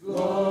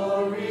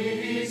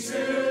 Glory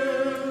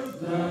to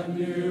the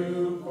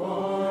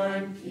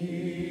newborn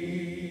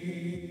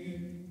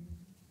King.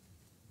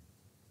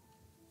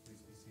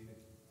 Please be seated.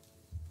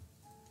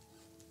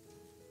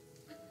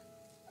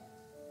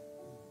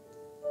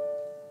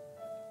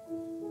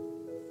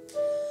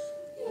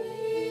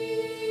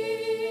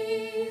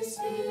 Peace,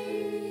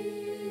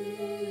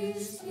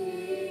 peace,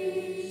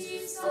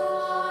 peace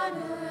on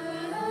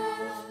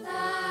earth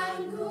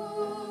and goodwill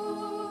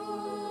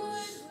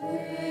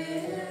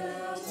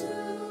to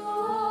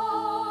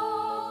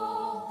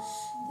all.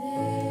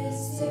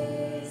 This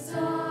is a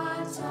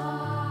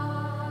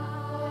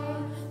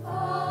time for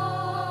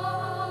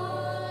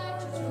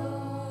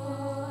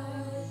joy.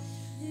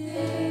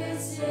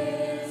 This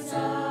is a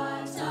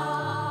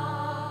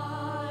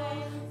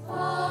time for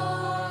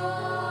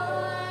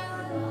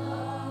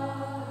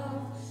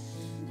love.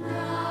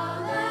 Now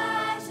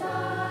let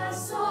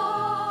us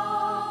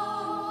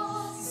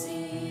all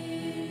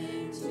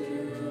sing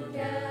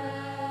together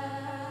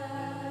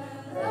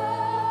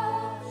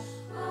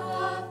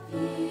of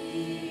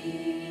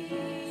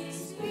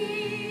peace,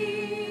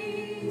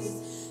 peace,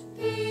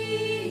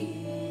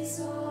 peace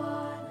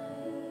on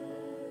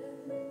earth.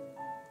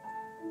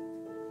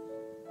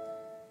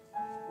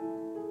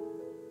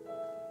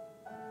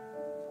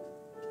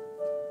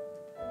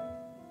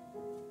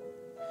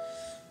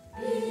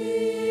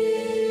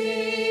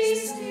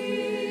 Peace,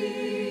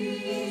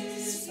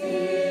 peace,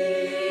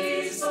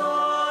 peace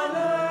on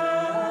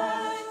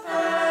earth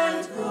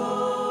and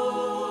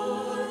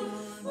goodwill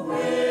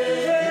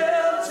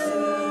to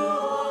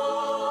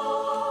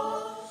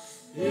all.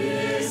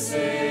 This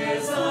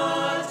is a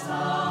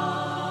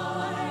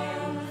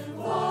time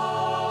for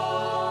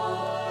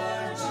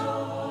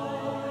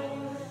joy.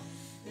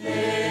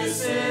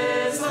 This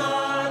is a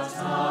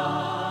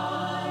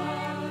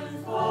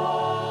time for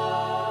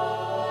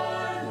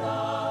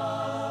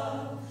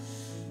love.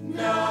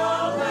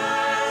 Now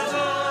let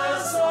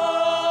us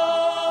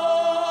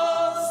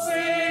all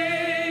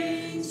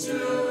sing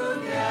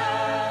together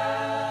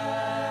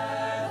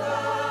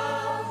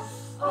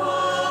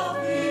of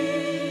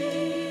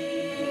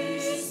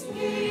peace,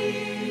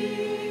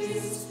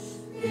 peace,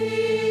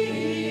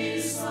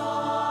 peace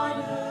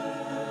on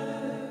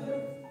earth.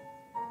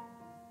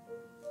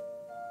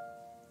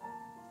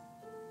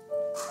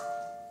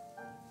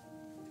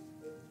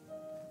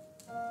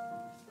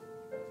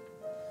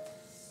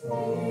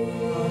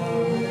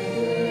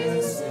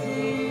 Peace,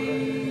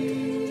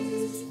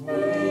 peace,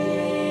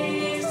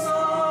 peace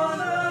on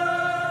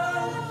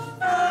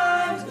earth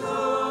and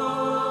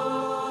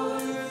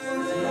goodwill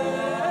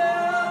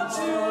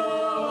to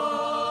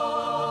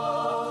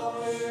all.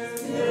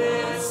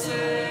 This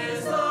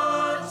is the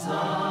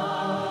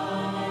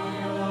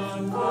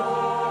time for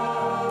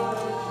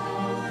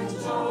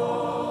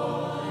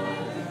joy.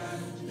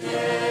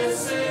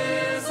 This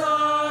is a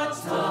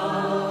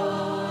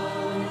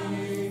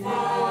time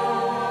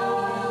for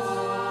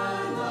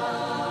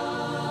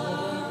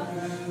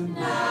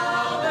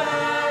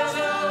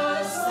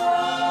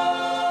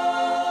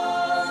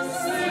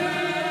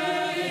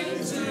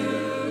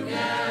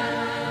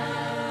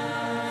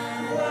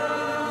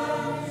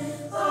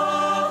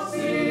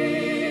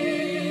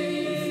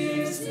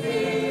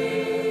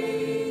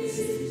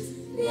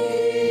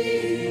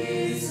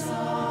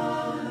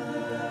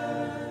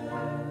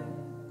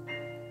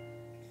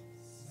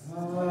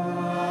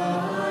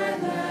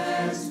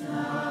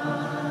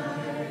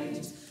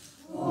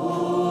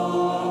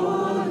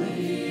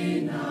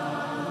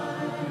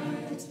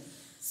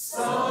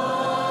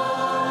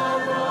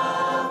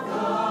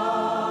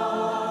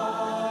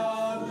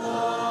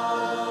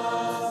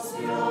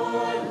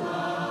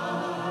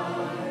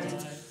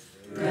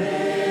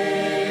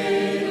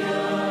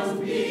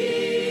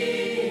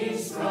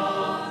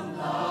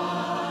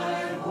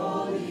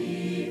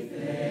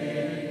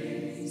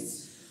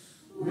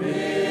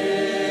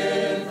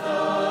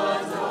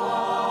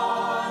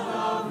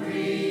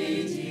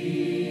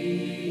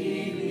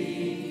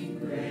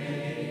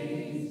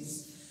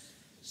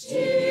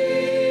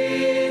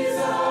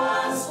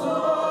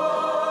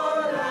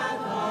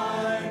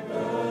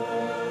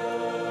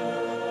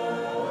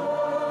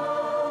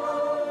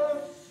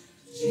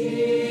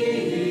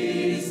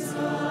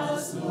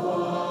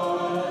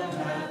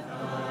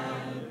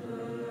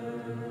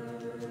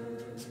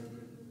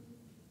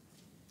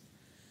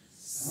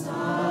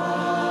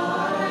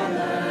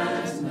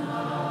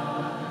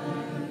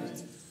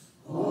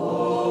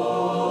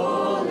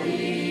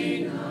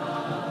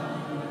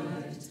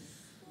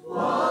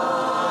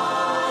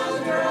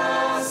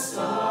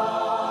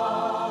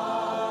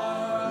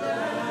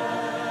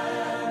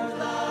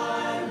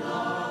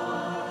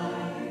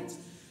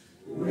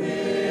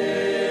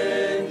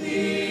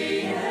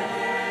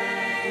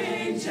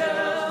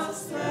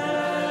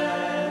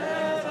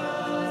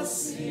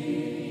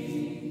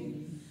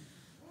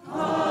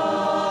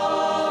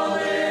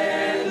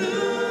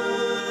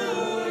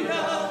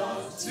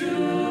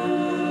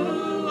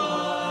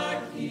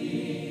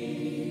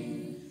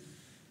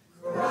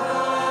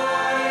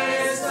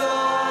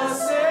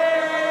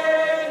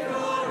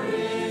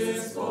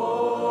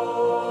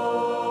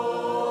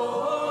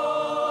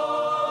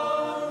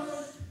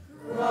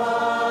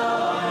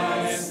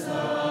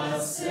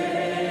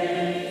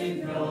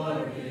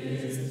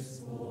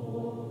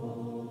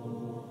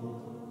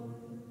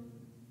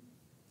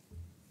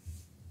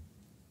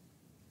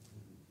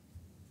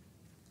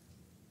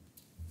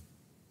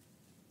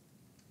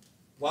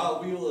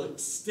while we will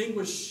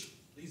extinguish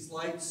these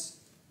lights,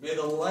 may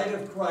the light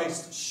of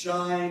Christ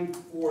shine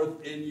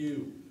forth in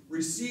you.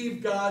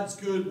 Receive God's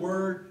good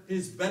word,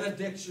 his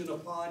benediction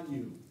upon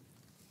you.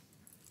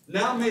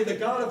 Now may the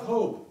God of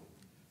hope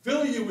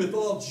fill you with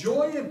all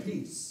joy and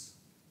peace,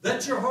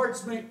 that your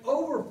hearts may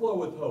overflow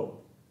with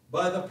hope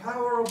by the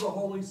power of the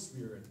Holy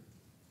Spirit.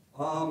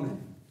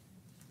 Amen.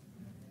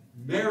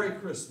 Merry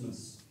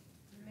Christmas.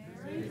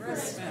 Merry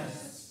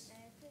Christmas.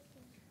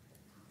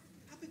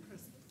 Happy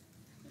Christmas.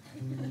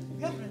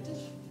 We have an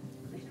addition.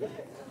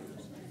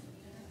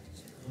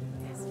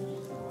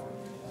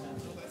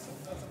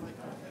 That's a mic.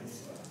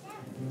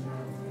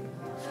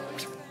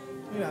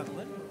 You have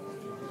it.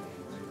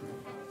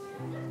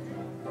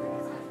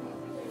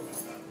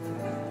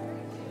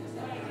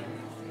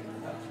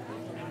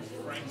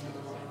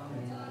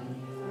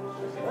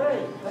 Hey,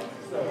 thank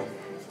you, sir.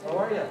 How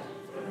are you?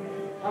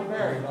 I'm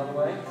Barry, by the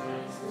way.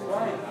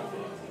 Right.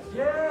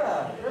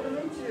 Yeah, good to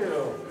meet you.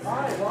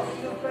 Hi, welcome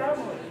to the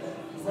family.